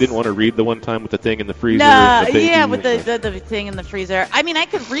gross. the one we didn't want to read the one time with the thing in the freezer. No, and the baby. yeah, with the thing in the freezer. I mean, I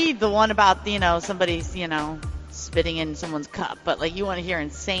could read the one about, somebody's, spitting in someone's cup, but like you want to hear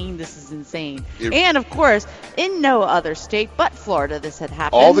insane, this is insane. And of course, in no other state but Florida this had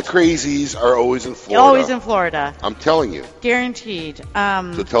happened. All the crazies are always in Florida. Always in Florida. I'm telling you. Guaranteed.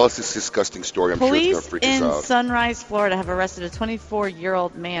 So tell us this disgusting story. I'm sure it's going to Police freak us in out. Sunrise, Florida have arrested a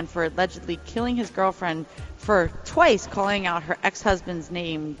 24-year-old man for allegedly killing his girlfriend for twice calling out her ex-husband's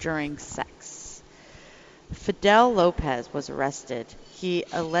name during sex. Fidel Lopez was arrested. He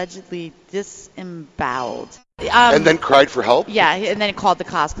allegedly disemboweled. And then cried for help? Yeah, and then he called the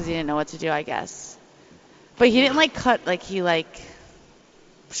cops because he didn't know what to do, I guess. But he didn't cut, he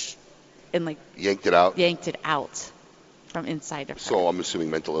yanked it out? Yanked it out from inside of her. So I'm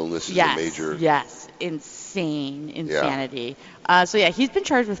assuming mental illness is Yes, a major... yes. Insanity. So he's been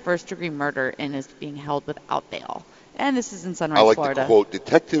charged with first-degree murder and is being held without bail. And this is in Sunrise, I like Florida. the quote,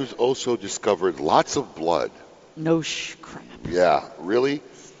 detectives also discovered lots of blood. No crap. Yeah, really?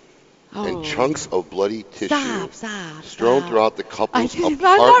 Oh. And chunks of bloody tissue Stop. strewn throughout the couple's I'm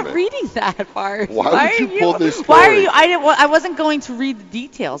apartment. not reading that part. Why would you pull this story? Why are you? I wasn't going to read the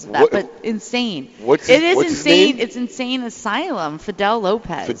details of that, but insane. What's it is his insane. name? It's Insane Asylum. Fidel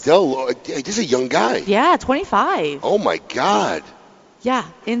Lopez. This is a young guy. Yeah, 25. Oh my God. Yeah,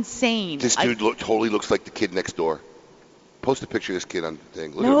 insane. This dude totally looks like the kid next door. Post a picture of this kid on the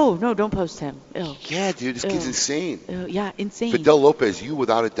thing. Look at him. No, don't post him. Ew. Yeah, dude, this kid's Ew. insane. Ew, yeah, insane. Fidel Lopez, you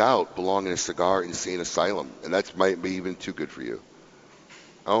without a doubt belong in a Cigar Insane Asylum, and that might be even too good for you.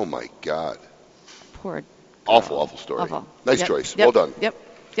 Oh my God. Poor. Awful story. Awful. Nice Yep, choice. Yep, Well done. Yep.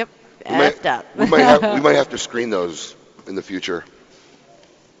 We might- Effed up. we might have to screen those in the future.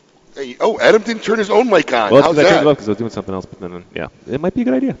 Hey, Adam didn't turn his own mic on. Well, How's I turned that? it off because I was doing something else, but then, it might be a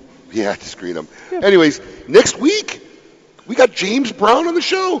good idea. Yeah, to screen them. Anyways, next week, we got James Brown on the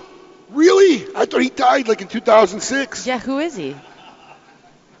show. Really? I thought he died in 2006. Yeah, who is he?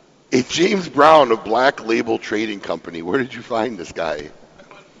 It's James Brown of Black Label Trading Company. Where did you find this guy?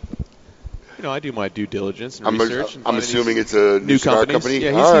 I do my due diligence and I'm research. I'm assuming it's a new cigar company?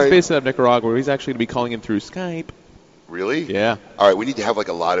 Yeah, All he's right. based out of Nicaragua. He's actually going to be calling in through Skype. Really? Yeah. All right, we need to have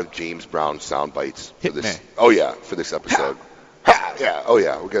a lot of James Brown sound bites for this. me. Oh yeah, for this episode. Ha! Yeah. Oh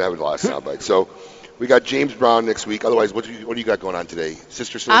yeah, we're gonna have a lot of sound bites. So we got James Brown next week. Otherwise, what do you got going on today?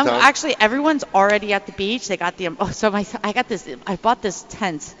 Sister still in town? Actually, everyone's already at the beach. They got I bought this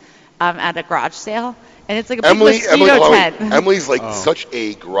tent at a garage sale, And it's like a big mosquito tent. Emily's like such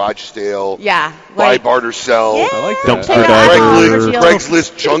a garage sale. Yeah. Buy, barter, sell. Yeah. I like Dumpster diver.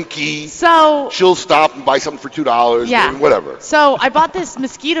 Craigslist junkie. So she'll stop and buy something for $2. Yeah. Whatever. So I bought this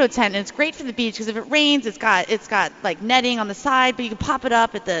mosquito tent, and it's great for the beach because if it rains, it's got like netting on the side, but you can pop it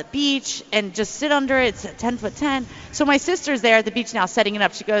up at the beach and just sit under it. It's a 10-foot tent. So my sister's there at the beach now setting it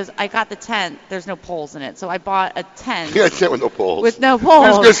up. She goes, I got the tent. There's no poles in it. So I bought a tent. Yeah, a tent with no poles. With no poles. You're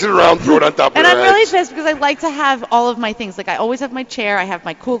just going to sit around, throw it on top of And her I'm really heads. pissed because I like to have all of my things. Like I always have my chair, I have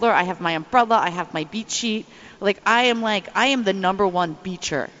my cooler, I have my umbrella, I have my beach sheet. I am the number one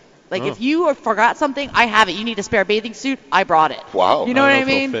beacher. If you forgot something, I have it. You need a spare bathing suit, I brought it. Wow. You know what I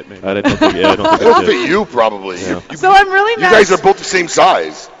mean? I don't think It'll fit you probably. Yeah. So I'm really You guys are both the same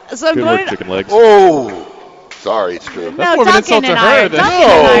size. So I'm Good going work, chicken legs. Oh. Sorry, it's true. No, Duncan and I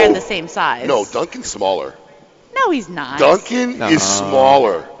are the same size. No, Duncan's smaller. No, he's not. Duncan is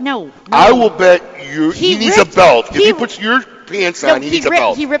smaller. No. I will bet he needs a belt. If he puts your pants on, he needs a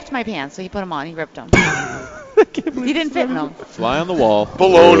belt. He ripped my pants, so he put them on. He ripped them. He didn't fit in them. Fly on the wall.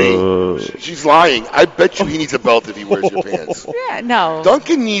 Baloney. She's lying. I bet you he needs a belt if he wears your pants. Yeah, no.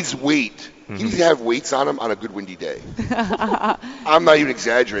 Duncan needs weight. He needs to have weights on him on a good windy day. I'm not even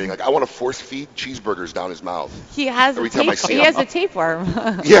exaggerating. I want to force feed cheeseburgers down his mouth. He has every time I see him. He has a tapeworm.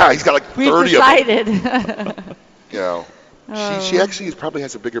 Yeah, he's got 30 We've decided. of them. She actually probably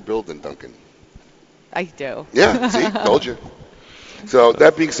has a bigger build than Duncan. I do. Yeah, see? Told you. So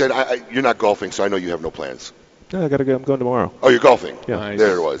that being said, you're not golfing, so I know you have no plans. No, I gotta go. I'm going tomorrow. Oh, you're golfing? Yeah. Nice.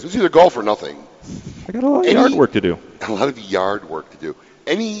 There it was. It was either golf or nothing. I got a lot of yard work to do. A lot of yard work to do.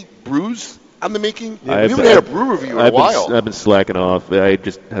 Any brews on the making? Yeah, we haven't had a brew review in a while. I've been slacking off. I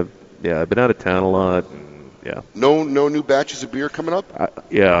just have, I've been out of town a lot. And, No new batches of beer coming up?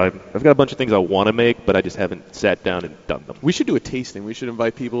 I've got a bunch of things I want to make, but I just haven't sat down and done them. We should do a tasting. We should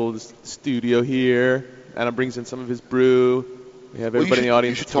invite people to the studio here. Adam brings in some of his brew. We have everybody in the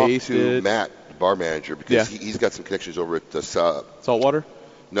audience taste You should talk to it. Matt, the bar manager, because he's got some connections over at the Saltwater?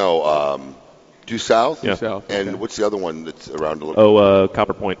 No, Due South. Yeah. And what's the other one that's around a little?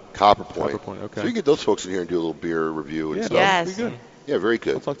 Copper Point. Copper Point. Okay. So you get those folks in here and do a little beer review and stuff. Yes. Good. Yeah, very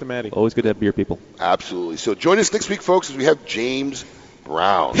good. I'll talk to Maddie. Always good to have beer people. Absolutely. So join us next week, folks, as we have James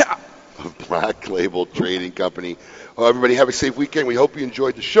Brown of Black Label Trading Company. Everybody have a safe weekend. We hope you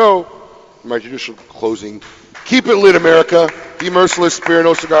enjoyed the show. My traditional closing. Keep it lit, America. Be merciless. Spare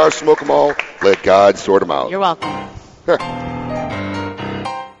no cigars. Smoke them all. Let God sort them out. You're welcome.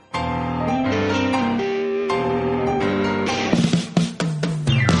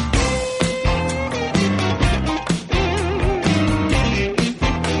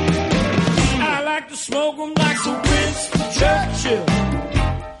 I like to smoke them like Sir Winston Churchill,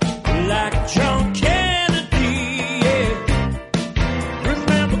 like John Kennedy, yeah.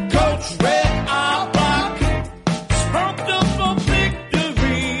 Remember Coach Red Auerbach, smoked up for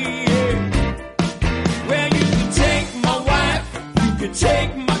victory, yeah. Well, you can take my wife, you can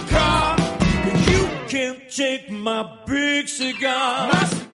take my car, but you can't take my big cigar.